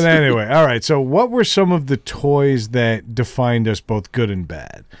 But anyway, all right. So what were some of the toys that defined us both good and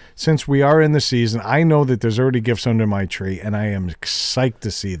bad? Since we are in the season, I know that there's already gifts under my tree, and I am psyched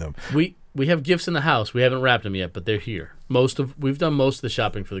to see them. We have gifts in the house. We haven't wrapped them yet, but they're here. We've done most of the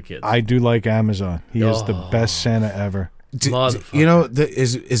shopping for the kids. I do like Amazon. He is the best Santa ever. You know,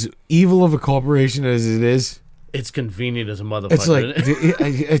 as evil of a corporation as it is, it's convenient as a motherfucker. It's like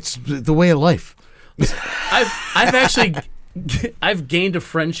it's the way of life. I've gained a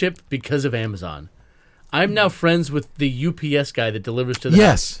friendship because of Amazon. I'm now friends with the UPS guy that delivers to the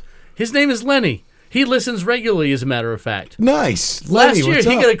house. His name is Lenny. He listens regularly, as a matter of fact. Nice. Last year,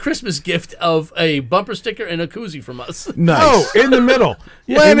 he got a Christmas gift of a bumper sticker and a koozie from us. Nice. Oh, in the middle.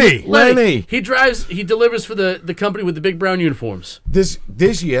 Lenny. He delivers for the company with the big brown uniforms. This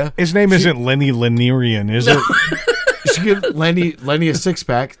year. His name isn't Lenny Lanierian, is it? You should give Lenny a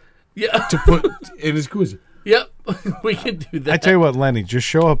 6-pack to put in his koozie. Yep. We can do that. I tell you what, Lenny, just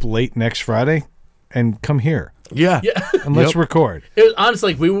show up late next Friday and come here. Yeah. And let's record. It was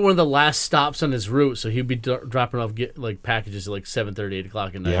honestly we were one of the last stops on his route, so he'd be dropping off packages at like 7:30, 8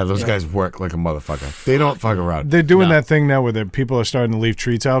 o'clock at night. Yeah, those guys work like a motherfucker. They don't fuck around. They're doing that thing now where people are starting to leave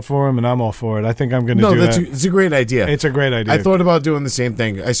treats out for him, and I'm all for it. I think I'm going to do that. It's a great idea. It's a great idea. I thought about doing the same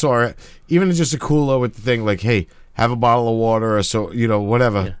thing. I saw it, even just a cooler with the thing like, hey, have a bottle of water or so,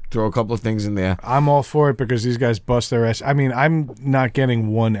 whatever. Yeah. Throw a couple of things in there. I'm all for it because these guys bust their ass. I mean, I'm not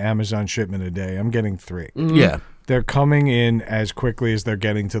getting one Amazon shipment a day. I'm getting 3. Mm-hmm. Yeah. They're coming in as quickly as they're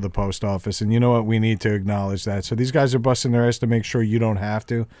getting to the post office. And you know what? We need to acknowledge that. So these guys are busting their ass to make sure you don't have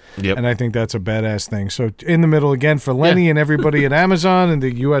to. Yep. And I think that's a badass thing. So in the middle again for Lenny and everybody at Amazon and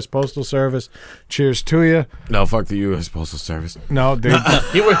the U.S. Postal Service, cheers to you. No, fuck the U.S. Postal Service. No,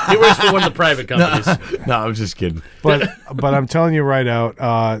 he works for one of the private companies. No, I'm just kidding. But I'm telling you right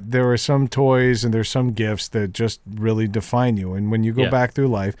out, there are some toys and there's some gifts that just really define you. And when you go back through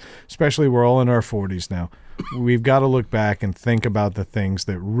life, especially we're all in our 40s now, we've got to look back and think about the things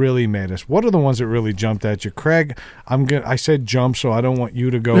that really made us. What are the ones that really jumped at you? Craig, I said jump, so I don't want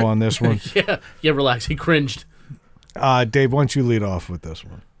you to go on this one. Yeah, relax. He cringed. Dave, why don't you lead off with this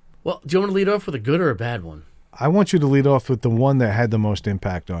one? Well, do you want to lead off with a good or a bad one? I want you to lead off with the one that had the most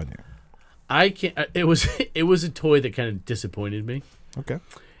impact on you. I can't. It was a toy that kind of disappointed me. Okay.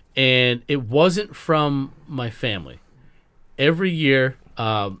 And it wasn't from my family. Every year,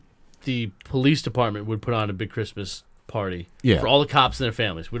 the police department would put on a big Christmas party for all the cops and their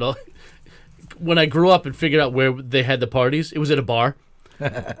families. When I grew up and figured out where they had the parties, it was at a bar.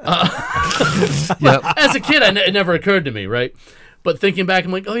 As a kid, it never occurred to me, right? But thinking back,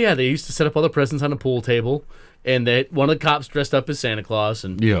 I'm like, oh yeah, they used to set up all the presents on a pool table, and one of the cops dressed up as Santa Claus,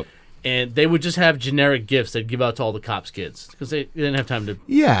 and they would just have generic gifts they'd give out to all the cops' kids because they didn't have time to.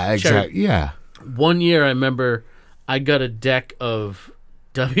 Yeah, exactly. Yeah. One year, I remember I got a deck of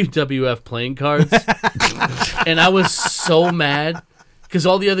WWF playing cards, and I was so mad because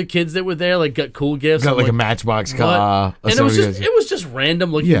all the other kids that were there got cool gifts. Got like a Matchbox car, and it was just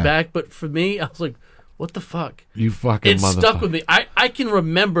random looking back. But for me, I was like, "What the fuck?" You fucking motherfucker! It stuck with me. I can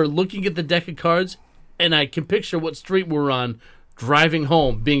remember looking at the deck of cards, and I can picture what street we're on, driving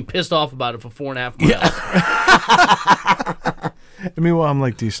home, being pissed off about it for 4.5 miles. I mean, well, I'm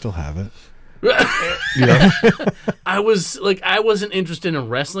like, do you still have it? I wasn't interested in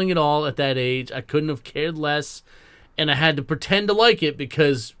wrestling at all at that age. I couldn't have cared less. And I had to pretend to like it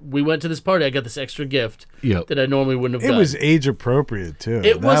because we went to this party. I got this extra gift that I normally wouldn't have It done. was age appropriate too.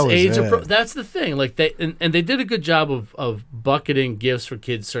 It was age it. appropriate. That's the thing. Like they and they did a good job of bucketing gifts for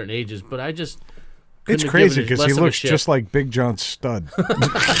kids certain ages. But I just It's couldn't have crazy given it because less he of a looks shit. just like Big John Studd.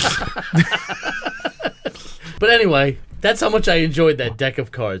 But anyway, that's how much I enjoyed that deck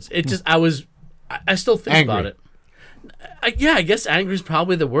of cards. It just I still think Angry. about it. I guess angry is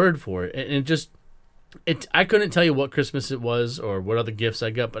probably the word for it. And it just. I couldn't tell you what Christmas it was or what other gifts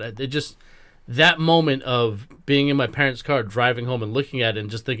I got, but it just that moment of being in my parents' car, driving home and looking at it and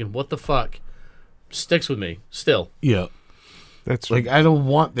just thinking, "What the fuck?" sticks with me still. Yeah. That's Like, I don't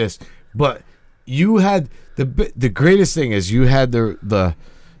want this. But you had the greatest thing is you had the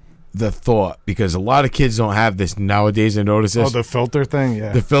thought, because a lot of kids don't have this nowadays. I notice this. the filter thing.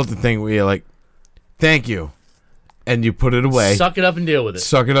 Yeah, The filter thing where you're like, thank you. And you put it away. Suck it up and deal with it.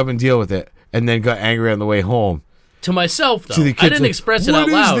 Suck it up and deal with it. And then got angry on the way home. To myself, though, To the I kids, didn't like, express it out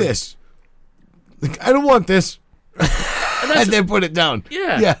loud. What is this? Like, I don't want this. And then put it down.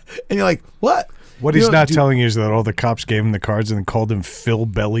 Yeah. Yeah. And you're like, what? what You he's know, not dude- telling you is that all the cops gave him the cards and then called him Phil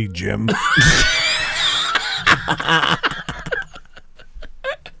Belly Jim.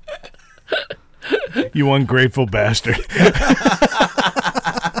 You ungrateful bastard.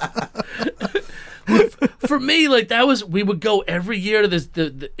 For me, like that was we would go every year to this.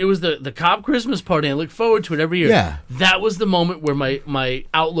 It was the Cobb Christmas party. And I look forward to it every year. Yeah. That was the moment where my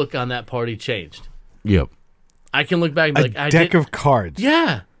outlook on that party changed. Yep. I can look back and be A like, I deck did. of cards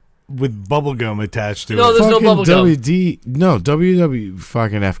Yeah. with bubble gum attached to No, it. there's no bubble gum. WW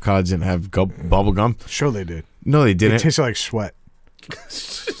fucking F cards didn't have bubble gum. Sure they did. No, they It didn't. tasted like sweat.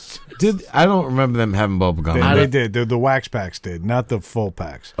 I don't remember them having bubble gum. They did. The wax packs did, not the full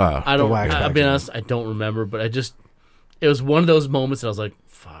packs. I don't. wax I'll pack be gum. honest. I don't remember, but it was one of those moments that I was like,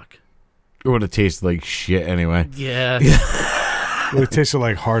 "Fuck." It would have tasted like shit anyway. Yeah. It tasted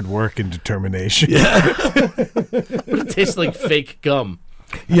like hard work and determination. It tastes like fake gum.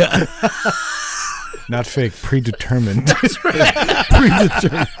 Yeah. Not fake, predetermined.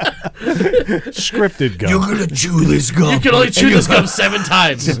 Scripted gum. You're gonna chew this gum. You can only chew this gum 7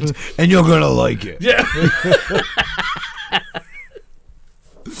 times. and you're gonna like it. Yeah.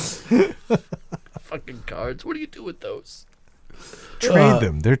 Fucking cards. What do you do with those? Trade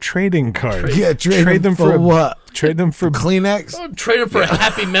them. They're trading cards. Yeah, trade them for what? Trade them for Kleenex? Oh, trade them for a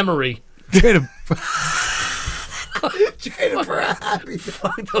happy memory. Trade them.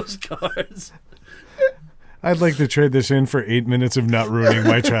 Fuck those cards. I'd like to trade this in for 8 minutes of not ruining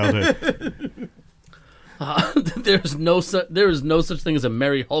my childhood. There is no such thing as a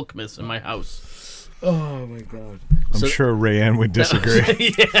Merry Hulkmas in my house. Oh my god. I'm sure Rayanne would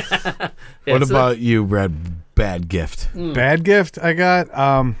disagree. Yeah, What so- about you, Brad? Bad gift. Bad gift I got,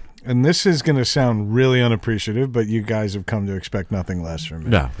 and this is going to sound really unappreciative, but you guys have come to expect nothing less from me.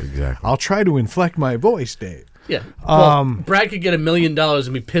 No, exactly. I'll try to inflect my voice, Dave. Yeah. Well, Brad could get $1 million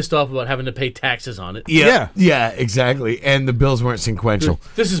and be pissed off about having to pay taxes on it. Yeah. Yeah, exactly. And the bills weren't sequential.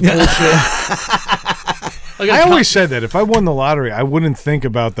 This is bullshit. I always said that if I won the lottery, I wouldn't think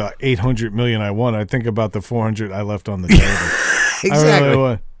about the $800 million I won. I'd think about the $400 I left on the table. I really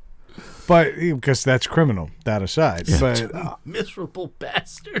would. But because that's criminal, that aside. But miserable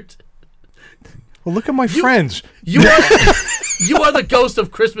bastard. well, look at my friends. You are the ghost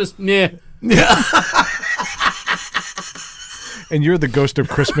of Christmas. Nah. And you're the ghost of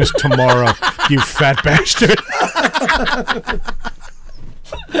Christmas tomorrow, you fat bastard.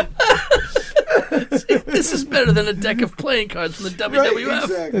 This is better than a deck of playing cards from the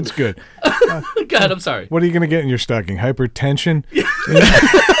WWF. That's good. God, I'm sorry. What are you going to get in your stocking? Hypertension?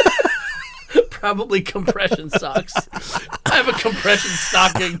 Probably compression socks. I have a compression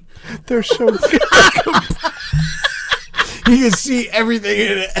stocking. They're so good. You can see everything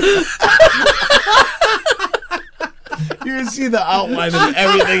in it. You can see the outline of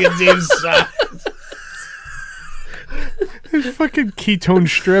everything in Dave's side. There's fucking ketone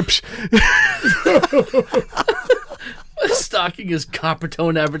strips. My stocking is copper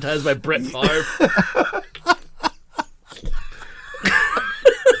tone advertised by Brett Favre.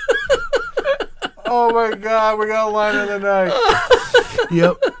 Oh my God, we got a line of the night.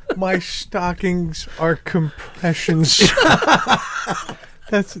 Yep. My stockings are compressions.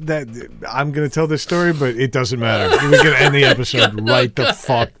 That's that. I'm gonna tell this story, but it doesn't matter. We're gonna end the episode right the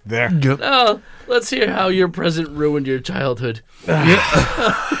fuck there. Oh, let's hear how your present ruined your childhood.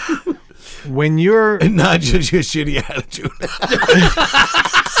 when you're And not just your shitty attitude.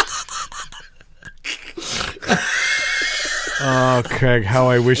 Oh, Craig, how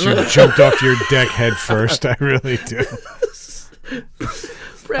I wish you jumped off your deck head first. I really do.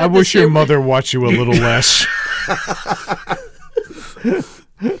 Brad, I this wish your year- mother watched you a little less.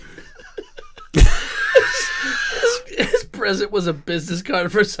 His present was a business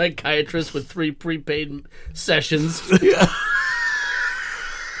card for a psychiatrist with 3 prepaid sessions.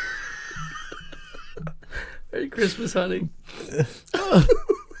 Merry Christmas, honey.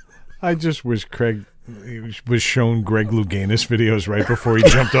 I just wish Craig was shown Greg Louganis videos right before he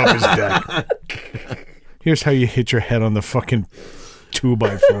jumped off his deck. Here's how you hit your head on the fucking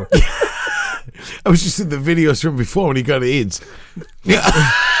 2x4. I was just in the videos from before when he got AIDS.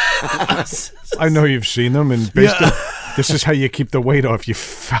 I know you've seen them, and this is how you keep the weight off, you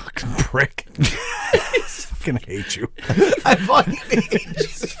fucking prick. I fucking hate you. I fucking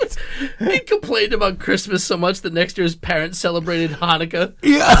hate He complained about Christmas so much that next year his parents celebrated Hanukkah.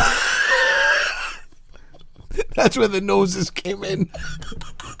 Yeah. That's where the noses came in.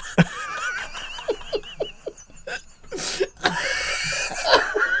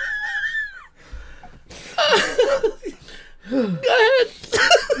 Go ahead.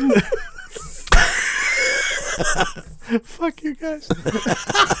 Fuck you guys.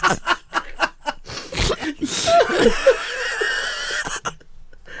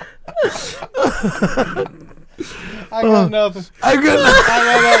 I got nothing. I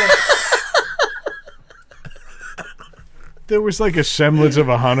got There was like a semblance of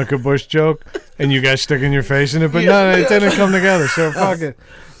a Hanukkah bush joke, and you guys sticking your face in it, but no, it didn't come together. So fuck it.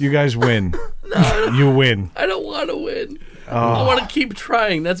 You guys win. You win. I don't want to win. I want to keep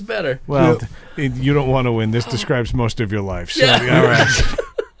trying. That's better. Well, you don't want to win. This describes most of your life. So, Yeah. all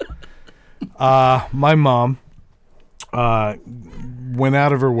right. My mom went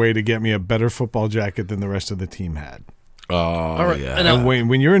out of her way to get me a better football jacket than the rest of the team had. All right. yeah. And And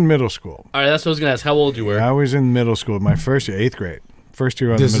when you're in middle school, all right, that's what I was going to ask. How old you were? I was in middle school, my first year, 8th grade. First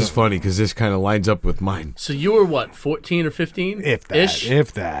year on This the is middle. funny because this kind of lines up with mine. So you were what, 14 or 15? If that, Ish?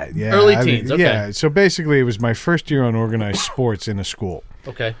 yeah. Early I mean, teens, okay. Yeah, so basically it was my first year on organized sports in a school.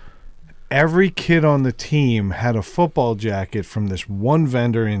 Okay. Every kid on the team had a football jacket from this one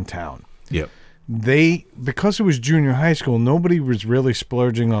vendor in town. Yep. Because it was junior high school, nobody was really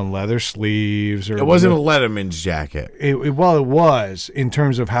splurging on leather sleeves. Or It wasn't a Letterman's jacket. It was in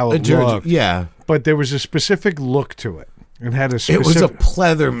terms of how it looked. Yeah. But there was a specific look to it. It had a It was specific... a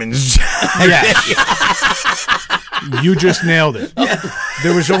Pleatherman's jacket. Yes. You just nailed it.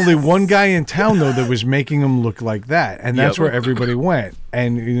 There was only one guy in town, though, that was making them look like that. And that's Yep. where everybody went.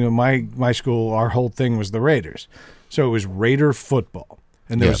 And, you know, my school, our whole thing was the Raiders. So it was Raider football.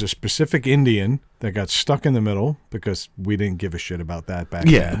 And there Yep. was a specific Indian that got stuck in the middle because we didn't give a shit about that back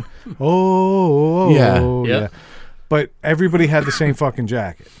Yeah. then. Oh, Yeah. yeah. But everybody had the same fucking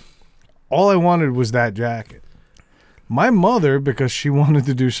jacket. All I wanted was that jacket. My mother, because she wanted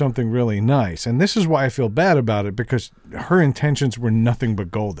to do something really nice, and this is why I feel bad about it, because her intentions were nothing but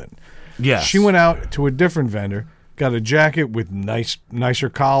golden. Yes. She went out to a different vendor, got a jacket with nicer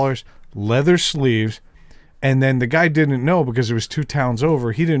collars, leather sleeves, and then the guy didn't know because it was 2 towns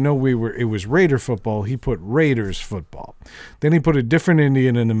over. He didn't know it was Raider football. He put Raiders football. Then he put a different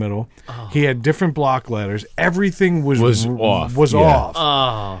Indian in the middle. Oh. He had different block letters. Everything was off. Was Yeah. off.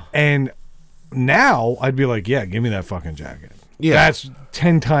 Oh. And now I'd be like, yeah, give me that fucking jacket. Yeah. That's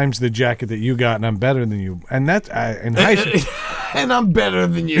 10 times the jacket that you got, and I'm better than you. And that's in high school. And I'm better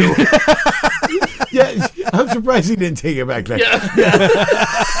than you. Yeah, I'm surprised he didn't take it back then.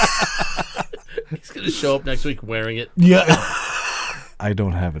 Yeah. He's going to show up next week wearing it. Yeah. I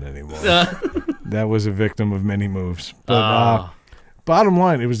don't have it anymore. That was a victim of many moves. But bottom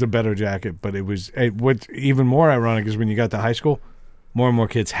line, it was a better jacket. But it was what's even more ironic is when you got to high school, more and more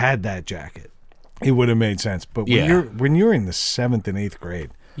kids had that jacket. It would have made sense. But when you're in the 7th and 8th grade,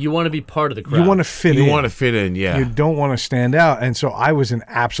 You want to be part of the crowd. you want to fit in. You want to fit in, yeah. You don't want to stand out. And so I was an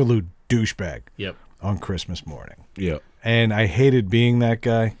absolute douchebag Yep. on Christmas morning. Yeah. And I hated being that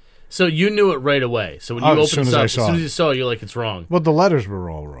guy. So you knew it right away. So when you As opened soon it as up, I as saw soon it. as you saw it, you're like, it's wrong. Well, the letters were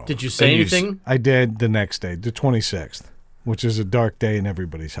all wrong. Did you say And you anything? I did the next day, the 26th, which is a dark day in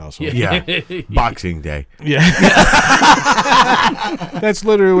everybody's household. Yeah. Boxing Day. Yeah. That's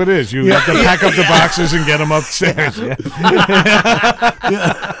literally what it is. You have to pack up the boxes and get them upstairs. Yeah.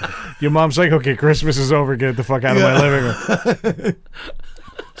 Your mom's like, okay, Christmas is over. Get the fuck out of my living room.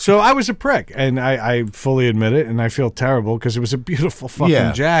 So I was a prick, and I fully admit it, and I feel terrible because it was a beautiful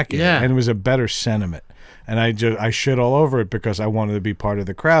fucking jacket, and it was a better sentiment. And I shit all over it because I wanted to be part of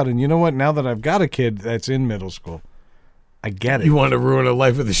the crowd. And you know what? Now that I've got a kid that's in middle school, I get it. You want to ruin her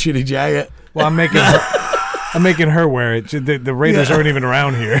life with a shitty jacket? Well, I'm making her wear it. The Raiders aren't even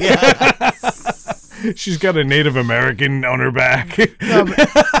around here. She's got a Native American on her back.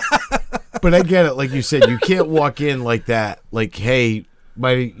 But I get it. Like you said, you can't walk in like that. Like, hey,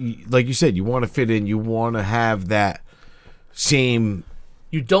 like you said, you want to fit in. You want to have that same.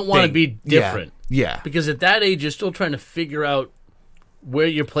 You don't want to thing. be different. Yeah. Because at that age, you're still trying to figure out where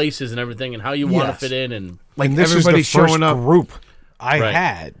your place is and everything and how you want to Yes. fit in. And Like And this is the everybody first showing up. group I Right.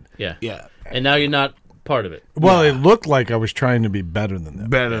 had. yeah. Yeah. And now you're not part of it. Well, it looked like I was trying to be better than them.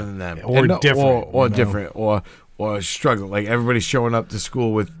 Better than them. Or And different, Or you know? different. Or struggling. Like everybody's showing up to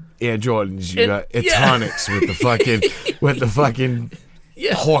school with Air Jordans. You And- got yeah. Etonics with the fucking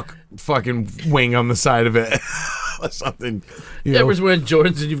Yeah. hawk fucking wing on the side of it. Or something. You know? Everyone's wearing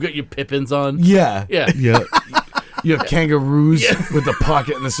Jordans and you've got your Pippins on. Yeah. Yeah. Yeah. You have kangaroos Yeah. with the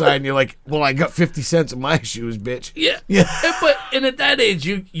pocket in the side, and you're like, well, I got 50 cents in my shoes, bitch. Yeah. Yeah. And at that age,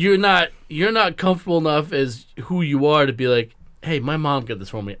 you're not comfortable enough as who you are to be like, hey, my mom got this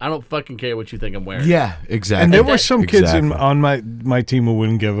for me. I don't fucking care what you think I'm wearing. Yeah, exactly. And there were some kids Exactly. on my team who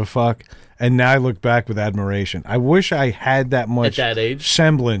wouldn't give a fuck. And now I look back with admiration. I wish I had that much that age?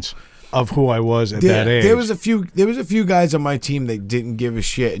 semblance of who I was at that age. There was a few guys on my team that didn't give a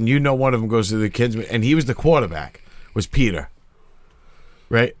shit, and one of them goes to the kids, and he was the quarterback. Was Peter,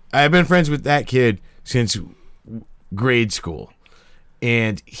 right? I've been friends with that kid since grade school,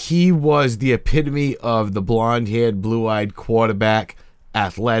 and he was the epitome of the blonde-haired, blue-eyed quarterback,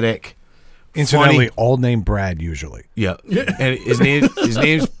 athletic. Incidentally, funny. all named Brad usually. Yeah, and his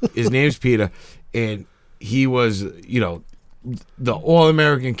name's Peter, and he was the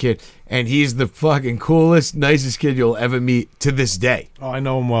all-American kid, and he's the fucking coolest, nicest kid you'll ever meet to this day. Oh, I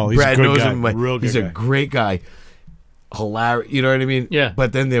know him well. He's Brad a good knows guy. him. Like, Real good he's guy. a great guy, hilarious. You know what I mean? Yeah.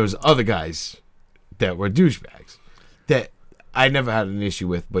 But then there was other guys that were douchebags that I never had an issue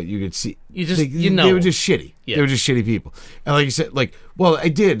with, but you could see they were just shitty. Yeah. They were just shitty people. And like you said, I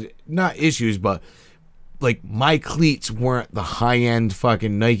did not issues, but like my cleats weren't the high end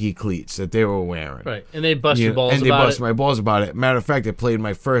fucking Nike cleats that they were wearing. Right. And they bust your balls and they about bust it. my balls about it. Matter of fact, I played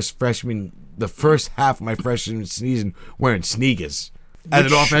the first half of my freshman season wearing sneakers as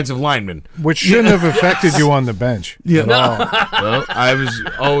an offensive lineman. Which shouldn't have affected you on the bench. Yeah. at all. Well, I was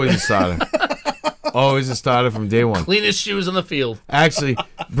always a starter. Always a starter from day one. Cleanest shoes on the field. Actually,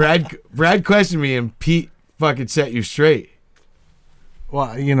 Brad questioned me, and Pete fucking set you straight.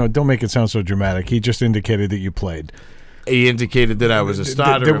 Well, don't make it sound so dramatic. He just indicated that you played. He indicated that I was a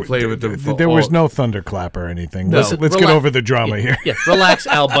starter and played with them. There was no thunderclap or anything. No. Let's get Relax. over the drama here. Yeah. Relax,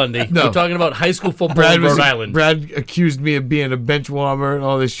 Al Bundy. No. We're talking about high school football in Rhode Island. Brad accused me of being a bench warmer and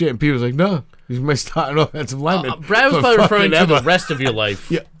all this shit, and Pete was like, "No, he's my starting offensive lineman." Brad was for probably referring fucking to the ever." rest of your life.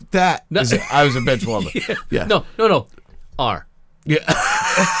 Yeah, I was a bench warmer. Yeah. No. R. Yeah.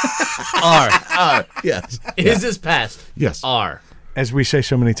 R. Yes. Is this past? Yes. R. As we say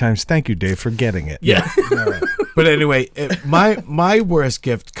so many times, thank you, Dave, for getting it. Yeah. But anyway, my worst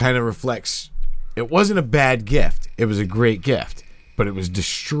gift kind of reflects. It wasn't a bad gift. It was a great gift, but it was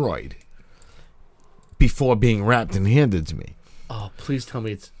destroyed before being wrapped and handed to me. Oh, please tell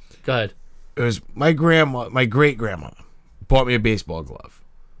me it's. Go ahead. It was my great grandma bought me a baseball glove,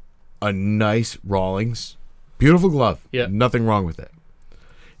 a nice Rawlings, beautiful glove. Yeah. Nothing wrong with it.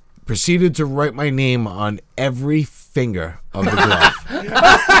 Proceeded to write my name on every finger of the glove.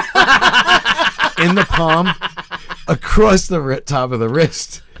 In the palm, across the top of the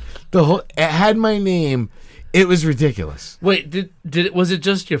wrist. It had my name. It was ridiculous. Wait, was it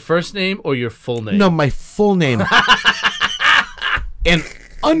just your first name or your full name? No, my full name. And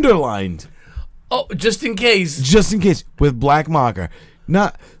underlined, Oh, just in case. just in case, with black marker.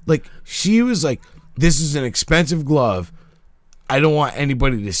 Not like she was like, this is an expensive glove. I don't want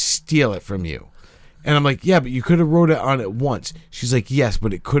anybody to steal it from you. And I'm like, yeah, but you could have wrote it on it once. She's like, yes,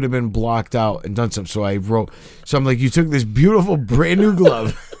 but it could have been blocked out and done something. So I'm like, you took this beautiful brand new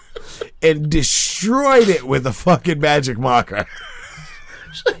glove and destroyed it with a fucking magic marker.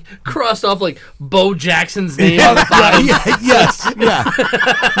 Crossed off like Bo Jackson's name on the bottom. Yes,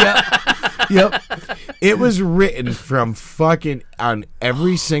 yeah. Yep. It was written from fucking on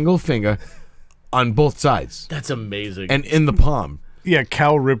every single finger on both sides That's amazing. and in the palm. Yeah,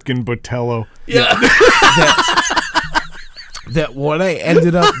 Cal Ripken Botello. yeah. That what I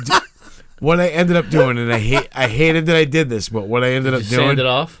ended up doing, and I hated that I did this, but what I ended up doing, Sand it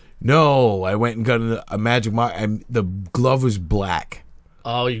off. no, I went and got a magic mark, and the glove was black.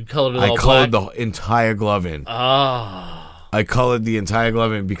 Oh, you colored it I all colored black. the entire glove in. Ah. I colored the entire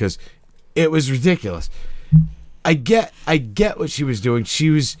glove in because it was ridiculous. I get what she was doing. She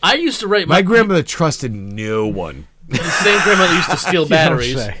was I used to write my grandmother trusted no one. The same grandma that used to steal You don't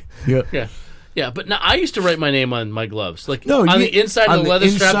batteries. say. Yeah. Yeah, but now I used to write my name on my gloves, like No, on you- the inside on of the the leather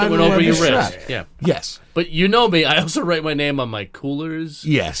strap inside that of went the over your leather wrist. strap. Yeah, Yes. but you know me, I also write my name on my coolers.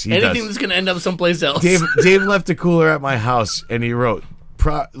 Yes, he anything does. that's gonna end up someplace else. Dave left a cooler at my house, and he wrote,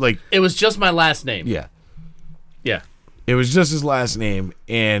 It was just my last name. yeah. Yeah, It was just his last name,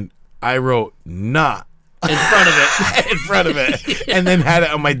 and I wrote "not" in front of it. in front of it, and then had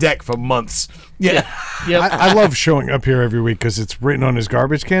it on my deck for months. Yeah. Yep. I love showing up here every week because it's written on his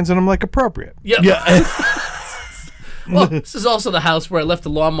garbage cans, and I'm like, appropriate. Yep. Yeah. Well, this is also the house where I left the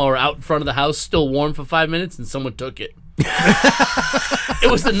lawnmower out in front of the house, still warm for 5 minutes, and someone took it. It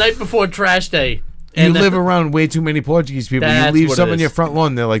was the night before trash day. You And live around way too many Portuguese people. You That's leave what it something on is. your front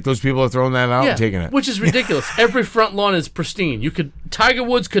lawn, they're like, those people are throwing that out yeah, and taking it. which is ridiculous. Every front lawn is pristine. Tiger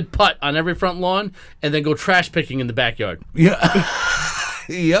Woods could putt on every front lawn and then go trash picking in the backyard. Yeah.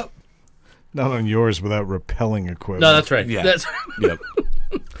 Yep. Not on yours without repelling equipment. No, that's right. Yeah. That's Yep.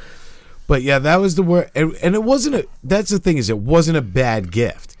 But yeah, that was the word, and it wasn't that's the thing, is it wasn't a bad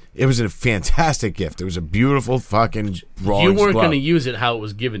gift. It was a fantastic gift. It was a beautiful fucking Rawlings you weren't glove. going to use it how it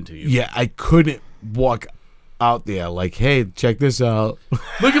was given to you. Yeah, I couldn't walk out there like, hey, check this out.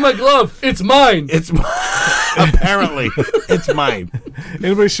 Look at my glove. It's mine. It's apparently it's mine.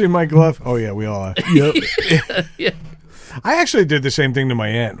 Anybody see my glove? Oh yeah, we all have. Yep. Yeah. I actually did the same thing to my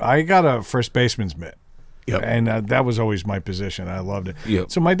aunt. I got a first baseman's mitt. Yep. And that was always my position. I loved it.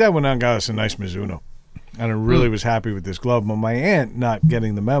 Yep. So my dad went out and got us a nice Mizuno. And I really was happy with this glove. But my aunt, not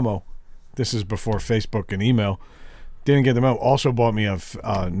getting the memo, this is before Facebook and email, didn't get the memo, also bought me a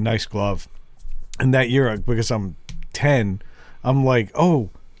nice glove. And that year, because I'm 10, I'm like, oh,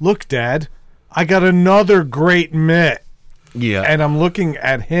 look, Dad, I got another great mitt. Yeah. And I'm looking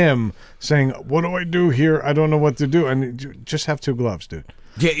at him saying, what do I do here? I don't know what to do. And just have two gloves, dude.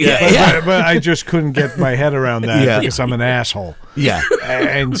 But I just couldn't get my head around that Yeah. because I'm an asshole. Yeah.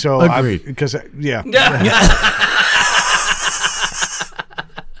 And so Agreed.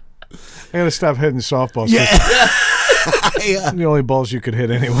 I gotta stop hitting softballs. Yeah. Yeah. The only balls you could hit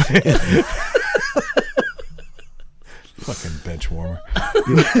anyway. Fucking bench warmer.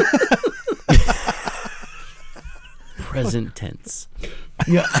 Present tense.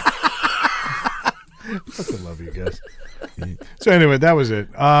 Yeah. Fucking love you guys. So anyway, that was it.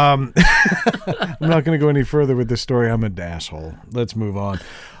 I'm not going to go any further with this story. I'm an asshole. Let's move on.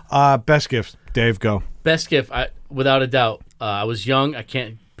 Best gift, Dave. Go. Best gift, without a doubt. I was young. I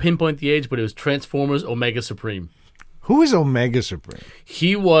can't pinpoint the age, but it was Transformers Omega Supreme. Who is Omega Supreme?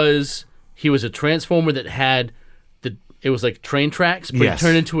 He was a Transformer that had it was like train tracks, but Yes. it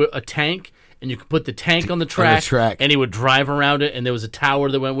turned into a tank, and you could put the tank on the track, and he would drive around it, and there was a tower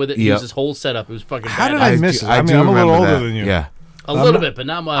that went with it. He Yep. used his whole setup. It was fucking How did badass. I miss it? I mean, do I'm a little remember older that. than you. Yeah. A little bit, but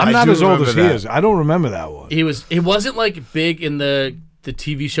not much. I'm not do as old as remember he that. is. I don't remember that one. It wasn't like big in the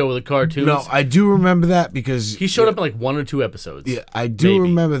TV show or the cartoons. No, I do remember that because he showed up in like 1 or 2 episodes. Yeah, I do Maybe.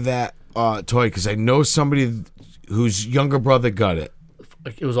 remember that toy because I know somebody whose younger brother got it,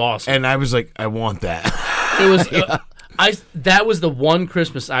 It was awesome. and I was like, I want that. It was that was the one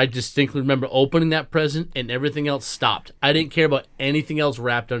Christmas I distinctly remember opening that present and everything else stopped. I didn't care about anything else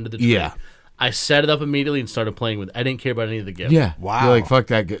wrapped under the tree. Yeah. I set it up immediately and started playing with it. I didn't care about any of the gifts. Yeah, Wow. You're like, fuck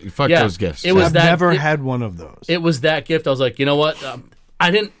that, fuck Yeah, those gifts. it was I've that- never it- had one of those. It was that gift. I was like, you know what?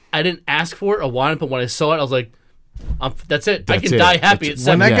 I didn't ask for it or want it, but when I saw it, I was like, that's it. I That's can it. die happy at That's-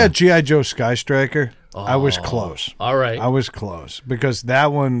 when 7. I Yeah. got G.I. Joe Sky Striker, I was close. All right. I was close because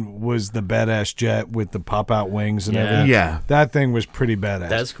that one was the badass jet with the pop-out wings and Yeah. everything. Yeah. That thing was pretty badass.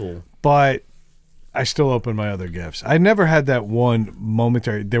 That's cool. But I still open my other gifts. I never had that one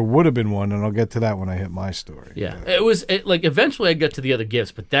momentary. There would have been one, and I'll get to that when I hit my story. Yeah, like eventually I got to the other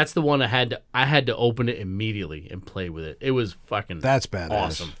gifts, but that's the one I had to open it immediately and play with it. It was fucking That's badass.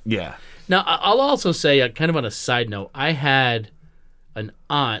 awesome. Yeah, Now I'll also say, kind of on a side note, I had an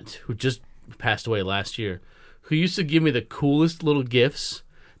aunt who just passed away last year, who used to give me the coolest little gifts.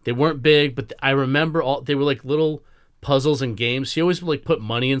 They weren't big, but I remember they were like little puzzles and games. She always would like put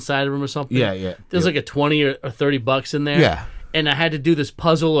money inside of them or something. Yeah. There's like a 20 or 30 bucks in there. Yeah. And I had to do this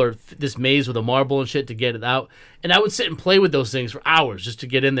puzzle or this maze with a marble and shit to get it out. And I would sit and play with those things for hours just to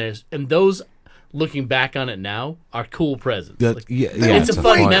get in there. And those, looking back on it now, are cool presents. it's a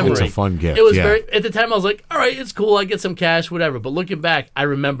fun memory. It's a fun gift. It was yeah. very, at the time I was like, all right, it's cool. I get some cash, whatever. But looking back, I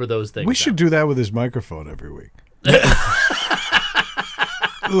remember those things. We should do that with his microphone every week.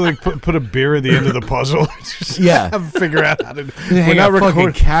 Like put a beer at the end of the puzzle. Just Yeah. have to figure out how to. Hang We're not a fucking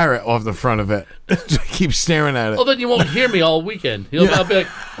recording. carrot off the front of it. Just keep staring at it. Well, then you won't hear me all weekend. I'll be like,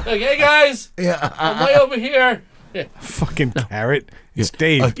 hey guys, Yeah, I'm way over here. Fucking carrot. It's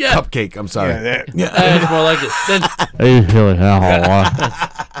Dave. A Yeah. cupcake. I'm sorry. Yeah, It's more like it. Then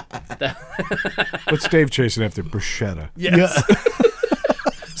what's Dave chasing after? Bruschetta. yes.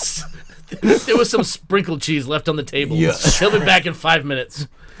 There was some sprinkled cheese left on the table. Yeah. He'll be back in 5 minutes.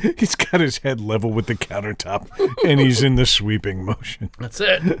 He's got his head level with the countertop, and he's in the sweeping motion. That's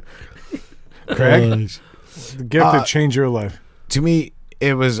it. Craig, the gift that changed your life. To me,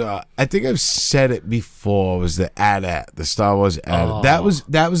 it was. I think I've said it before. Was the AT-AT, the Star Wars AT-AT. Oh. That was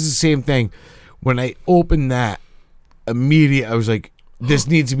the same thing. When I opened that, immediately I was like, "This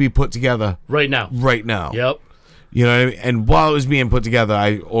needs to be put together Right now. right now." Yep. You know what I mean? And while it was being put together,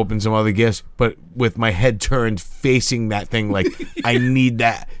 I opened some other gifts, but with my head turned facing that thing, like, I need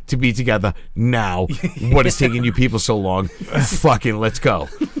that to be together now. What is taking you people so long? Fucking let's go.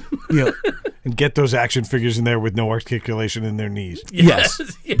 You know, And get those action figures in there with no articulation in their knees. yes.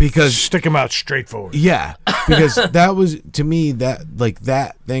 Because Stick them out straight forward. yeah, because that was, to me,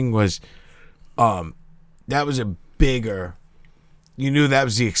 that thing was, that was a bigger. You knew that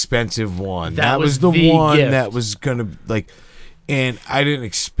was the expensive one. That was the the one gift. that was gonna and I didn't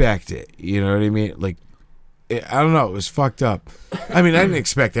expect it. You know what I mean? Like, I don't know. It was fucked up. I mean, I didn't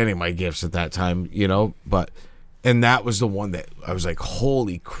expect any of my gifts at that time. You know, and that was the one that I was like,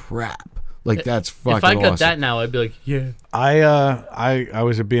 holy crap! Like, that's fucking. If I got awesome. that now, I'd be like, yeah. I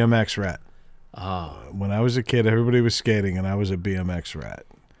was a BMX rat. Oh. When I was a kid, everybody was skating, and I was a BMX rat.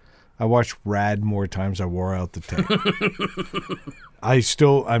 I watched Rad more times I wore out the tape.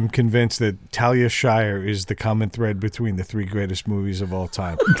 I'm convinced that Talia Shire is the common thread between the three greatest movies of all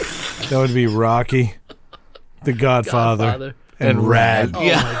time. That would be Rocky, The Godfather, and Rad. Oh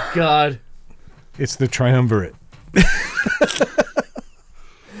my God. It's the triumvirate.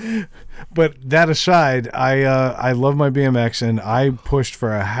 But that aside, I love my BMX, and I pushed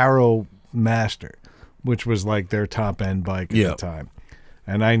for a Harrow Master, which was like their top end bike at the time.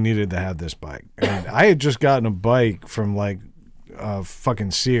 And I needed to have this bike. And I had just gotten a bike from like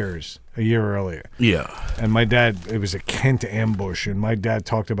fucking Sears a year earlier. Yeah. And my dad, it was a Kent Ambush, and my dad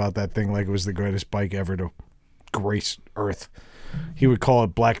talked about that thing like it was the greatest bike ever to grace Earth. He would call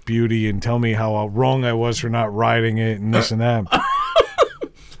it Black Beauty and tell me how wrong I was for not riding it and this and that.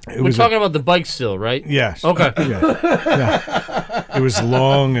 We're talking about the bike still, right? Yes. Okay. Yeah. It was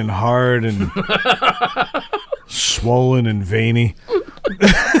long and hard and swollen and veiny.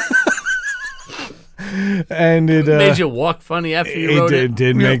 And it made you walk funny after you rode it. It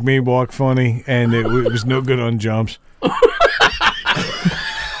did make me walk funny, and it was no good on jumps.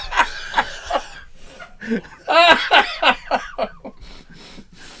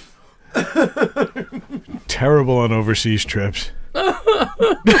 Terrible on overseas trips.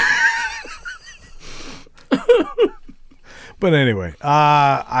 But anyway,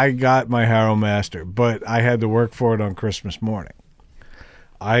 I got my Harrow Master, but I had to work for it on Christmas morning.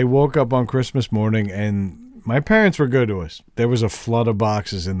 I woke up on Christmas morning, and my parents were good to us. There was a flood of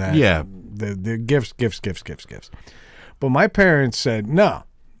boxes in that. Yeah. The gifts. But my parents said, no,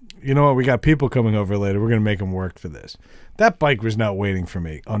 you know what? We got people coming over later. We're going to make them work for this. That bike was not waiting for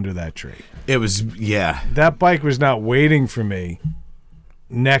me under that tree. It was, yeah. That bike was not waiting for me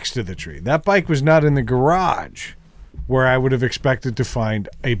next to the tree. That bike was not in the garage where I would have expected to find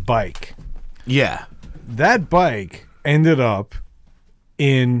a bike. Yeah. That bike ended up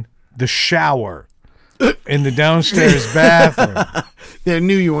in the shower in the downstairs bathroom. They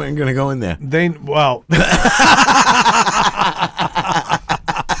knew you weren't going to go in there.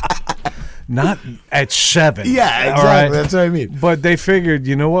 Not at 7. Yeah, exactly. All right? That's what I mean. But they figured,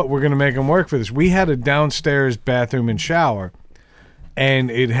 you know what? We're going to make them work for this. We had a downstairs bathroom and shower,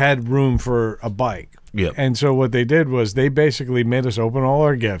 and it had room for a bike. Yep. And so what they did was they basically made us open all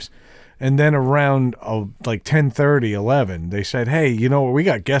our gifts. And then around like 10:30, 11, they said, hey, you know what? We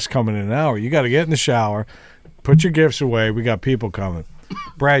got guests coming in an hour. You got to get in the shower, put your gifts away. We got people coming.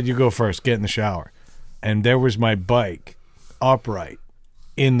 Brad, you go first. Get in the shower. And there was my bike upright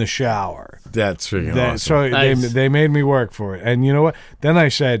in the shower. That's freaking awesome. So Nice. they made me work for it. And you know what? Then I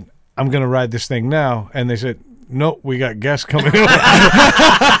said, I'm going to ride this thing now. And they said, nope, we got guests coming over.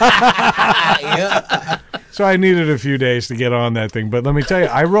 So I needed a few days to get on that thing. But let me tell you,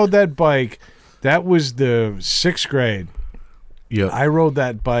 I rode that bike. That was the 6th grade. Yep. I rode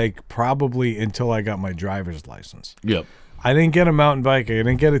that bike probably until I got my driver's license. Yep. I didn't get a mountain bike. I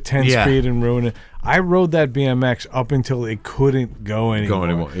didn't get a 10-speed Yeah. and ruin it. I rode that BMX up until it couldn't go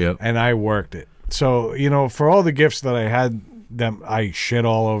anymore. Yep. And I worked it. So, you know, for all the gifts that I had, them I shit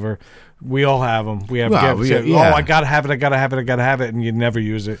all over. We all have them. We have Well, gifts. yeah. Oh, I gotta have it, and you never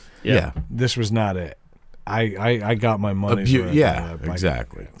use it. Yeah. This was not it. I got my money's worth. Yeah, out of that bike.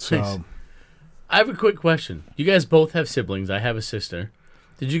 exactly. So I have a quick question. You guys both have siblings. I have a sister.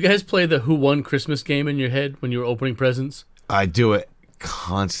 Did you guys play the Who Won Christmas game in your head when you were opening presents? I do it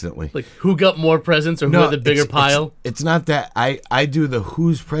constantly. Like, who got more presents or who had the bigger pile? It's not that. I do the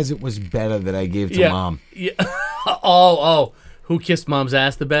whose present was better that I gave to mom. Yeah. Oh. Who kissed mom's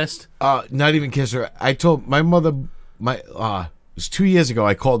ass the best? Not even kiss her. I told my mother, it was 2 years ago,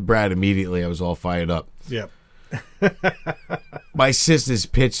 I called Brad immediately. I was all fired up. Yep. My sisters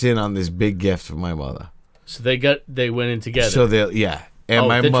pitched in on this big gift for my mother. So they went in together. So and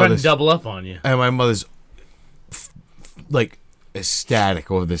my they're trying to mother's double up on you. and my mother's like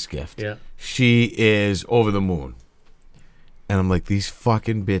ecstatic over this gift. Yeah. She is over the moon. And I'm like, these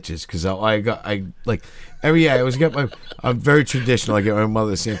fucking bitches, because I like every year I always get I'm very traditional. I get my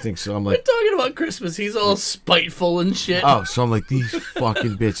mother the same thing, so I'm We're like, talking about Christmas. He's all spiteful and shit. oh, so I'm like, these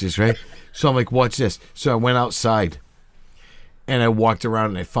fucking bitches, right? So I'm like, watch this. So I went outside, and I walked around,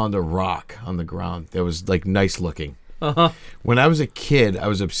 and I found a rock on the ground that was like nice looking. When I was a kid, I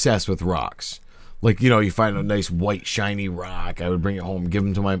was obsessed with rocks. Like, you find a nice white shiny rock, I would bring it home, give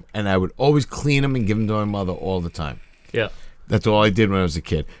them and I would always clean them and give them to my mother all the time. Yeah. That's all I did when I was a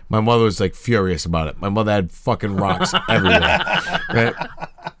kid. My mother was like furious about it. My mother had fucking rocks everywhere. Right?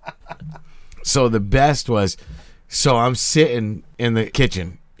 So the best was, I'm sitting in the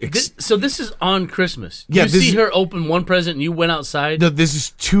kitchen. So this is on Christmas. Yeah, You see her open one present and you went outside? No, this is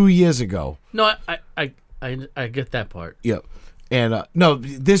 2 years ago. No, I get that part. Yep. And no,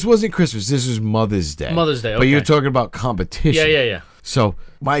 this wasn't Christmas. This was Mother's Day. Mother's Day, But you're okay. talking about competition. Yeah. So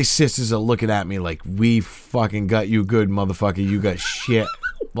my sisters are looking at me like, we fucking got you good, motherfucker. You got shit.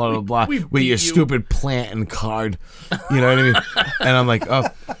 Blah, blah, blah. We With beat your you. stupid plant and card. You know what I mean? And I'm like, oh.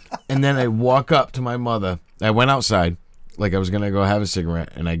 And then I walk up to my mother. I went outside like I was going to go have a cigarette,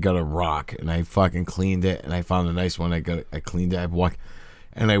 and I got a rock, and I fucking cleaned it, and I found a nice one. I cleaned it. I walked,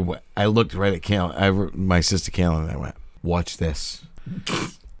 and I looked right at my sister Kaylin, and I went, watch this.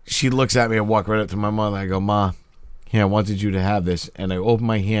 She looks at me and walk right up to my mother. I go, Ma, here, I wanted you to have this. And I open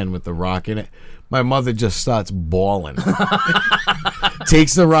my hand with the rock in it. My mother just starts bawling.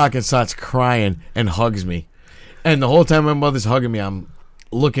 Takes the rock and starts crying and hugs me. And the whole time my mother's hugging me, I'm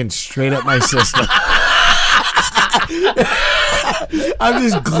looking straight at my sister. I'm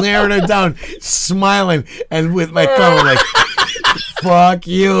just glaring her down, smiling, and with my thumb, I'm like, fuck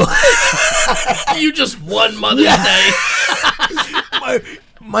you. You just won Mother's Day.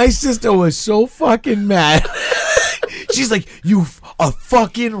 My sister was so fucking mad. She's like, you a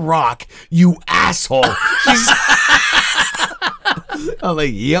fucking rock, you asshole. I'm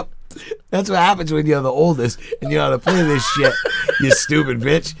like, yep. That's what happens when you're the oldest and you know how to play this shit, you stupid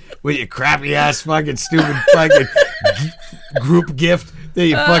bitch. With your crappy ass fucking stupid fucking group gift that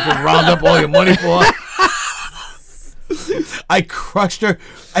you fucking round up all your money for. I crushed her.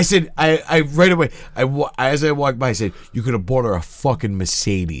 I said, I right away, as I walked by, I said, you could have bought her a fucking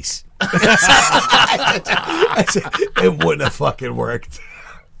Mercedes. I said, it wouldn't have fucking worked.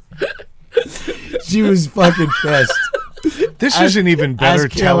 She was fucking pissed. This is an even better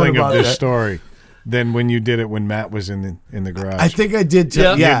ask Kaylin telling of about this that. story than when you did it when Matt was in the garage. I think I did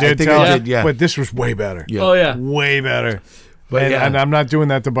tell. Yeah. Yeah, You I did think tell I it, did. Yeah. but this was way better. Yeah. Oh, yeah. Way better. But and, yeah. and I'm not doing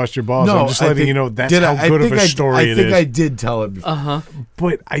that to bust your balls. I'm just I letting think- you know that's did how I good of think a I story it think is. I did tell it before.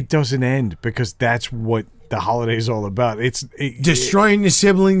 But it doesn't end because that's what the holiday's all about. Destroying your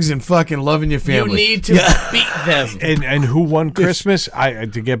siblings and fucking loving your You family. need to beat them. And who won Christmas? To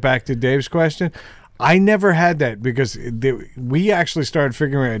get back to Dave's question, I never had that because we actually started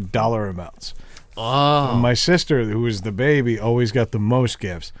figuring out dollar amounts. Oh. My sister, who was the baby, always got the most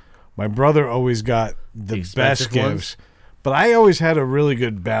gifts. My brother always got the Expensive best ones? gifts. But I always had a really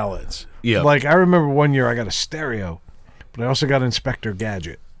good balance. Yeah. Like, I remember one year I got a stereo, but I also got Inspector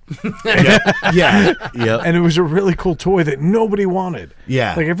Gadget. Yeah. Yeah. And it was a really cool toy that nobody wanted.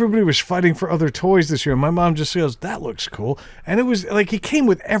 Yeah. Like, everybody was fighting for other toys this year. My mom just goes, that looks cool. And it was like, he came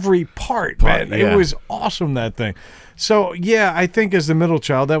with every part, man. yeah. It was awesome, that thing. So, yeah, I think as the middle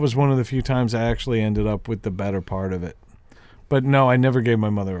child, that was one of the few times I actually ended up with the better part of it. But no, I never gave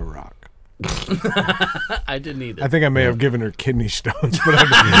my mother a rock. I didn't either. I think I may have given her kidney stones, but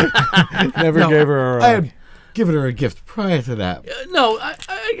I never gave her a rock. I had given her a gift prior to that. No,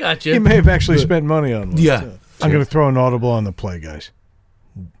 I got you. You may have actually spent money on one. Yeah. I'm going to throw an audible on the play, guys.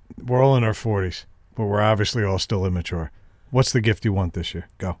 We're all in our 40s, but we're obviously all still immature. What's the gift you want this year?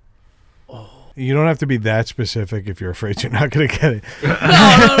 Go. Oh. You don't have to be that specific if you're afraid you're not going to get it.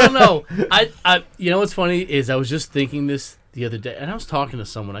 No. I you know what's funny is I was just thinking this the other day, and I was talking to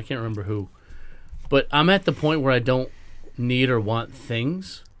someone, I can't remember who, but I'm at the point where I don't need or want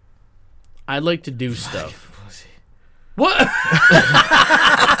things. I like to do stuff. What?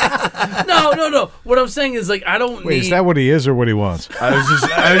 No, No. What I'm saying is, like, I don't Wait, need... is that what he is or what he wants? I was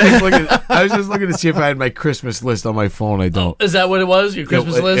just looking to see if I had my Christmas list on my phone. I don't. Is that what it was? Your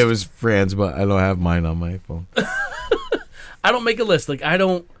Christmas list? It was friends, but I don't have mine on my phone. I don't make a list. Like,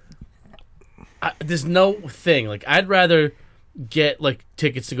 there's no thing. Like, I'd rather get, like,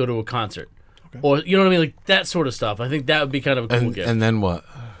 tickets to go to a concert. Okay. Or, you know what I mean? Like, that sort of stuff. I think that would be kind of a cool gift. And then what?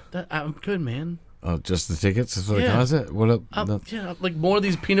 I'm good, man. Oh, just the tickets for the concert? What up? Yeah, like more of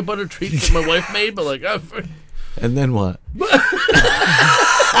these peanut butter treats that my wife made, but like... And then what?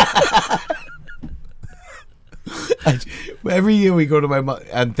 Every year we go to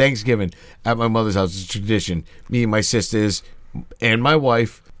on Thanksgiving at my mother's house. It's a tradition. Me and my sisters and my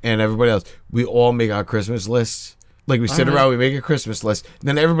wife and everybody else, we all make our Christmas lists. Like, we sit around, we make a Christmas list, and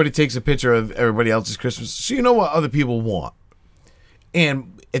then everybody takes a picture of everybody else's Christmas, so you know what other people want.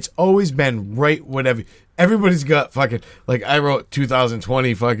 And it's always been right whatever. Everybody's got fucking, like, I wrote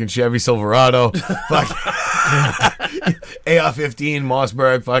 2020 fucking Chevy Silverado, fucking AR-15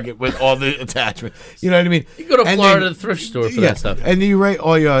 Mossberg, fucking with all the attachments. You know what I mean? You go to Florida thrift store for that stuff. And you write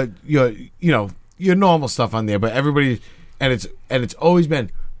all your your normal stuff on there, but everybody, and it's always been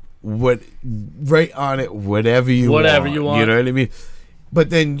right on it, whatever you want. You know what I mean? But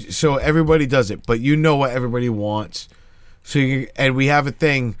then, so everybody does it, but you know what everybody wants. So and we have a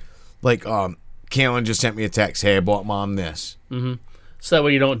thing, like, Kaylin just sent me a text, hey, I bought Mom this. Mm-hmm. So that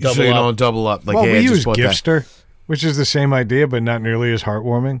way you don't double up. So you don't double up. Like, well, hey, we I use just bought Gifster, which is the same idea, but not nearly as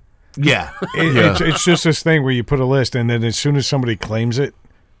heartwarming. Yeah. It's just this thing where you put a list, and then as soon as somebody claims it,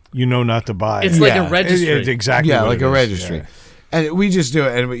 you know not to buy it. It's like a registry. It's exactly yeah, what like it a is. registry. Yeah. And we just do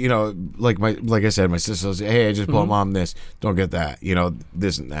it, and you know, like I said, my sister will say, "Hey, I just bought Mom this. Don't get that. You know,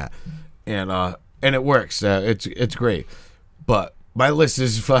 this and that," and it works. It's great, but my list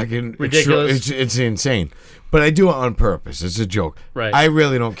is fucking ridiculous. It's insane, but I do it on purpose. It's a joke. Right. I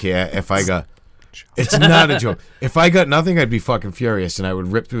really don't care if I got. It's not a joke. If I got nothing, I'd be fucking furious, and I would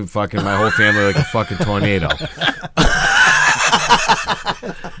rip through fucking my whole family like a fucking tornado.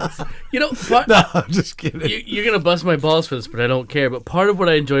 You know, No, I'm just kidding. You're going to bust my balls for this, but I don't care. But part of what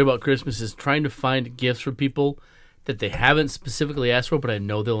I enjoy about Christmas is trying to find gifts for people that they haven't specifically asked for, but I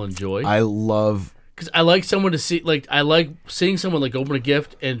know they'll enjoy. I love... Because I like someone to see, like, I like seeing someone, like, open a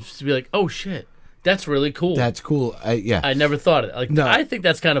gift and to be like, oh, shit, that's really cool. That's cool. I never thought of it. Like, No. I think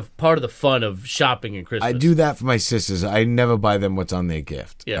that's kind of part of the fun of shopping and Christmas. I do that for my sisters. I never buy them what's on their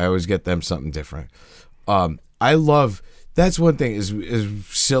gift. Yeah. I always get them something different. I love... That's one thing is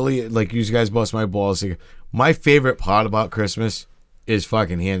silly. Like, you guys bust my balls. My favorite part about Christmas is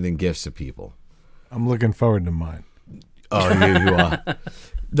fucking handing gifts to people. I'm looking forward to mine. Oh, you are.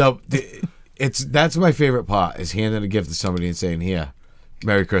 No, that's my favorite part is handing a gift to somebody and saying, "Here,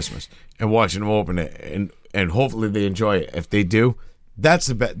 Merry Christmas," and watching them open it and hopefully they enjoy it. If they do, that's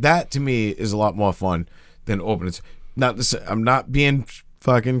the best. That to me is a lot more fun than opening it. I'm not being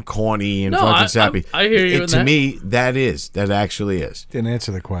fucking corny and fucking sappy. I hear you. To me, that actually is. Didn't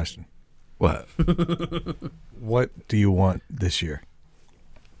answer the question. What? What do you want this year?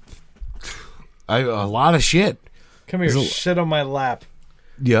 A lot of shit. Come here, sit on my lap.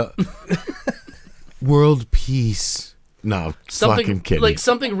 Yeah. World peace. No, something fucking kidding. Like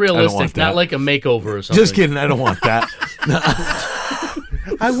something realistic, not like a makeover or something. Just kidding. I don't want that.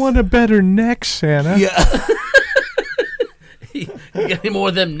 I want a better neck, Santa. Yeah. You got any more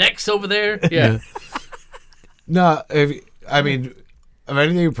of them necks over there? Yeah. No, if anything,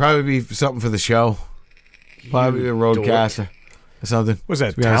 it would probably be something for the show. Probably a roadcaster or something. What's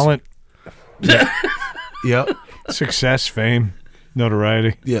that, talent? Yep. Success, fame,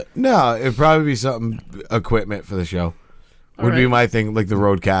 notoriety. Yeah. No, it'd probably be something, equipment for the show. Would be my thing, like the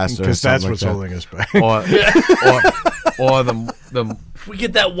roadcaster. Because that's what's like holding us back. Or the If we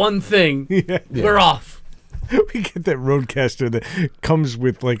get that one thing, we're off. We get that roadcaster that comes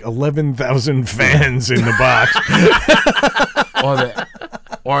with like 11,000 fans in the box.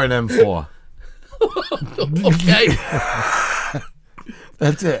 or an M4. Okay.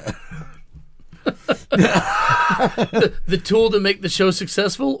 That's it. The tool to make the show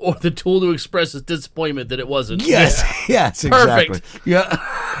successful, or the tool to express his disappointment that it wasn't. Yes. Yes. Exactly. Perfect.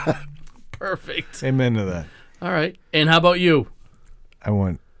 Yeah. Perfect. Amen to that. All right. And how about you? I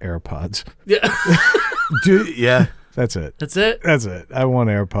want AirPods. Yeah. Dude, yeah. That's it. That's it? That's it. I want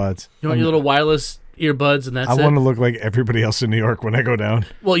AirPods. You want your little wireless earbuds and that's I it? want to look like everybody else in New York when I go down.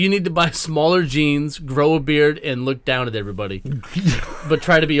 Well, you need to buy smaller jeans, grow a beard, and look down at everybody. But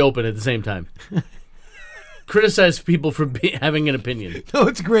try to be open at the same time. Criticize people for having an opinion. No,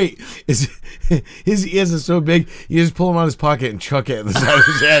 it's great. His ears are so big, you just pull them out of his pocket and chuck it at the side of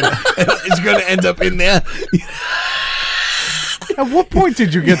his head. It's going to end up in there. At what point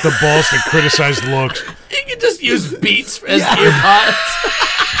did you get the balls to criticize looks? You can just use Beats as earpods.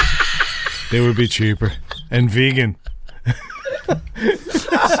 They would be cheaper and vegan.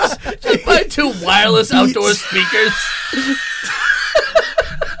 Just buy 2 wireless outdoor speakers.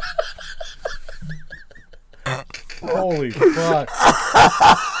 Holy fuck.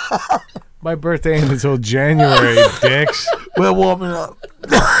 My birthday ain't until January, dicks. We're warming up.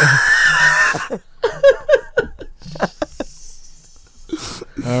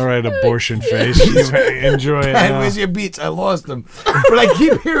 All right, abortion face. You enjoy it And now. where's your Beats? I lost them. But I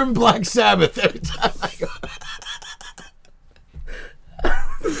keep hearing Black Sabbath every time I go.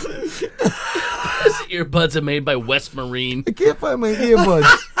 These earbuds are made by West Marine. I can't find my earbuds.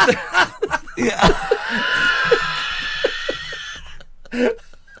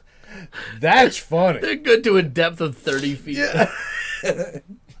 That's funny. They're good to a depth of 30 feet. That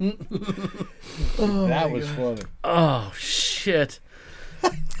was funny. Oh, shit.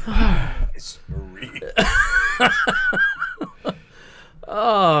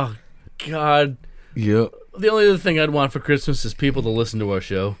 Oh, God. Yep. The only other thing I'd want for Christmas is people to listen to our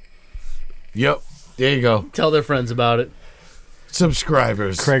show. Yep. There you go. Tell their friends about it.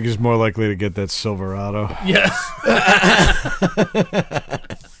 Subscribers. Craig is more likely to get that Silverado. Yes.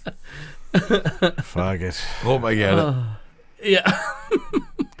 Fuck it. Hope I get it. Yeah.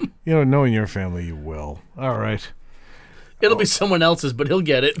 You know, knowing your family, you will. All right. It'll be someone else's, but he'll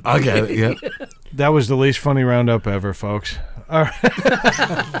get it. I'll get it, yeah. That was the least funny roundup ever, folks. All right.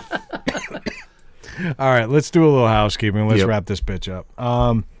 All right, let's do a little housekeeping. Let's wrap this bitch up.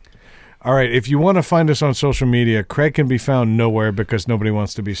 All right, if you want to find us on social media, Craig can be found nowhere because nobody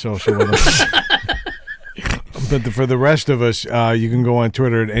wants to be social with us. But for the rest of us, you can go on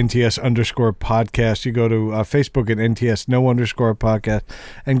Twitter at NTS_podcast. You go to Facebook at NTS_podcast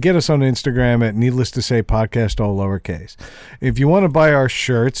and get us on Instagram at Needless to Say Podcast, all lowercase. If you want to buy our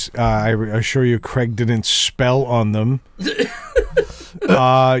shirts, I assure you Craig didn't spell on them.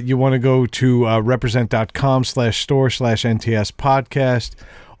 You want to go to represent.com/store/NTS podcast.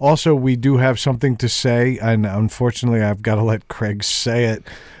 Also, we do have something to say, and unfortunately, I've got to let Craig say it.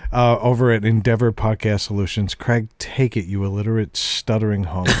 Over at Endeavor Podcast Solutions. Craig, take it, you illiterate, stuttering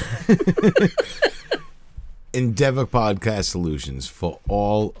home. Endeavor Podcast Solutions for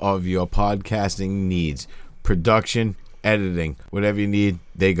all of your podcasting needs. Production, editing, whatever you need,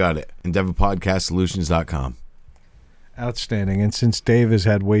 they got it. EndeavorPodcastSolutions.com. Outstanding. And since Dave has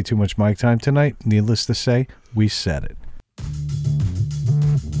had way too much mic time tonight, needless to say, we said it.